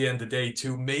 towards the end of day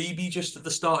 2, maybe just at the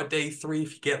start of day 3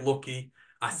 if you get lucky.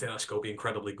 I think that's going to be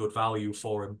incredibly good value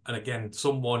for him. And again,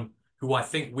 someone who I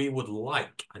think we would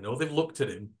like. I know they've looked at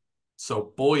him.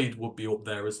 So Boyd would be up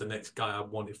there as the next guy I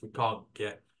want if we can't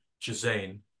get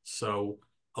Jazane. So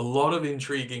a lot of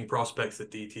intriguing prospects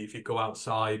at DT if you go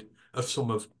outside of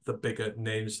some of the bigger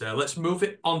names there. Let's move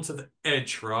it onto the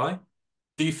edge, right?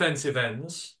 Defensive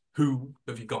ends. Who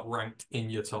have you got ranked in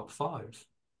your top 5?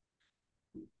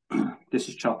 This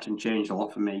has chopped and changed a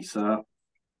lot for me. So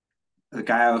the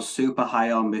guy I was super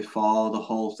high on before the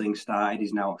whole thing started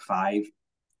is now at 5.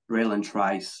 Raylan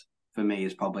Trice, for me,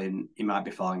 is probably, he might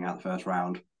be falling out the first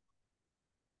round.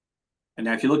 And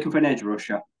now if you're looking for an edge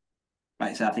rusher, like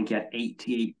I said, I think he had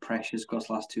 88 pressures across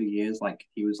the last 2 years. Like,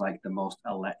 he was like the most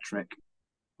electric.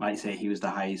 Like I say, he was the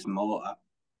highest motor.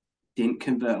 Didn't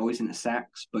convert always into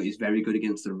sacks, but he's very good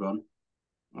against the run.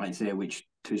 Like I say, which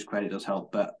to his credit does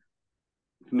help. But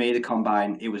For me, the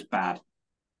combine, it was bad.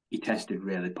 He tested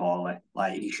really poorly.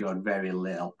 Like he showed very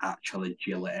little actual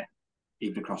agility,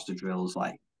 even across the drills.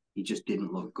 Like he just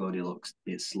didn't look good. He looks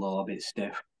a bit slow, a bit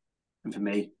stiff. And for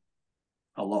me,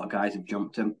 a lot of guys have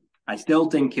jumped him. I still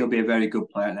think he'll be a very good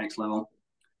player at next level,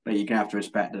 but you're gonna have to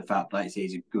respect the fact that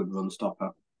he's a good run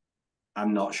stopper.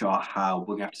 I'm not sure how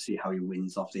we're gonna have to see how he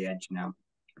wins off the edge now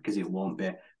because it won't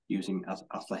be using as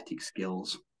athletic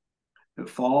skills. At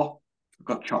 4, we've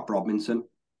got Chop Robinson.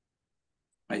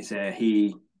 Like say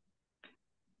he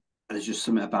there's just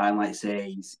something about him, like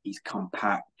say he's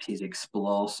compact, he's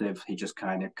explosive, he just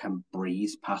kind of can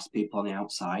breeze past people on the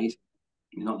outside.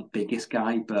 He's not the biggest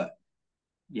guy, but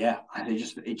yeah, it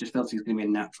just feels like he's going to be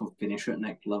a natural finisher at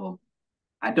next level.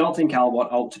 I don't think I'll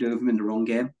want out to do with him in the run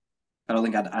game. I don't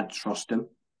think I'd trust him.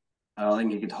 I don't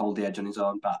think he could hold the edge on his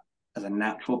own. But as a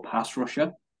natural pass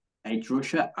rusher, edge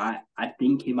rusher, I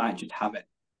think he might just have it.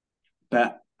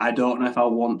 But I don't know if I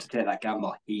want to take that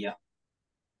gamble here.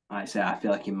 Like I say, I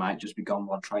feel like he might just be gone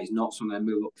one try. He's not something to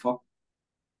move up for.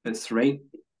 At 3,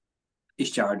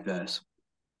 it's Jared Verse.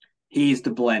 He's the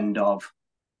blend of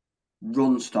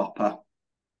run stopper,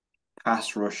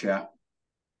 pass rusher,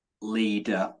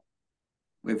 leader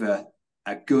with a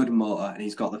good motor, and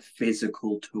he's got the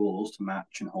physical tools to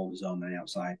match and hold his own on the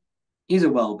outside. He's a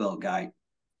well-built guy,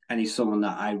 and he's someone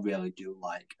that I really do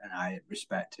like, and I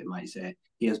respect him. Like I say,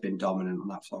 he has been dominant on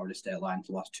that Florida State line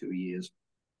for the last 2 years.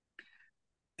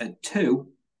 At 2,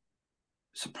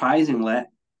 surprisingly,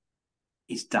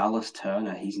 is Dallas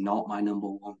Turner. He's not my number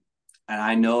 1. And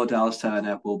I know Dallas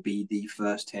Turner will be the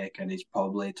first take and he's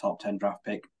probably a top 10 draft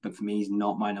pick, but for me, he's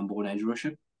not my number 1 edge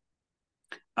rusher.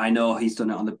 I know he's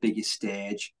done it on the biggest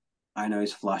stage. I know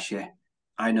he's flashy.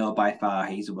 I know by far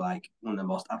he's like one of the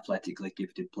most athletically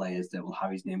gifted players that will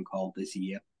have his name called this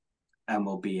year and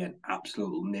will be an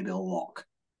absolute nibble lock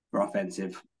for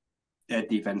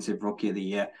defensive rookie of the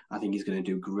year. I think he's going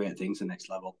to do great things at the next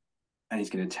level and he's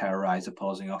going to terrorize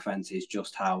opposing offenses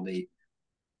just how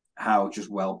just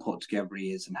well put together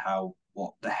he is and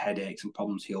what the headaches and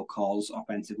problems he'll cause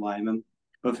offensive linemen.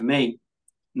 But for me,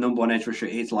 number 1 edge rusher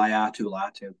is Laiatu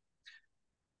Latu.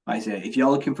 Like I say, if you're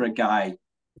looking for a guy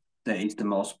that is the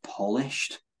most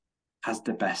polished, has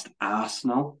the best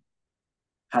arsenal,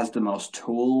 has the most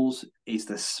tools, is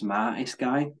the smartest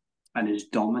guy, and has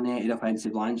dominated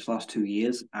offensive lines for the last 2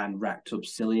 years and racked up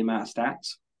silly amount of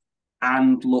stats,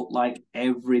 and looked like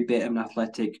every bit of an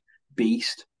athletic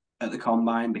beast at the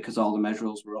combine because all the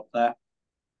measurables were up there.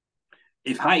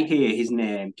 If I hear his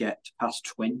name get past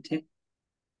 20,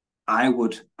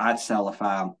 I'd sell a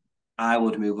farm. I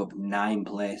would move up 9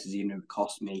 places, even if it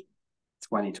cost me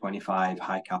 2025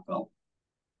 high capital.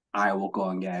 I will go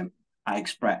and get him. I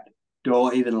expect,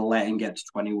 don't even let him get to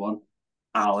 21.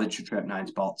 I'll literally trip 9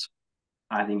 spots.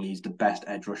 I think he's the best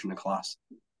edge rusher in the class.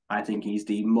 I think he's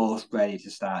the most ready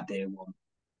to start day 1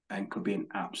 and could be an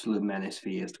absolute menace for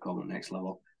years to come at the next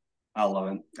level. I love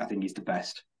him. I think he's the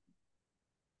best.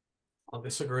 I'll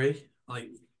disagree. Like,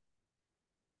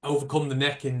 overcome the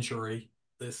neck injury.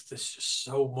 There's just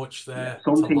so much there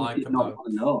Some to teams like did not about. want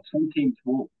to know. Some teams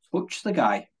won't touch the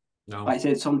guy. No. Like I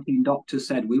said, some team doctors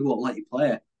said, we won't let you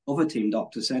play. Other team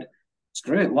doctors said,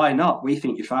 screw it, why not? We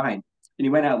think you're fine. And he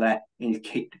went out there and he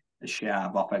kicked the shit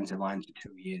out of offensive lines for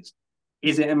 2 years.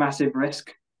 Is it a massive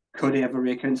risk? Could he ever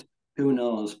recons? Who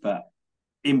knows? But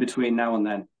in between now and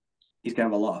then, he's going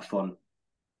to have a lot of fun.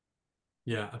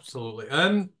 Yeah, absolutely.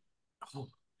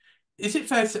 Is it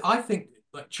fair to? I think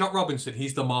like Chop Robinson,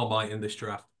 he's the Marmite in this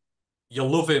draft. You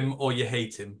love him or you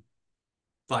hate him.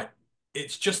 Like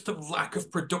it's just the lack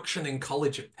of production in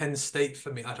college at Penn State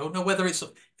for me. I don't know whether is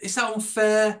that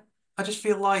unfair. I just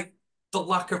feel like the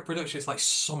lack of production is like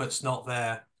something's not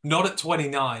there. Not at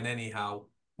 29, anyhow.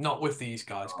 Not with these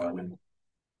guys going.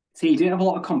 See, he didn't have a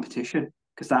lot of competition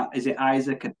because is it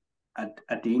Isaac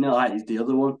Adina, like is the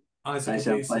other one. Isaac They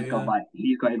said Adisa, yeah.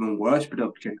 he's got even worse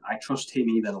production. I trust him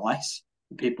even less.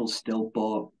 People still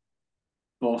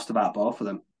boast about both of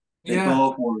them. They Yeah,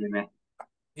 both worry me.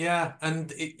 yeah,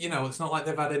 and it's not like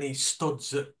they've had any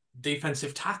studs at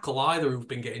defensive tackle either who've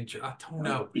been getting. I don't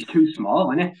know. He's too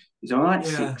small, isn't he? He's only like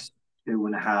Yeah,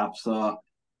 6'2.5". So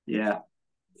yeah,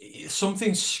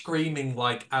 something's screaming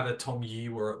like Ada Tom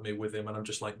Yewer at me with him, and I'm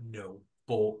just like, no.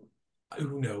 But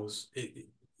who knows?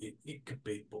 It could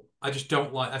be, but I just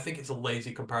don't like. I think it's a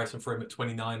lazy comparison for him at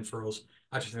 29 for us.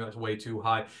 I just think that's way too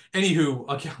high. Anywho,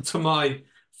 I get to my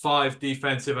 5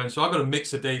 defensive ends. So I've got a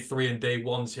mix of day 3 and day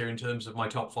 1s here in terms of my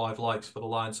top 5 likes for the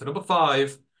Lions. So number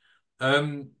 5,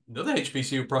 another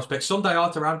HBCU prospect, Sunday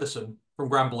Arthur Anderson from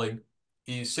Grambling.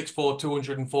 He's 6'4",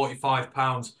 245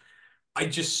 pounds. I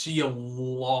just see a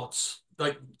lot.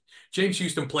 Like James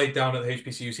Houston played down at the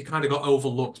HBCUs. He kind of got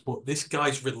overlooked, but this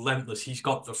guy's relentless. He's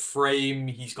got the frame,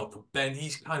 he's got the bend,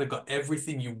 he's kind of got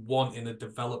everything you want in a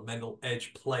developmental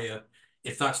edge player.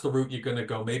 If that's the route you're going to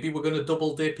go, maybe we're going to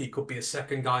double dip. He could be a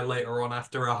second guy later on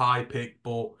after a high pick,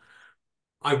 but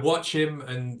I watch him,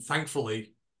 and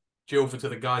thankfully, over to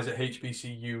the guys at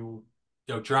HBCU,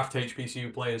 draft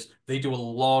HBCU players, they do a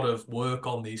lot of work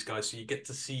on these guys, so you get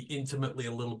to see intimately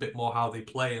a little bit more how they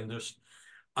play. And just,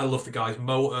 I love the guy's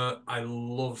motor, I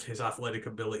love his athletic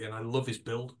ability, and I love his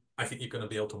build. I think you're going to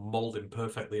be able to mold him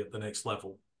perfectly at the next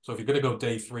level. So if you're going to go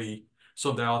day 3,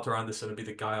 Sunday Arthur Anderson would be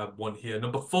the guy I'd want here.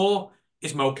 Number 4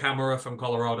 is Mo Camara from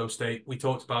Colorado State. We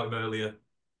talked about him earlier.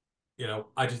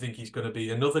 I just think he's going to be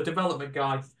another development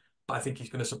guy, but I think he's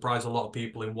going to surprise a lot of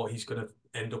people in what he's going to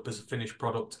end up as a finished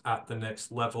product at the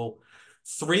next level.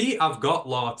 3, I've got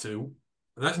Latu.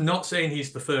 That's not saying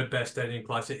he's the third best edge in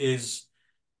class. It is,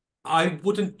 I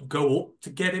wouldn't go up to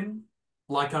get him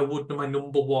like I would my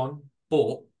number 1,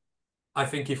 but I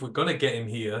think if we're going to get him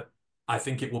here, I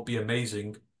think it would be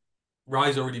amazing.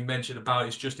 Rise already mentioned about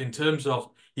it's just in terms of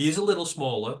he is a little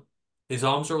smaller, his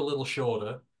arms are a little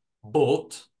shorter,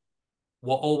 but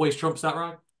what always trumps that,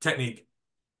 right? Technique.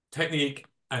 Technique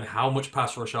and how much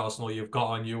pass rush arsenal you've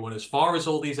got on you. And as far as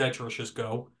all these edge rushers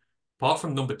go, apart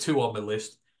from number 2 on my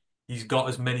list, he's got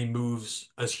as many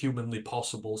moves as humanly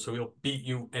possible. So he'll beat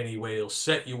you anyway. He'll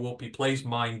set you up. He plays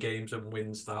mind games and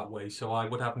wins that way. So I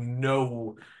would have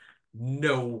no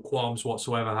qualms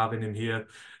whatsoever having him here.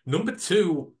 Number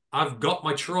 2, I've got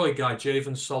my Troy guy,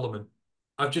 Javen Solomon.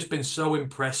 I've just been so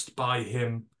impressed by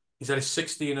him. He's had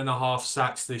 16 and a half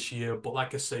sacks this year. But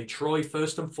like I say, Troy,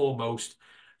 first and foremost,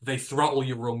 they throttle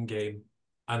your run game.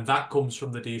 And that comes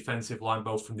from the defensive line,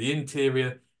 both from the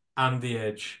interior and the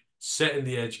edge. Setting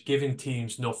the edge, giving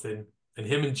teams nothing. And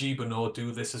him and Gibonor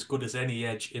do this as good as any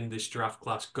edge in this draft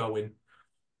class going.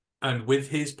 And with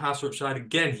his pass rush side,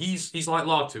 again, he's like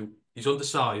Latu. He's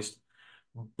undersized,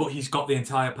 but he's got the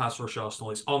entire pass rush arsenal.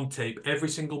 It's on tape. Every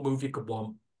single move you could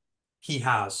want, he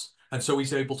has. And so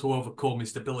he's able to overcome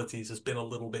his debilities has been a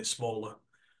little bit smaller.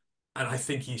 And I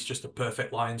think he's just a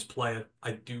perfect Lions player.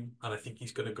 I do. And I think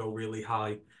he's going to go really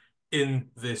high in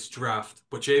this draft.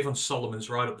 But Javon Solomon's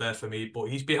right up there for me. But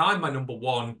he's behind my number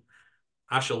 1.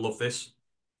 Ash will love this.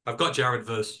 I've got Jared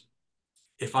Verse.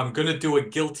 If I'm going to do a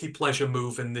guilty pleasure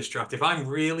move in this draft, if I'm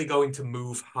really going to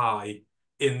move high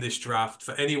in this draft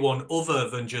for anyone other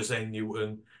than Jose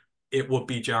Newton, it would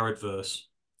be Jared Verse.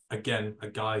 Again, a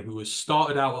guy who has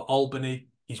started out at Albany.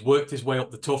 He's worked his way up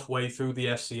the tough way through the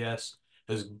FCS,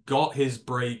 has got his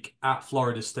break at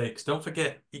Florida State. 'Cause don't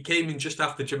forget, he came in just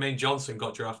after Jermaine Johnson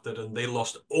got drafted and they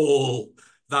lost all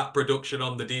that production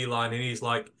on the D-line. And he's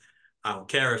like, I don't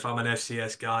care if I'm an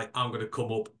FCS guy. I'm going to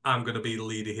come up. I'm going to be the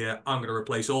leader here. I'm going to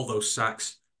replace all those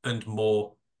sacks and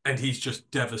more. And he's just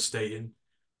devastating.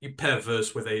 You pair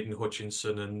Verse with Aiden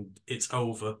Hutchinson and it's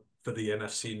over for the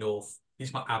NFC North.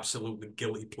 He's my absolutely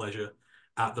guilty pleasure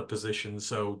at the position.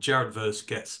 So Jared Verse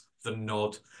gets the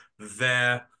nod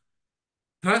there.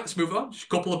 All right, let's move on. Just a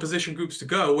couple of position groups to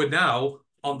go. We're now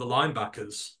on the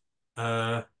linebackers.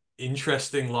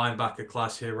 Interesting linebacker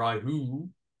class here, right? Who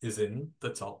is in the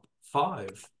top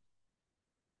 5?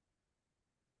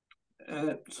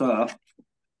 So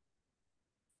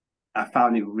I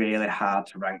found it really hard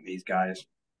to rank these guys.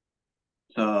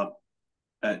 So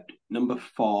at number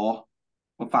 4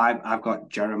 or 5, I've got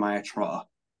Jeremiah Trotter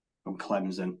from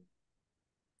Clemson.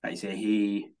 Like I say,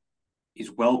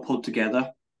 he's well put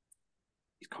together.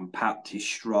 He's compact. He's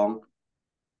strong,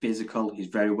 physical. He's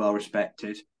very well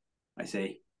respected. Like I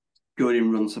say, good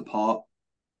in run support.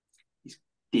 He's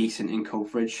decent in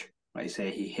coverage. Like I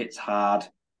say, he hits hard.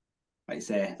 Like I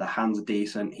say, the hands are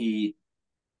decent.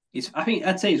 I think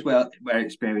I'd say he's well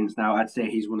experienced now. I'd say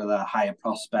he's one of the higher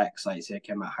prospects. Like I say,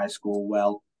 came out of high school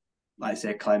well. Like I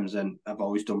say, Clemson have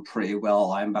always done pretty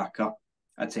well at linebacker.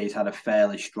 I'd say he's had a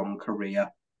fairly strong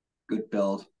career, good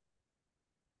build.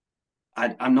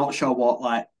 I'm not sure what a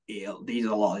lot of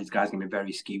these guys are going to be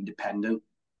very scheme dependent,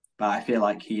 but I feel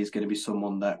like he is going to be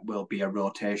someone that will be a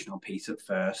rotational piece at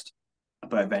first,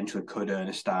 but eventually could earn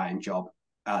a starting job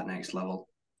at next level.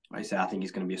 Like I say, I think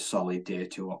he's going to be a solid day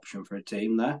 2 option for a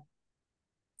team there.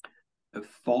 At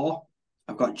 4,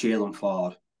 I've got Jalen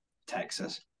Ford,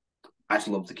 Texas. I just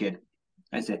love the kid.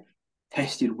 Like I say,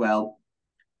 tested well,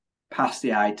 passed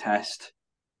the eye test.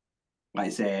 Like I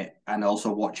say, and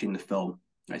also watching the film.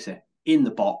 Like I say, in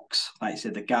the box. Like I say,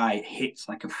 the guy hits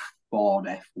like a Ford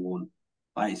F1.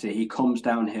 Like I say, he comes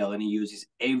downhill and he uses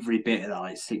every bit of that,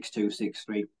 like 6'2",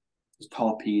 6'3". His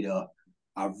torpedo,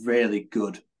 a really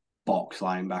good box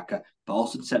linebacker, but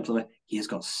also deceptively, he has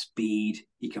got speed.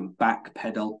 He can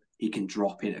backpedal. He can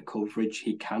drop into coverage.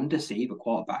 He can deceive a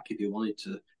quarterback if he wanted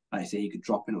to. Like I say, he could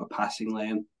drop into a passing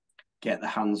lane, get the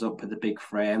hands up with the big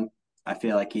frame. I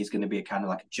feel like he's going to be a kind of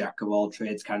like a jack of all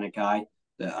trades kind of guy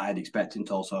that I'd expect him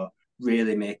to also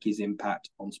really make his impact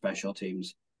on special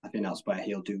teams. I think that's where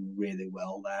he'll do really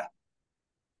well there.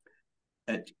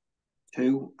 At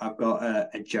 2, I've got a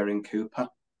Jaren Cooper.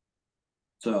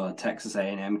 So a Texas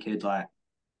A&M kid, like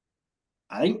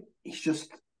I think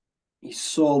he's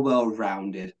so well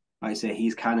rounded. Like I say,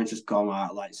 he's kind of just gone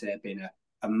out, like I say, being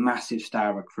a massive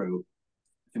star recruit.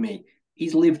 For me,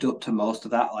 he's lived up to most of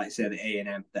that. Like I say, the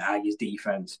A&M, the Aggies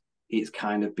defense, it's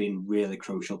kind of been really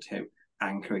crucial to him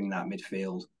anchoring that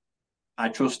midfield. I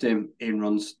trust him in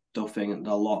run stuffing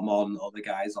a lot more than other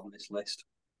guys on this list.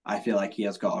 I feel like he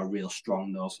has got a real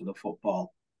strong nose for the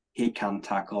football. He can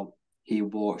tackle. He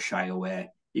won't shy away.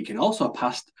 He can also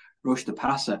rush the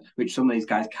passer, which some of these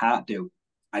guys can't do.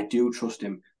 I do trust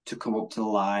him to come up to the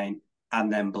line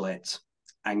and then blitz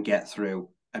and get through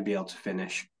and be able to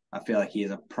finish. I feel like he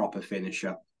is a proper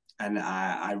finisher. And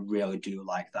I really do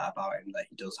like that about him, that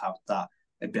he does have that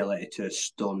ability to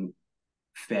stun,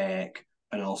 fake,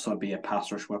 and also be a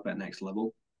pass rush weapon at next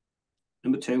level.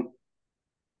 Number 2,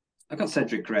 I've got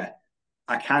Cedric Gray.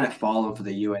 I kind of fallen for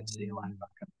the UNC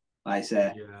linebacker. Like I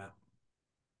say,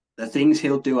 the things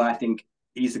he'll do, I think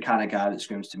he's the kind of guy that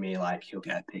screams to me like he'll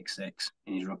get a pick 6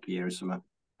 in his rookie year or something.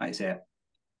 Like I say,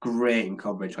 great in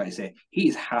coverage. Like I say,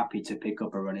 he's happy to pick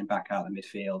up a running back out of the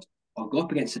midfield or go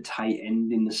up against a tight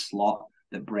end in the slot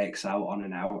that breaks out on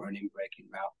an out or an in-breaking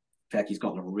route. I feel like he's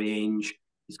got the range,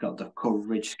 he's got the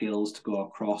coverage skills to go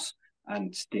across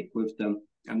and stick with them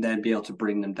and then be able to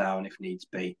bring them down if needs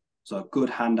be. So good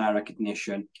hand-eye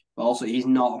recognition, but also he's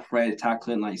not afraid of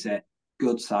tackling. Like you say,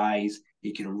 good size.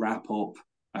 He can wrap up.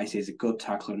 Like I say, he's a good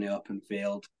tackler in the open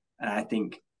field. And I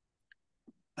think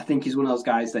he's one of those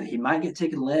guys that he might get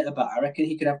taken later, but I reckon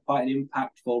he could have quite an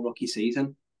impactful rookie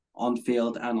season on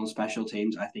field and on special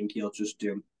teams. I think he'll just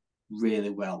do really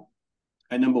well.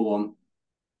 At number 1,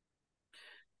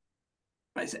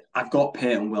 like I said, I've got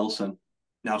Peyton Wilson.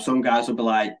 Now, some guys will be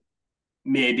like,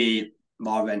 maybe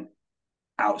more of an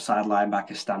outside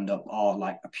linebacker stand up or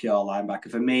like a pure linebacker.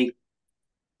 For me,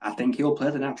 I think he'll play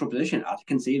the natural position. I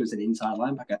can see him as an inside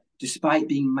linebacker, despite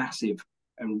being massive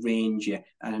and rangy.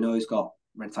 And I know he's got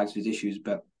red flags for his issues,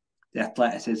 but the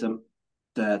athleticism,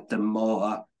 the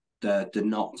motor, the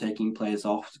not taking players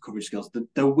off, the coverage skills,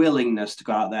 the willingness to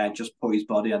go out there and just put his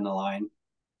body on the line.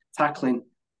 Tackling,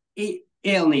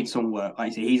 he'll need some work.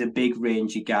 Like I say, he's a big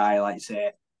rangy guy. Like I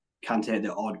say, can take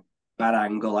the odd bad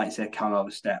angle. Like I say, can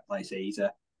overstep. Like I say, he's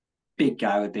a big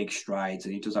guy with big strides,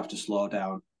 and he does have to slow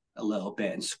down a little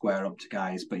bit and square up to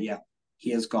guys. But yeah,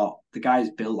 he has got the guy's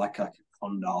built like a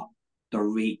condor. The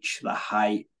reach, the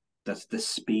height, the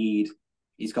speed.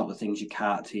 He's got the things you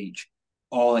can't teach.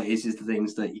 All it is the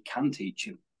things that you can teach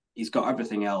him. He's got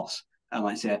everything else. And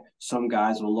like I say, some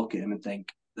guys will look at him and think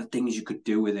the things you could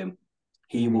do with him.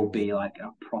 He will be like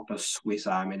a proper Swiss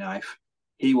Army knife.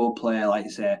 He will play, like I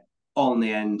say, on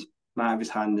the end, might have his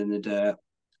hand in the dirt,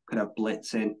 could have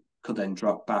blitzing, could then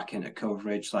drop back into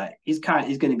coverage. Like he's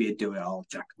going to be a do-it-all,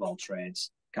 jack of all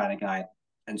trades kind of guy.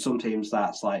 And some teams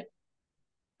that's like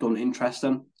don't interest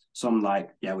them. Some like,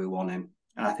 yeah, we want him.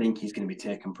 And I think he's going to be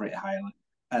taken pretty highly.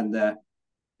 And the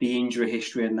injury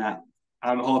history and that,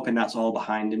 I'm hoping that's all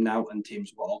behind him now and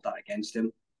teams will hold that against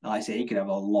him. And like I say, he could have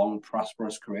a long,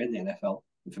 prosperous career in the NFL.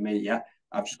 And for me, yeah,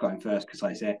 I've just got him first because,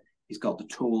 like I say, he's got the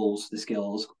tools, the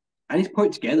skills, and he's put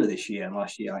it together this year and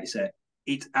last year. Like I say,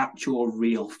 it's actual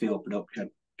real field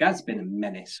production. Guy's been a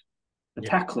menace. The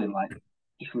tackling, like,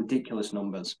 just ridiculous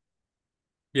numbers.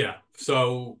 Yeah,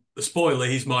 so the spoiler,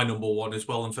 he's my number 1 as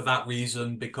well. And for that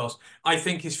reason, because I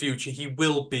think his future, he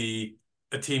will be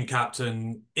a team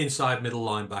captain, inside middle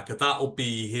linebacker. That'll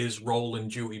be his role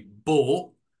and duty.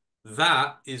 But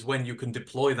that is when you can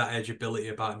deploy that edge ability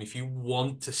about him. If you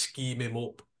want to scheme him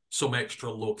up some extra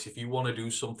looks, if you want to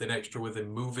do something extra with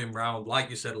him, move him around, like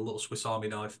you said, a little Swiss Army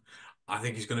knife, I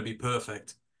think he's going to be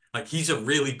perfect. Like he's a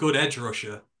really good edge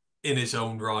rusher in his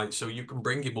own right, so you can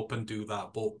bring him up and do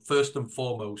that. But first and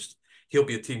foremost, he'll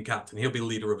be a team captain. He'll be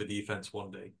leader of a defense one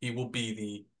day. He will be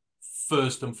the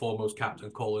first and foremost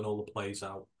captain calling all the plays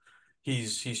out.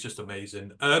 He's just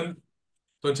amazing. So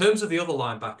in terms of the other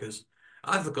linebackers,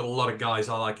 I've got a lot of guys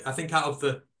I like. I think out of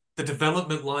the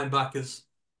development linebackers,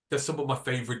 there's some of my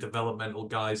favorite developmental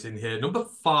guys in here. Number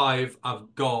 5,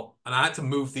 I've got, and I had to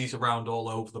move these around all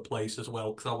over the place as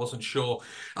well because I wasn't sure.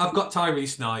 I've got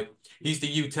Tyrese Knight. He's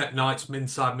the UTEP Knights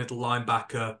inside middle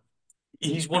linebacker.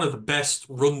 He's one of the best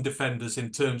run defenders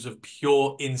in terms of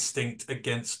pure instinct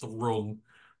against the run.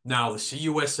 Now, the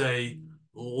CUSA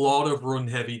lot of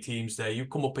run-heavy teams there. You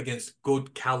come up against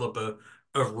good caliber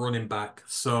of running back.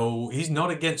 So he's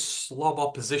not against slob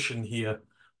opposition here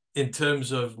in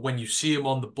terms of when you see him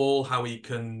on the ball, how he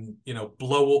can,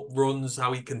 blow up runs,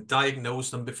 how he can diagnose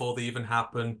them before they even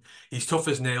happen. He's tough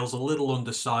as nails, a little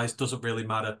undersized, doesn't really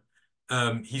matter.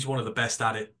 He's one of the best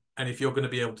at it. And if you're going to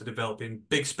be able to develop him,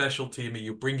 big special teamer,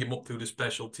 you bring him up through the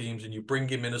special teams and you bring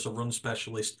him in as a run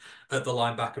specialist at the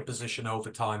linebacker position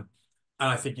over time. And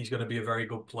I think he's going to be a very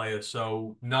good player.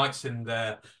 So Knight's in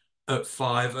there at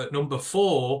 5. At number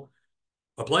 4,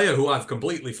 a player who I've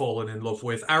completely fallen in love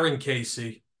with, Aaron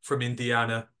Casey from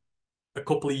Indiana. A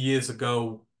couple of years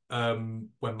ago,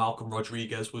 when Malcolm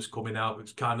Rodriguez was coming out, it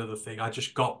was kind of the thing. I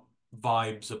just got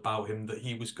vibes about him that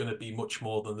he was going to be much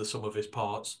more than the sum of his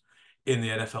parts in the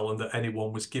NFL and that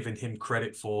anyone was giving him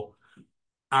credit for.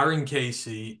 Aaron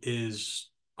Casey is,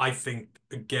 I think,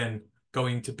 again,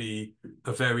 going to be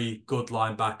a very good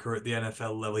linebacker at the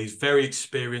NFL level. He's very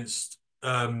experienced.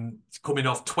 He's coming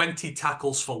off 20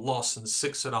 tackles for loss and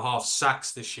 6.5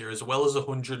 sacks this year, as well as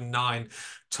 109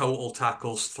 total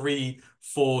tackles, 3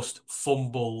 forced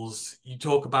fumbles. You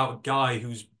talk about a guy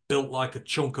who's built like a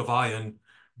chunk of iron,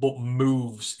 but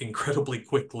moves incredibly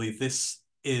quickly. This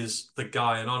is the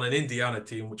guy. And on an Indiana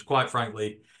team, which quite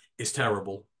frankly is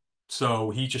terrible. So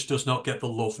he just does not get the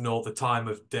love nor the time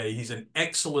of day. He's an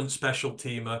excellent special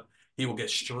teamer. He will get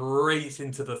straight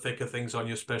into the thick of things on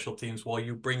your special teams while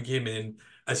you bring him in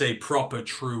as a proper,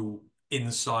 true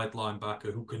inside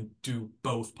linebacker who can do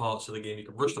both parts of the game. He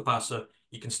can rush the passer,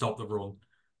 he can stop the run.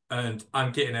 And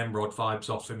I'm getting Emrod vibes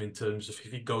off him in terms of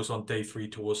if he goes on day 3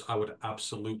 to us, I would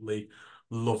absolutely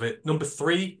love it. Number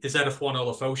 3 is Edifwan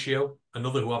Olafosio,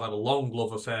 another who I've had a long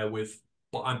love affair with,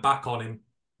 but I'm back on him.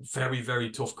 Very,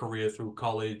 very tough career through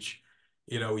college.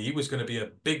 He was going to be a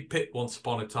big pit once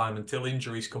upon a time until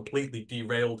injuries completely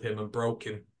derailed him and broke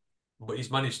him. But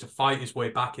he's managed to fight his way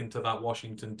back into that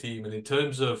Washington team. And in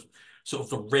terms of sort of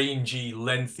the rangy,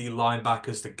 lengthy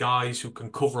linebackers, the guys who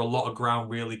can cover a lot of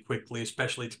ground really quickly,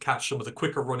 especially to catch some of the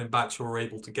quicker running backs who are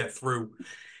able to get through,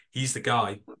 he's the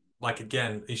guy. Like,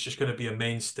 again, he's just going to be a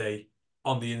mainstay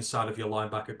on the inside of your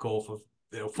linebacker core for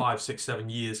 5, 6, 7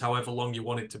 years, however long you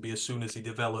want it to be as soon as he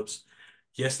develops.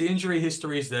 Yes, the injury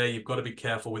history is there. You've got to be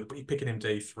careful with, but you're picking him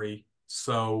day 3.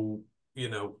 So,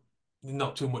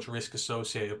 not too much risk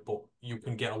associated, but you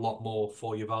can get a lot more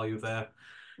for your value there.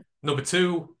 Number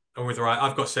 2, and with right,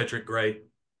 I've got Cedric Gray.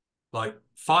 Like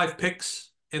 5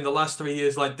 picks in the last 3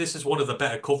 years. Like this is one of the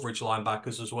better coverage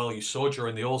linebackers as well. You saw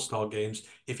during the All-Star games.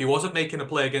 If he wasn't making a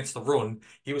play against the run,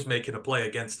 he was making a play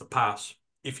against the pass.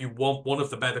 If you want one of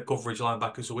the better coverage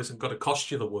linebackers who isn't going to cost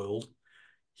you the world,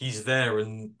 he's there.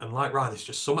 And like, right, there's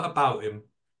just something about him,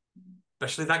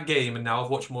 especially that game. And now I've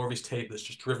watched more of his tape that's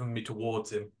just driven me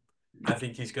towards him. I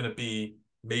think he's going to be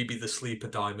maybe the sleeper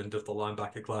diamond of the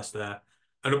linebacker class there.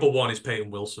 And number 1 is Peyton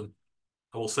Wilson.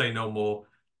 I will say no more.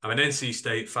 I'm an NC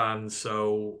State fan,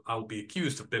 so I'll be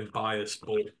accused of being biased,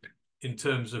 but in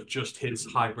terms of just his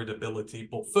hybrid ability,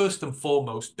 but first and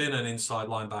foremost, being an inside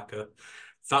linebacker,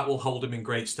 that will hold him in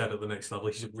great stead at the next level.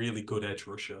 He's a really good edge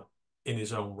rusher in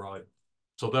his own right.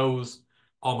 So those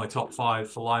are my top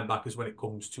 5 for linebackers when it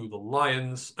comes to the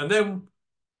Lions. And then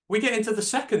we get into the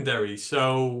secondary.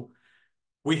 So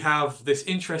we have this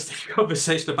interesting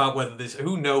conversation about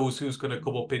who knows who's going to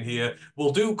come up in here.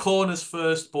 We'll do corners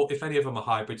first, but if any of them are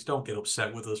hybrids, don't get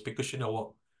upset with us because you know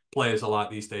what players are like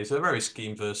these days. They're very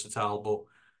scheme versatile, but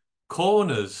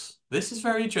corners, this is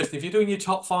very interesting. If you're doing your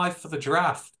top 5 for the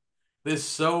draft, there's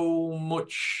so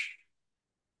much,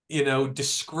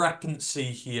 discrepancy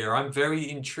here. I'm very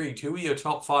intrigued. Who are your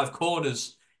top 5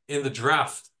 corners in the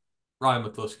draft, Ryan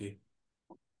McCluskey?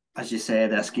 As you say,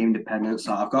 they're scheme dependent.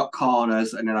 So I've got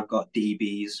corners and then I've got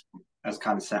DBs as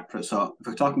kind of separate. So if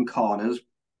we're talking corners,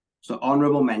 so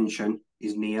honourable mention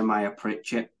is Nehemiah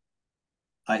Pritchett,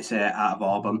 like say out of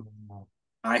Auburn.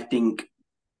 I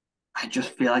just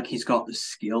feel like he's got the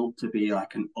skill to be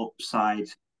like an upside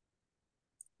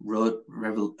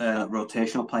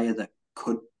rotational player that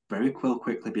could very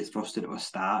quickly be thrust into a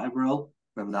starter role,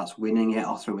 whether that's winning it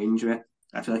or through injury.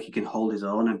 I feel like he can hold his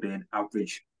own and be an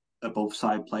average above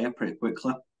side player pretty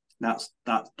quickly. That's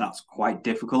quite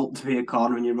difficult to be a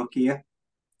corner in your rookie year.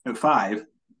 At 5,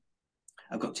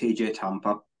 I've got TJ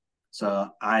Tampa. So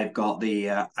I've got the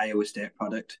Iowa State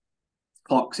product.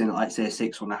 Clocks in at like say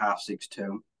 6.5,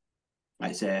 6'2".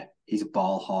 Like say he's a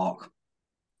ball hawk.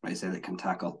 Like say that can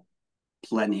tackle.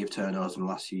 Plenty of turnovers in the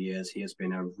last few years. He has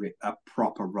been a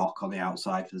proper rock on the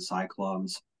outside for the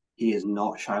Cyclones. He is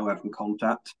not shy away from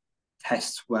contact.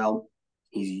 Tests well.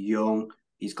 He's young.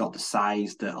 He's got the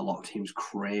size that a lot of teams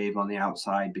crave on the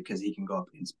outside because he can go up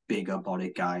against bigger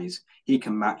body guys. He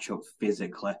can match up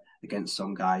physically against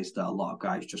some guys that a lot of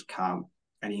guys just can't.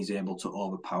 And he's able to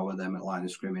overpower them at line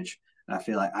of scrimmage. And I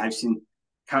feel like I've seen,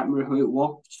 can't remember who it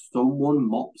was, someone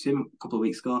mocked him a couple of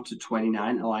weeks ago to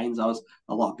 29 at Lions. A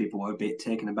lot of people were a bit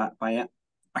taken aback by it.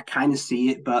 I kind of see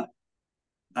it, but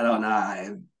I don't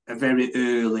know. A very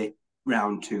early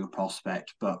round 2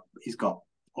 prospect, but he's got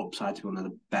upside to one of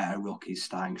the better rookies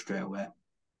starting straight away.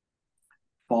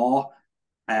 4,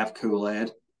 I have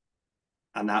Kool-Aid,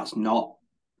 and that's not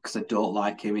because I don't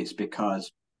like him. It's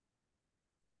because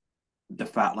the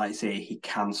fact, like I say, he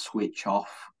can switch off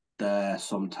there,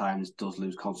 sometimes does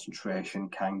lose concentration,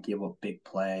 can give up big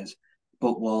plays,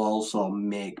 but will also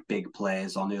make big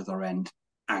plays on the other end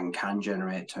and can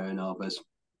generate turnovers.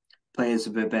 Plays a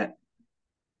bit,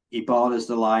 he borders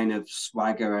the line of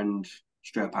swagger and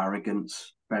straight up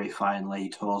arrogance very finely. He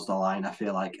toes the line, I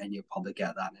feel like, and you'll probably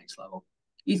get that next level.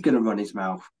 He's going to run his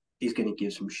mouth. He's going to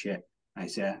give some shit, I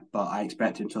say, but I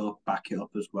expect him to back it up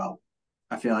as well.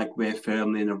 I feel like we're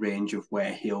firmly in a range of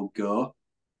where he'll go.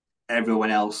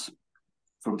 Everyone else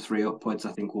from 3 upwards,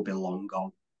 I think, will be long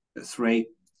gone. At 3,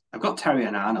 I've got Terry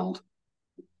and Arnold.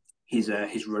 He's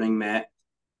his running mate.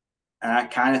 And I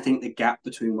kind of think the gap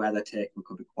between where they're taken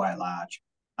could be quite large.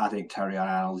 I think Terry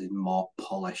Arnold is more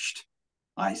polished.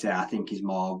 Like I say, I think he's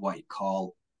more what you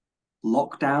call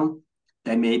lockdown.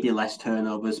 There may be less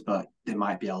turnovers, but there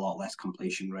might be a lot less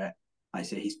completion rate. Like I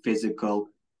say, he's physical.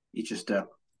 He's just a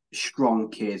strong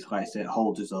kid. Like I say,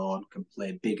 holds his own, can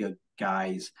play bigger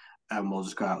guys, and will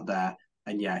just go out there.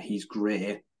 And yeah, he's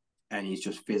great, and he's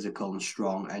just physical and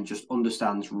strong, and just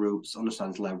understands routes,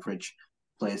 understands leverage,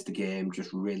 plays the game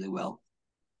just really well.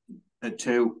 At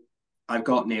 2, I've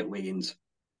got Nate Wiggins.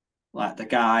 Like, the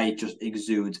guy just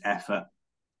exudes effort.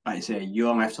 Like I say, you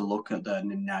only have to look at the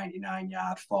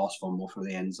 99-yard force fumble for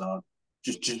the end zone.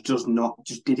 Just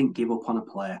didn't give up on a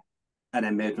play, and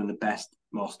then made one of the best,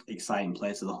 most exciting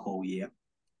plays of the whole year.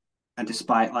 And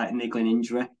despite like niggling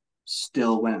injury,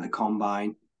 still went at the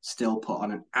combine, still put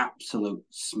on an absolute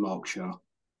smoke show.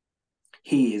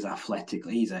 He is athletic.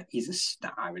 He's a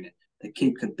star in it. The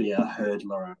kid could be a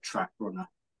hurdler or a track runner,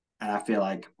 and I feel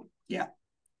like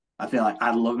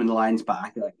I love him in the Lions, but I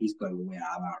feel like he's going way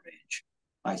out of our range.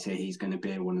 I say he's going to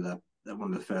be one of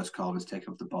the first corners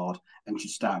taken off the board and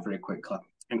should start very quickly.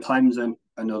 And Clemson,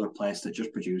 another place that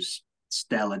just produced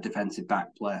stellar defensive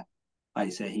back play. Like I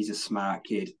say, he's a smart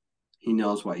kid. He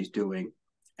knows what he's doing,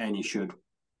 and he should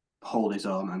hold his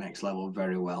own at the next level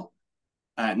very well.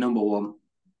 Number 1,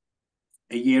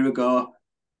 a year ago,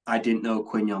 I didn't know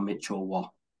Quinyon Mitchell was.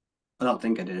 I don't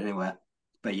think I did anyway.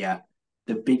 But yeah,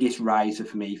 the biggest riser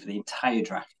for me for the entire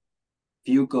draft.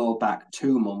 If you go back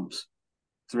 2 months,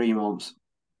 3 months,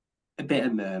 a bit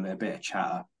of murmur, a bit of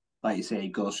chatter. Like you say, he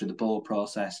goes through the ball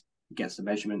process, gets the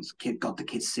measurements. The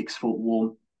kid's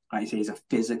 6'1". Like you say, he's a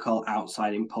physical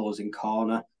outside imposing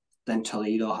corner. Then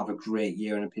Toledo have a great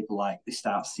year, and people they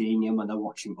start seeing him when they're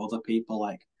watching other people.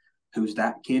 Like, who's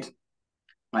that kid?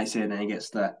 Like I say, and then he gets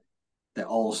the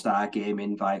all-star game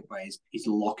invite where he's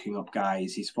locking up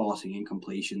guys, he's forcing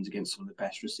incompletions against some of the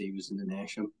best receivers in the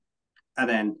nation. And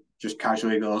then just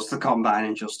casually goes to the combine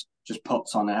and just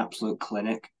puts on an absolute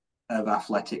clinic of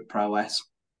athletic prowess.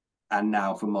 And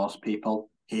now for most people,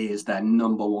 he is their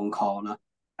number 1 corner.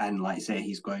 And like I say,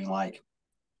 he's going like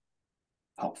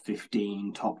top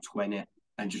 15, top 20,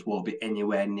 and just won't be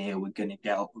anywhere near we're going to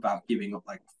get up without giving up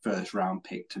like first round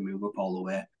pick to move up all the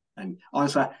way. And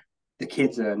honestly, the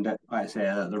kid's earned it. Like I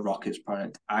say, the Rockets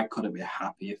product, I couldn't be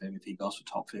happy if he goes for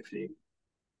top 15.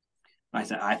 Like I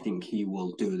said, I think he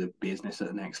will do the business at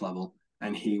the next level,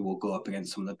 and he will go up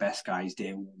against some of the best guys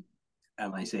day 1.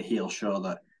 And like I say, he'll show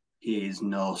that he is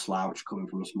no slouch coming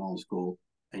from a small school,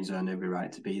 and he's earned every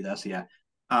right to be there. So yeah,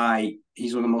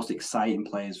 he's one of the most exciting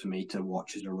players for me to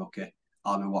watch as a rookie.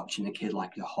 I'll be watching a kid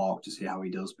like a hawk to see how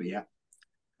he does. But yeah,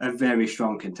 a very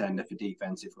strong contender for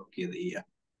defensive rookie of the year.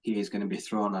 He is going to be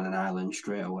thrown on an island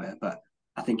straight away, but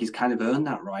I think he's kind of earned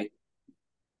that right.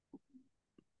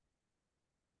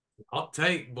 Hot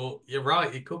take, but you're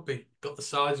right. He could be got the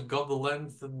size, got the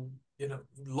length, and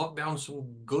locked down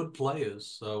some good players.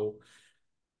 So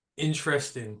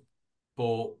interesting,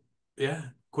 but yeah,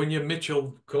 Quinyon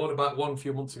Mitchell, quarterback 1 a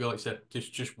few months ago, like I said,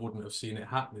 just wouldn't have seen it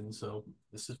happening. So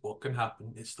this is what can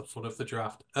happen. It's the fun of the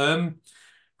draft.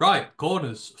 Right,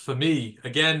 corners for me.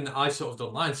 Again, I sort of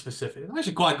done line specific.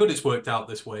 Actually, quite good. It's worked out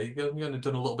this way. We're going to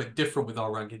done a little bit different with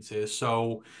our rankings here.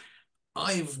 So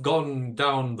I've gone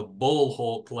down the ball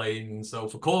hawk lane. So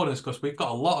for corners, because we've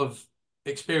got a lot of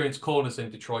experienced corners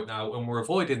in Detroit now, and we're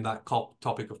avoiding that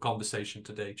topic of conversation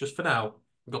today, just for now.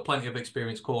 We've got plenty of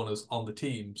experienced corners on the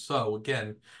team. So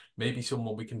again, maybe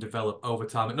someone we can develop over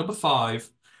time. At number 5,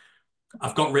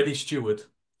 I've got Reddy Stewart.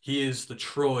 He is the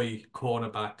Troy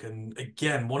cornerback. And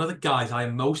again, one of the guys I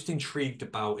am most intrigued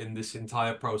about in this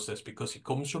entire process because he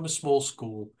comes from a small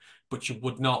school, but you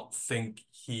would not think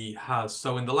he has.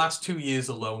 So in the last 2 years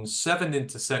alone, 7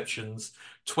 interceptions,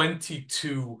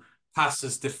 22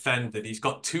 passes defended. He's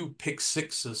got 2 pick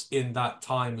sixes in that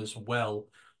time as well.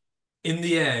 In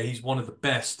the air, he's one of the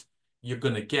best you're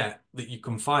going to get that you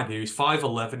can find here. He's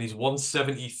 5'11", he's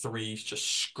 173, he's just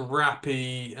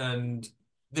scrappy. And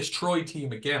this Troy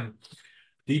team, again,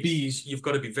 DBs, you've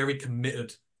got to be very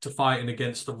committed to fighting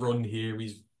against the run here.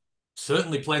 He's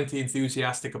certainly plenty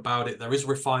enthusiastic about it. There is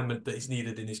refinement that is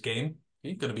needed in his game.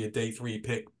 He's going to be a day 3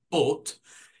 pick. But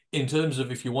in terms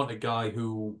of if you want a guy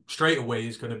who straight away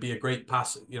is going to be a great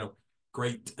pass,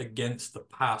 great against the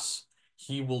pass,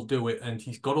 he will do it, and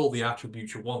he's got all the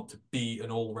attributes you want to be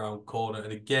an all-round corner.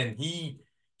 And again, he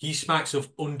smacks of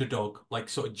underdog, like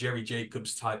sort of Jerry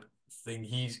Jacobs type thing.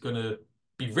 He's gonna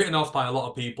be written off by a lot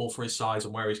of people for his size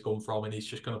and where he's come from, and he's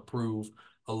just gonna prove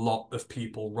a lot of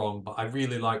people wrong. But I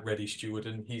really like Reddy Stewart,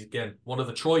 and he's again one of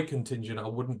the Troy contingent I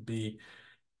wouldn't be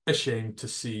ashamed to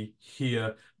see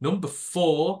here. Number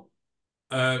 4,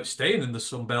 staying in the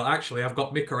Sun Belt, actually, I've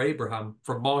got Micah Abraham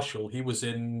from Marshall. He was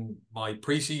in my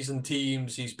preseason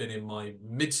teams. He's been in my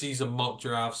mid-season mock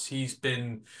drafts. He's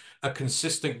been a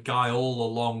consistent guy all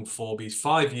along for these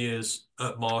 5 years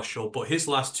at Marshall. But his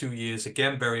last 2 years,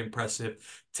 again, very impressive.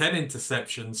 10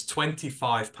 interceptions,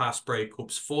 25 pass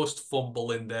breakups, forced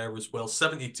fumble in there as well,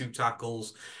 72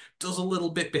 tackles. Does a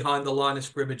little bit behind the line of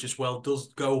scrimmage as well.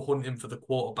 Does go hunting for the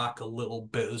quarterback a little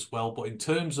bit as well. But in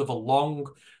terms of a long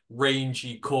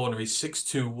rangy corner. He's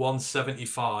 6'2",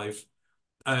 175,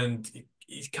 and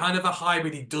he's kind of a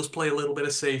hybrid. He does play a little bit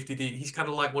of safety. He's kind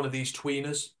of like one of these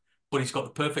tweeners, but he's got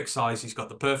the perfect size. He's got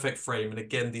the perfect frame, and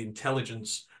again, the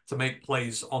intelligence to make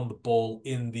plays on the ball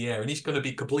in the air. And he's going to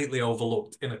be completely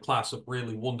overlooked in a class of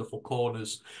really wonderful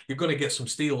corners. You're going to get some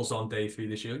steals on day 3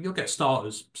 this year. You'll get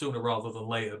starters sooner rather than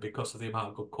later because of the amount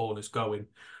of good corners going.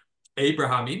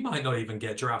 Abraham, he might not even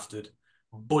get drafted,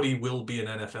 but he will be an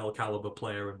NFL caliber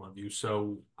player in my view.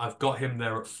 So I've got him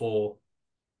there at 4.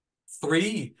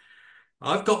 3,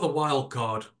 I've got the wild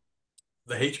card,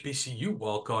 the HBCU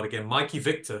wild card again, Mikey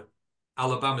Victor,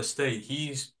 Alabama State.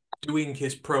 He's doing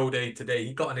his pro day today.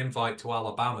 He got an invite to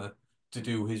Alabama to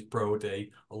do his pro day.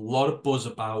 A lot of buzz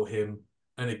about him.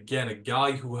 And again, a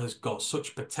guy who has got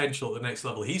such potential at the next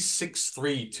level. He's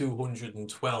 6'3",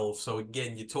 212. So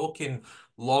again, you're talking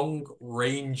long,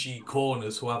 rangy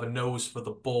corners who have a nose for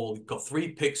the ball. He's got 3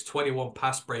 picks, 21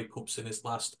 pass breakups in his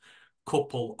last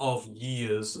couple of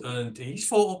years. And he's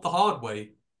fought up the hard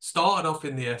way. Started off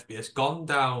in the FBS, gone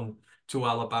down to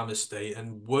Alabama State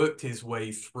and worked his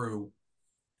way through.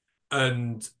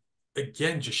 And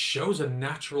again, just shows a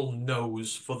natural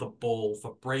nose for the ball,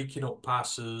 for breaking up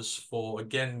passes, for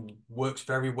again, works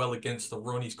very well against the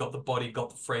run. He's got the body,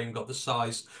 got the frame, got the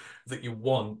size that you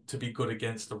want to be good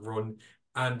against the run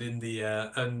and in the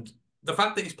air. And the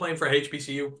fact that he's playing for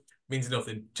HBCU means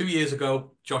nothing. 2 years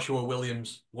ago, Joshua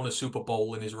Williams won a Super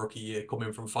Bowl in his rookie year,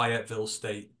 coming from Fayetteville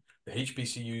State. The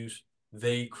HBCUs,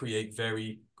 they create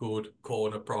very good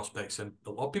corner prospects. And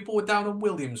a lot of people were down on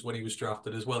Williams when he was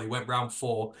drafted as well. He went round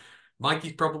 4.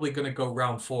 Mikey's probably going to go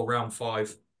round 4, round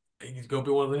 5. He's going to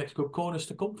be one of the next good corners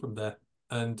to come from there.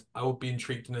 And I would be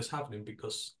intrigued in us having him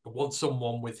because I want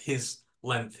someone with his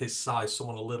length, his size,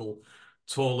 someone a little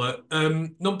taller.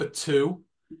 Number 2,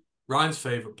 Ryan's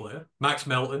favorite player, Max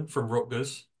Melton from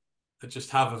Rutgers. I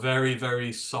just have a very,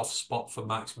 very soft spot for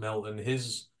Max Melton.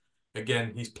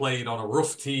 Again, he's played on a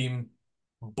rough team,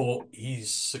 but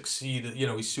he's succeeded,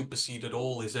 he's superseded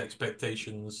all his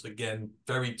expectations. Again,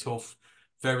 very tough,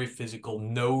 very physical,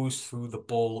 nose through the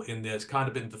ball in there. It's kind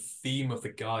of been the theme of the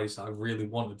guys that I really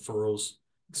wanted for us.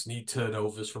 Just need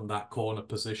turnovers from that corner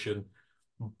position.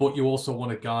 But you also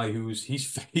want a guy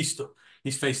he's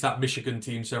faced that Michigan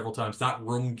team several times. That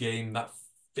run game, that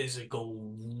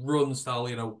physical run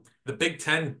style, the Big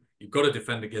Ten, you've got to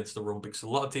defend against the run because a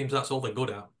lot of teams, that's all they're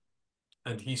good at.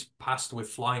 And he's passed with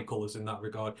flying colors in that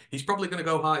regard. He's probably going to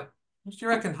go high. What do you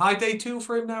reckon? High day 2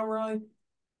 for him now, Ryan?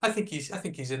 I think he's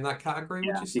in that category.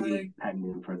 Yeah, Would you say?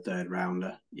 Pending for a 3rd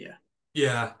rounder. Yeah.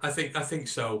 Yeah, I think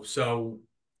so. So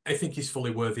I think he's fully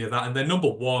worthy of that. And then number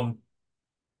 1,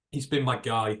 he's been my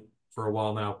guy for a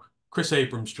while now. Chris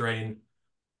Abrams-Drain.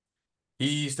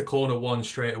 He's the corner 1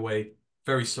 straight away.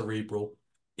 Very cerebral.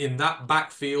 In that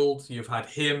backfield, you've had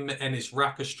him, Ennis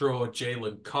Rackstraw,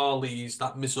 Jalen Carleys.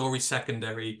 That Missouri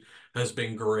secondary has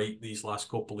been great these last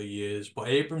couple of years. But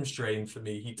Abrams-Drain, for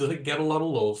me, he doesn't get a lot of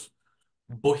love.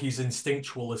 but he's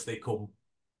instinctual as they come.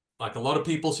 Like a lot of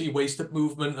people see wasted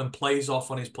movement and plays off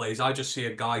on his plays. I just see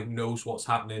a guy who knows what's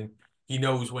happening. He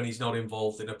knows when he's not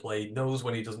involved in a play, knows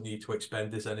when he doesn't need to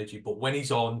expend his energy. But when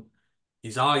he's on,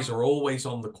 his eyes are always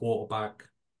on the quarterback,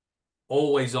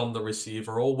 always on the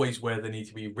receiver, always where they need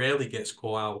to be, rarely gets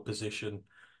caught out of position.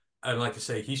 And like I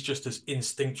say, he's just as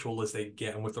instinctual as they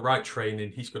get. And with the right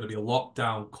training, he's going to be a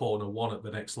lockdown corner one at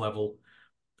the next level.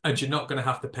 And you're not going to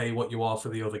have to pay what you are for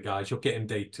the other guys. You'll get him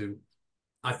day two.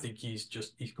 I think he's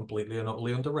completely and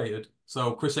utterly underrated.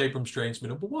 So Chris Abrams trains me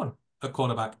number one at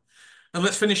cornerback. And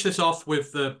let's finish this off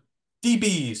with the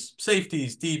DBs,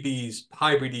 safeties, DBs,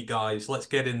 hybridy guys. Let's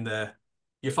get in there.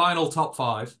 Your final top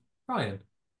five, Ryan.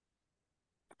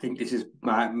 I think this is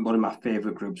one of my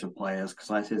favourite groups of players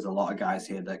because like there's a lot of guys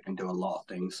here that can do a lot of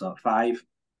things. So 5,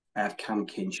 I have Cam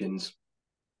Kinchins.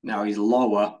 Now he's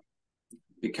lower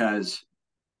because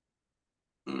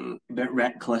a bit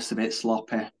reckless, a bit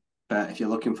sloppy. But if you're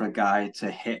looking for a guy to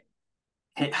hit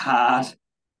hard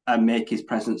and make his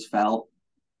presence felt,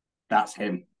 that's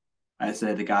him. I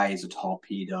say the guy is a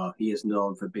torpedo. He is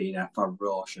known for being a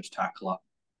ferocious tackler,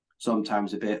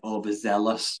 sometimes a bit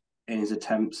overzealous in his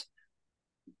attempts.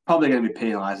 Probably going to be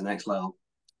penalised the next level.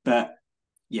 But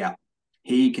yeah,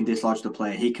 he can dislodge the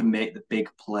play. He can make the big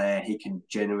play. He can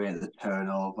generate the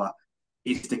turnover.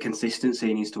 It's the consistency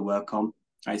he needs to work on.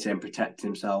 I say protecting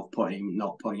himself,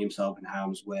 not putting himself in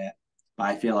harm's way. But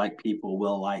I feel like people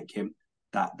will like him.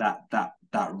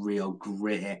 That real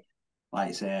gritty,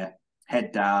 like say,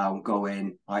 head down, go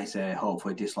in, like say,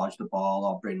 hopefully dislodge the ball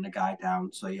or bring the guy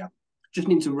down. So yeah, just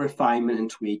needs some refinement and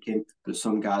tweaking. But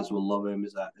some guys will love him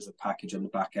as a package on the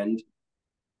back end.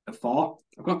 At 4,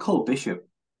 I've got Cole Bishop,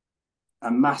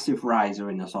 a massive riser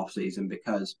in this offseason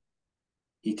because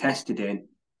he tested in.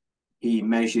 He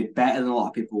measured better than a lot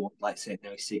of people, like say,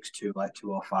 now he's 6'2", like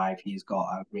 205. He's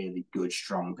got a really good,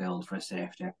 strong build for a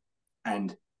safety. And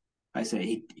like I say,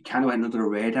 he kind of went under the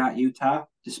radar at Utah,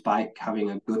 despite having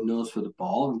a good nose for the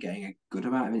ball and getting a good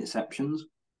amount of interceptions.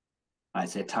 Like I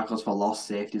say, tackles for loss,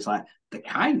 safeties, like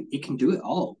he can do it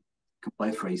all. He can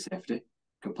play free safety,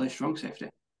 can play strong safety.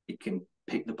 He can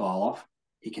pick the ball off.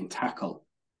 He can tackle.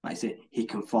 Like I say, he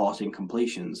can force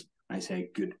incompletions. Like I say,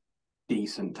 good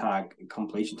decent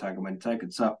completion tag when taken.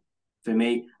 So for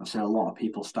me, I've seen a lot of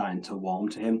people starting to warm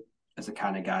to him as a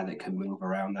kind of guy that can move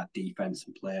around that defense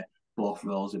and play both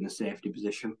roles in the safety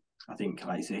position. I think,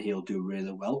 like I say, he'll do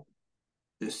really well.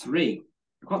 There's 3.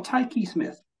 I've got Tyke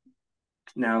Smith.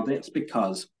 Now, that's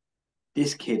because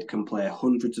this kid can play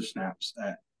hundreds of snaps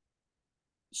at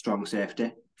strong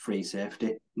safety, free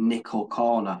safety, nickel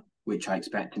corner, which I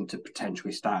expect him to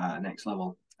potentially start at the next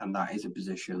level. And that is a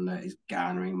position that is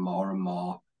garnering more and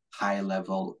more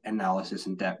high-level analysis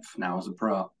and depth now as a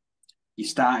pro. You're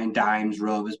starting dimes,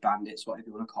 rovers, bandits, whatever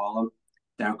you want to call them.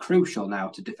 They're crucial now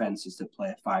to defences that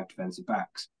play 5 defensive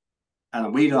backs.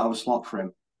 And we don't have a slot for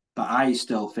him. But I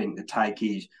still think that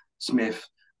Tyke Smith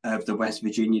of the West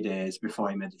Virginia days before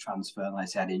he made the transfer, like I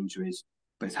said, injuries,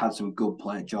 but he's had some good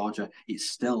play at Georgia. It's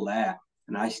still there.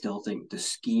 And I still think the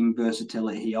scheme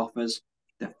versatility he offers,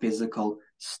 the physical,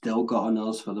 still got a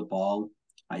nose for the ball.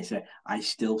 I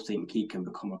still think he can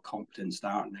become a competent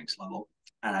starter at next level.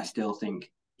 And I still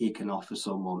think he can offer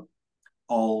someone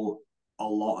a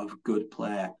lot of good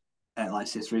play at, like,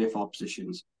 say, 3 or 4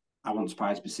 positions. I won't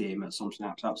surprised to see him at some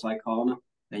snaps outside corner.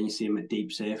 Then you see him at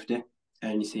deep safety.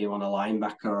 And you see him on a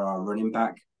linebacker or a running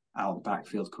back out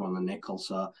backfield come on the nickel.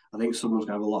 So I think someone's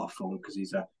going to have a lot of fun because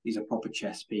he's a proper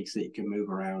chess piece that he can move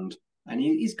around. And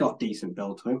he's got decent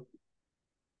build to him.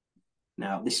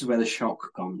 Now, this is where the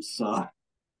shock comes. So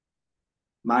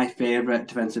my favourite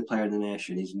defensive player in the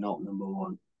nation is not number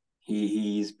 1.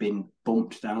 He's been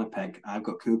bumped down a peg. I've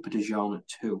got Cooper DeJean at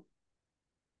 2.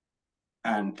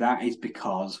 And that is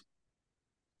because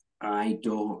I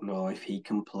don't know if he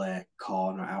can play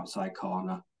corner, outside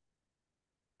corner,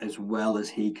 as well as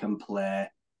he can play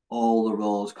all the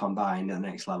roles combined at the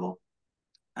next level.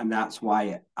 And that's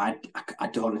why I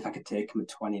don't know if I could take him at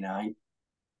 29.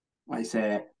 Like I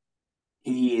say,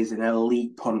 he is an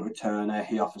elite punt returner.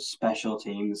 He offers special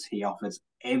teams. He offers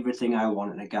everything I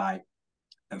want in a guy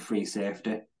at free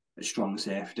safety, at strong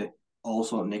safety,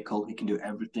 also at nickel. He can do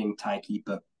everything Tyke,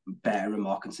 but better and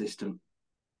more consistent.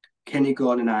 Can he go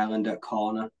on an island at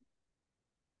corner?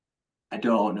 I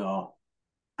don't know.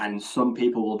 And some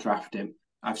people will draft him.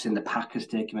 I've seen the Packers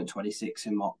take him at 26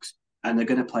 in mocks, and they're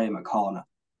going to play him at corner.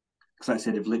 Because like I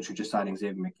said, they've literally just signed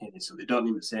Xavier McKinney, so they don't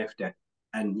need him at safety.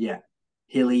 And yeah,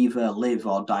 he'll either live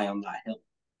or die on that hill.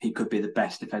 He could be the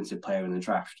best defensive player in the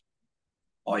draft,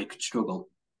 or he could struggle.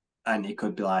 And he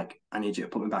could be like, I need you to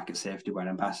put me back at safety when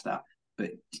I'm past that.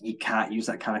 but you can't use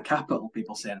that kind of capital,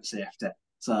 people say at safety.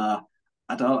 So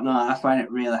I don't know. I find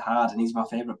it really hard, and he's my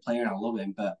favourite player, and I love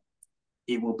him, but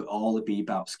it will all be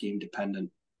about scheme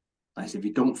dependent. Like I said, if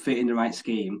you don't fit in the right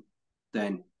scheme,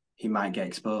 then he might get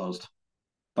exposed.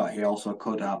 But he also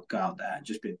could go out there and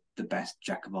just be the best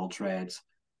jack of all trades,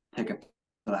 take a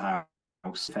for the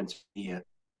house, defense here,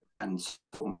 and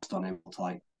almost on him to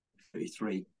like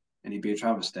 33, and he'd be a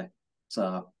travesty.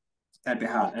 So that'd be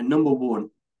hard. And number one,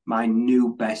 my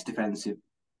new best defensive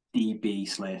DB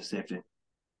slave safety.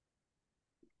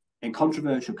 And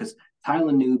controversial because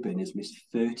Tyler Newbin has missed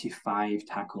 35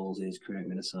 tackles in his career at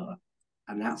Minnesota,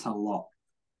 and that's a lot,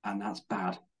 and that's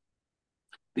bad.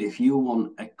 But if you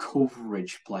want a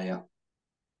coverage player,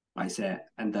 I say,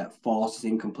 and that forces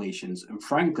incompletions, and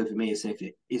frankly, for me, a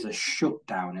safety is a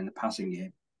shutdown in the passing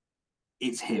game,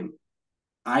 it's him.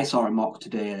 I saw a mock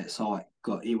today that saw it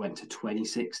he went to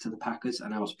 26 to the Packers,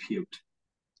 and I was puked.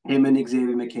 Him and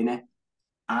Xavier McKinney,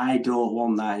 I don't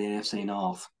want that in the NFC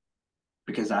North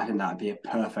because I think that'd be a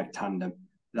perfect tandem.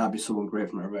 That'd be someone great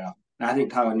from a real. And I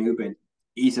think Tyler Newbin,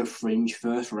 he's a fringe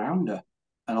first rounder,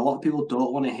 and a lot of people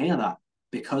don't want to hear that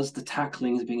because the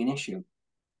tackling is being an issue.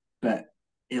 But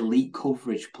elite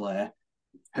coverage player,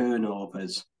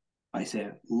 turnovers, like I say,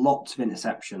 lots of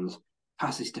interceptions,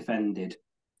 passes defended,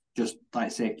 just like I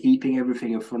say, keeping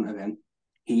everything in front of him.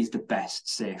 He's the best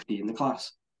safety in the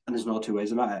class, and there's no two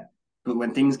ways about it. But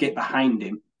when things get behind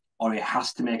him, or he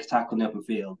has to make a tackle in the open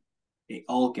field, it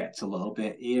all gets a little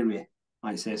bit eerie.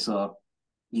 Like I say, so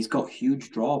he's got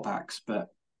huge drawbacks, but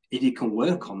if he can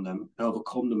work on them,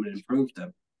 overcome them, and improve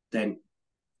them, then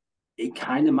it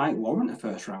kind of might warrant a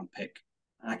first round pick.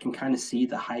 I can kind of see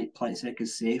the hype, like say,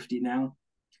 as safety now.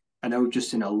 I know we've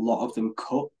just seen a lot of them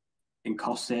cut in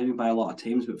cost saving by a lot of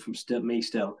teams, but from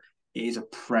still, it is a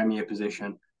premier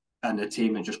position, and the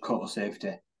team that just cut a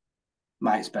safety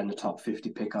might spend the top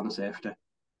 50 pick on a safety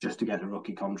just to get the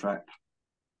rookie contract.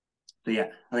 So yeah,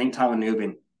 I think Tyler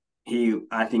Newbin,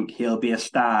 I think he'll be a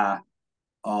star,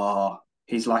 or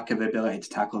his lack of ability to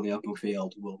tackle in the open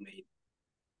field will mean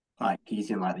like he's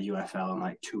in like the UFL in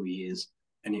like 2 years,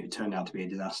 and it turned out to be a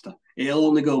disaster. It'll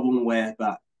only go one way,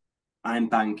 but I'm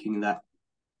banking that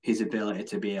his ability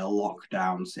to be a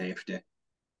lockdown safety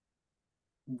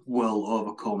will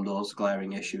overcome those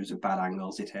glaring issues of bad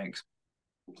angles he takes.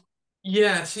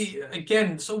 Yeah, see,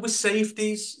 again, so with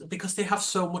safeties, because they have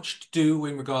so much to do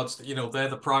in regards to, they're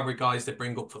the primary guys they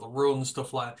bring up for the run,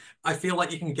 stuff like that. I feel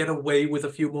like you can get away with a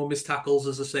few more missed tackles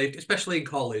as a safety, especially in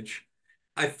college.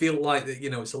 I feel like that,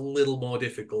 it's a little more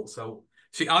difficult. So,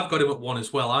 see, I've got him at one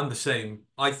as well. I'm the same.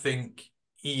 I think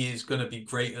he is going to be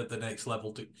great at the next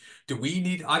level. Do we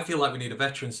need, I feel like we need a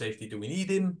veteran safety. Do we need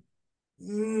him?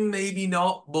 Maybe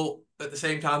not, but at the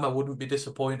same time, I wouldn't be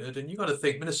disappointed. And you got to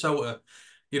think Minnesota,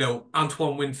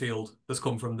 Antoine Winfield has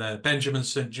come from there, Benjamin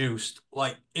St-Juste.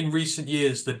 Like in recent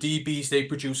years, the DBs they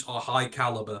produce are high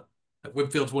caliber.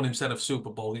 Winfield's won himself a Super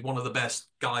Bowl. He's one of the best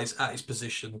guys at his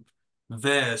position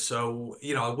there. So,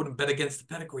 I wouldn't bet against the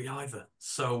pedigree either.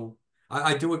 So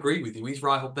I do agree with you. He's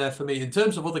right up there for me. In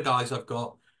terms of other guys I've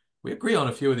got, we agree on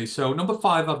a few of these. So number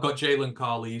 5, I've got Jalen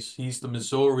Carlise. He's the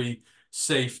Missouri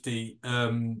safety,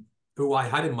 who I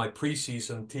had in my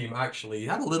preseason team, actually. He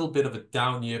had a little bit of a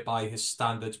down year by his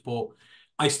standards, but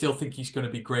I still think he's going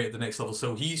to be great at the next level.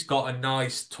 So he's got a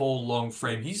nice, tall, long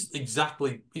frame. He's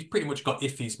pretty much got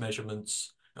Iffy's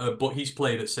measurements, but he's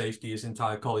played at safety his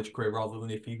entire college career rather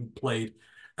than if he played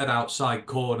at outside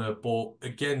corner. But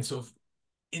again, sort of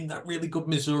in that really good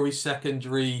Missouri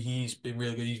secondary, he's been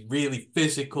really good. He's really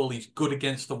physical. He's good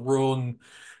against the run.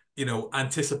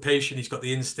 Anticipation. He's got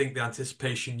the instinct, the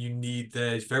anticipation you need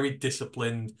there. He's very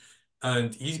disciplined,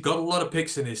 and he's got a lot of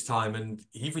picks in his time, and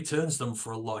he returns them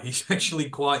for a lot. He's actually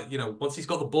quite, once he's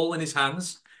got the ball in his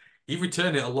hands, he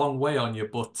return it a long way on you.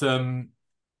 But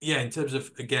yeah, in terms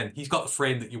of, again, he's got the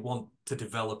frame that you want to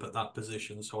develop at that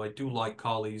position. So I do like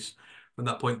Carley's from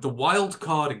that point. The wild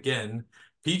card again,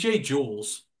 PJ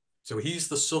Jules. So he's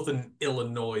the Southern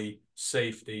Illinois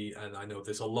safety, and I know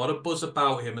there's a lot of buzz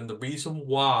about him, and the reason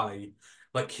why,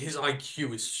 like his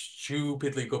IQ is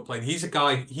stupidly good playing. He's a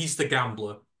guy, he's the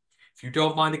gambler. If you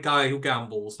don't mind a guy who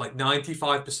gambles, like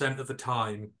 95% of the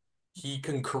time, he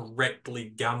can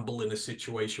correctly gamble in a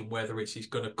situation, whether it's he's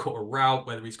going to cut a route,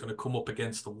 whether he's going to come up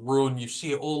against the run. You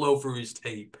see it all over his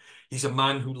tape. He's a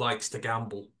man who likes to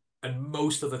gamble, and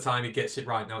most of the time he gets it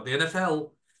right. Now, at the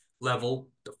NFL level,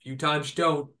 a few times you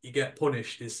don't, you get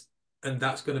punished. And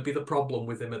that's going to be the problem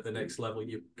with him at the next level.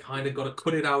 You kind of got to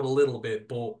cut it out a little bit.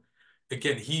 But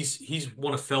again, he's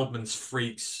one of Feldman's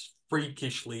freaks,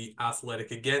 freakishly athletic.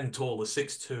 Again, taller,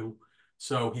 6'2",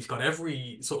 So he's got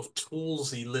every sort of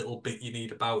toolsy little bit you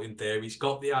need about him there. He's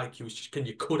got the IQ. It's just can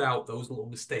you cut out those little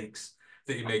mistakes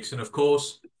that he makes? And of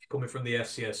course, coming from the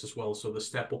FCS as well, so the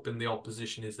step up in the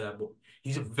opposition is there. But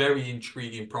he's a very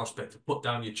intriguing prospect to put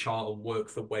down your chart and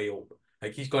work the way up.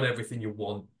 Like he's got everything you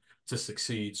want to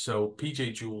succeed. So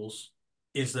PJ Jules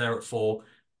is there at 4.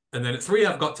 And then at 3,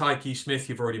 I've got Tyke Smith.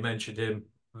 You've already mentioned him.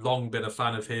 Long been a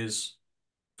fan of his.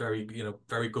 Very,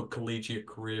 very good collegiate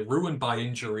career. Ruined by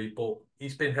injury, but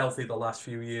he's been healthy the last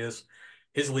few years.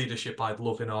 His leadership I'd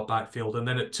love in our backfield. And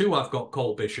then at 2, I've got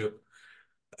Cole Bishop.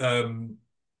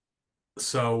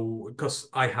 So, because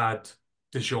I had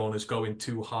DeJean as going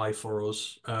too high for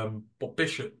us. But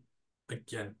Bishop,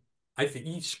 again, I think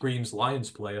he screams Lions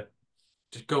player.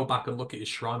 Just go back and look at his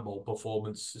Shrine Bowl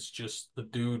performance. It's just the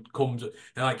dude comes,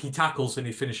 like he tackles and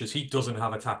he finishes. He doesn't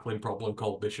have a tackling problem,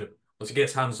 Cole Bishop. Once he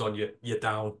gets hands on you, you're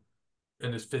down.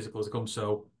 And as physical as it comes.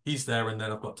 So he's there. And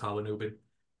then I've got Tyler Nubin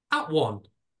at 1.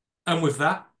 And with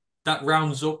that, that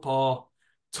rounds up our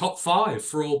top 5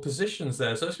 for all positions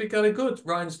there. So it's been kind of good.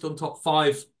 Ryan's done top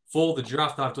 5 for the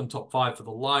draft. I've done top 5 for the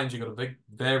Lions. You've got a big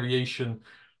variation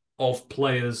of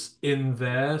players in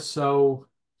there. So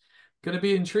going to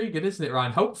be intriguing, isn't it,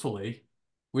 Ryan? Hopefully,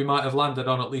 we might have landed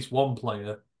on at least one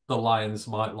player the Lions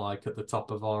might like at the top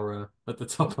of our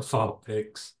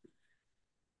picks.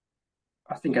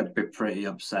 I think I'd be pretty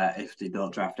upset if they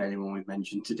don't draft anyone we've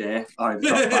mentioned today. Or the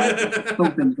top 5.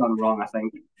 Something's gone wrong, I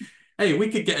think. Hey, we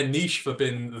could get a niche for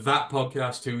being that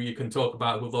podcast who you can talk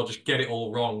about who they'll just get it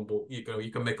all wrong, but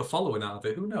you can make a following out of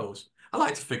it. Who knows? I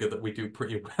like to figure that we do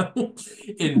pretty well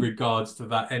in regards to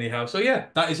that anyhow. So yeah,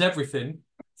 that is everything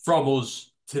from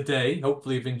us today.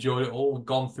 Hopefully you've enjoyed it all. We've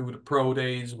gone through the pro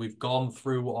days. We've gone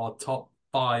through our top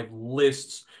 5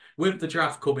 lists. With the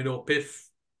draft coming up, if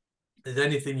there's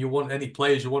anything you want, any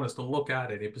players you want us to look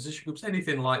at, any position groups,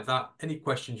 anything like that, any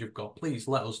questions you've got, please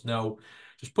let us know.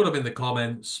 Just put them in the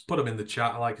comments, put them in the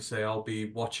chat. Like I say, I'll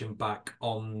be watching back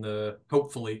on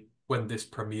hopefully when this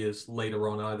premieres later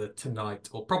on, either tonight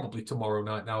or probably tomorrow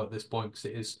night now at this point, because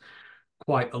it is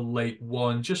quite a late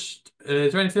one. Just,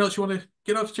 is there anything else you want to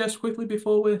get off chest quickly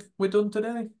before we're done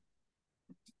today?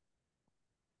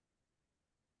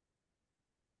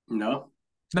 No.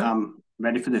 I'm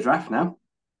ready for the draft now.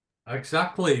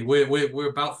 Exactly. We're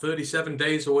about 37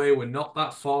 days away. We're not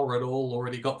that far at all.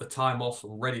 Already got the time off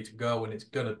and ready to go, and it's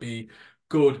gonna be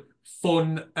good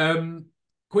fun.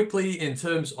 Quickly in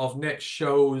terms of next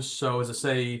shows. So as I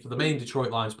say, for the main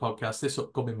Detroit Lions podcast, this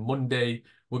upcoming Monday,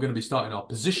 we're going to be starting our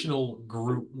positional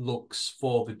group looks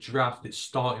for the draft. It's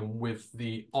starting with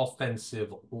the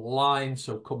offensive line.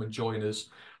 So come and join us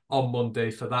on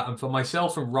Monday for that. And for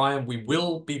myself and Ryan, we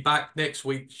will be back next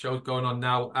week. The show's going on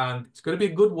now, and it's going to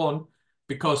be a good one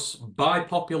because by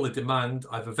popular demand,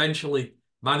 I've eventually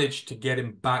managed to get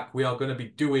him back. We are going to be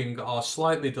doing our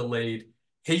slightly delayed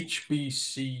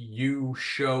HBCU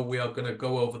show. We are going to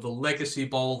go over the Legacy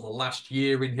Bowl, the last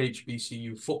year in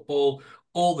HBCU football,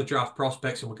 all the draft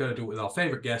prospects, and we're going to do it with our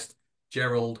favorite guest,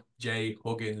 Gerald J.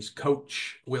 Huggins,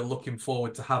 coach. We're looking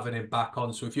forward to having him back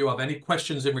on. So if you have any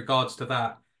questions in regards to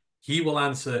that, he will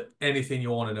answer anything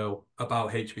you want to know about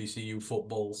HBCU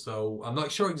football. So I'm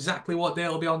not sure exactly what day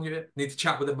it'll be on. You need to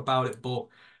chat with him about it, but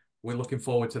we're looking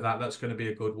forward to that. That's going to be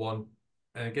a good one.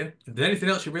 And again, is there anything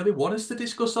else you really want us to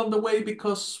discuss on the way?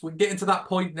 Because we're getting to that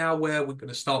point now where we're going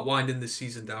to start winding this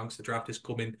season down because the draft is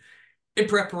coming in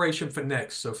preparation for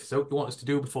next. So if there's something you want us to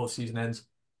do before the season ends,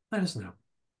 let us know.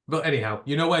 But anyhow,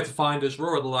 you know where to find us,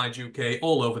 Roar of the Lions UK,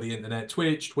 all over the internet,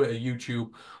 Twitch, Twitter,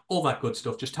 YouTube, all that good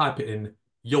stuff. Just type it in,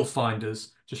 you'll find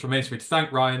us. Just remains for me to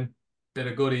thank Ryan, been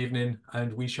a good evening,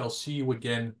 and we shall see you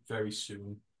again very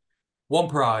soon. One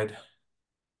Pride.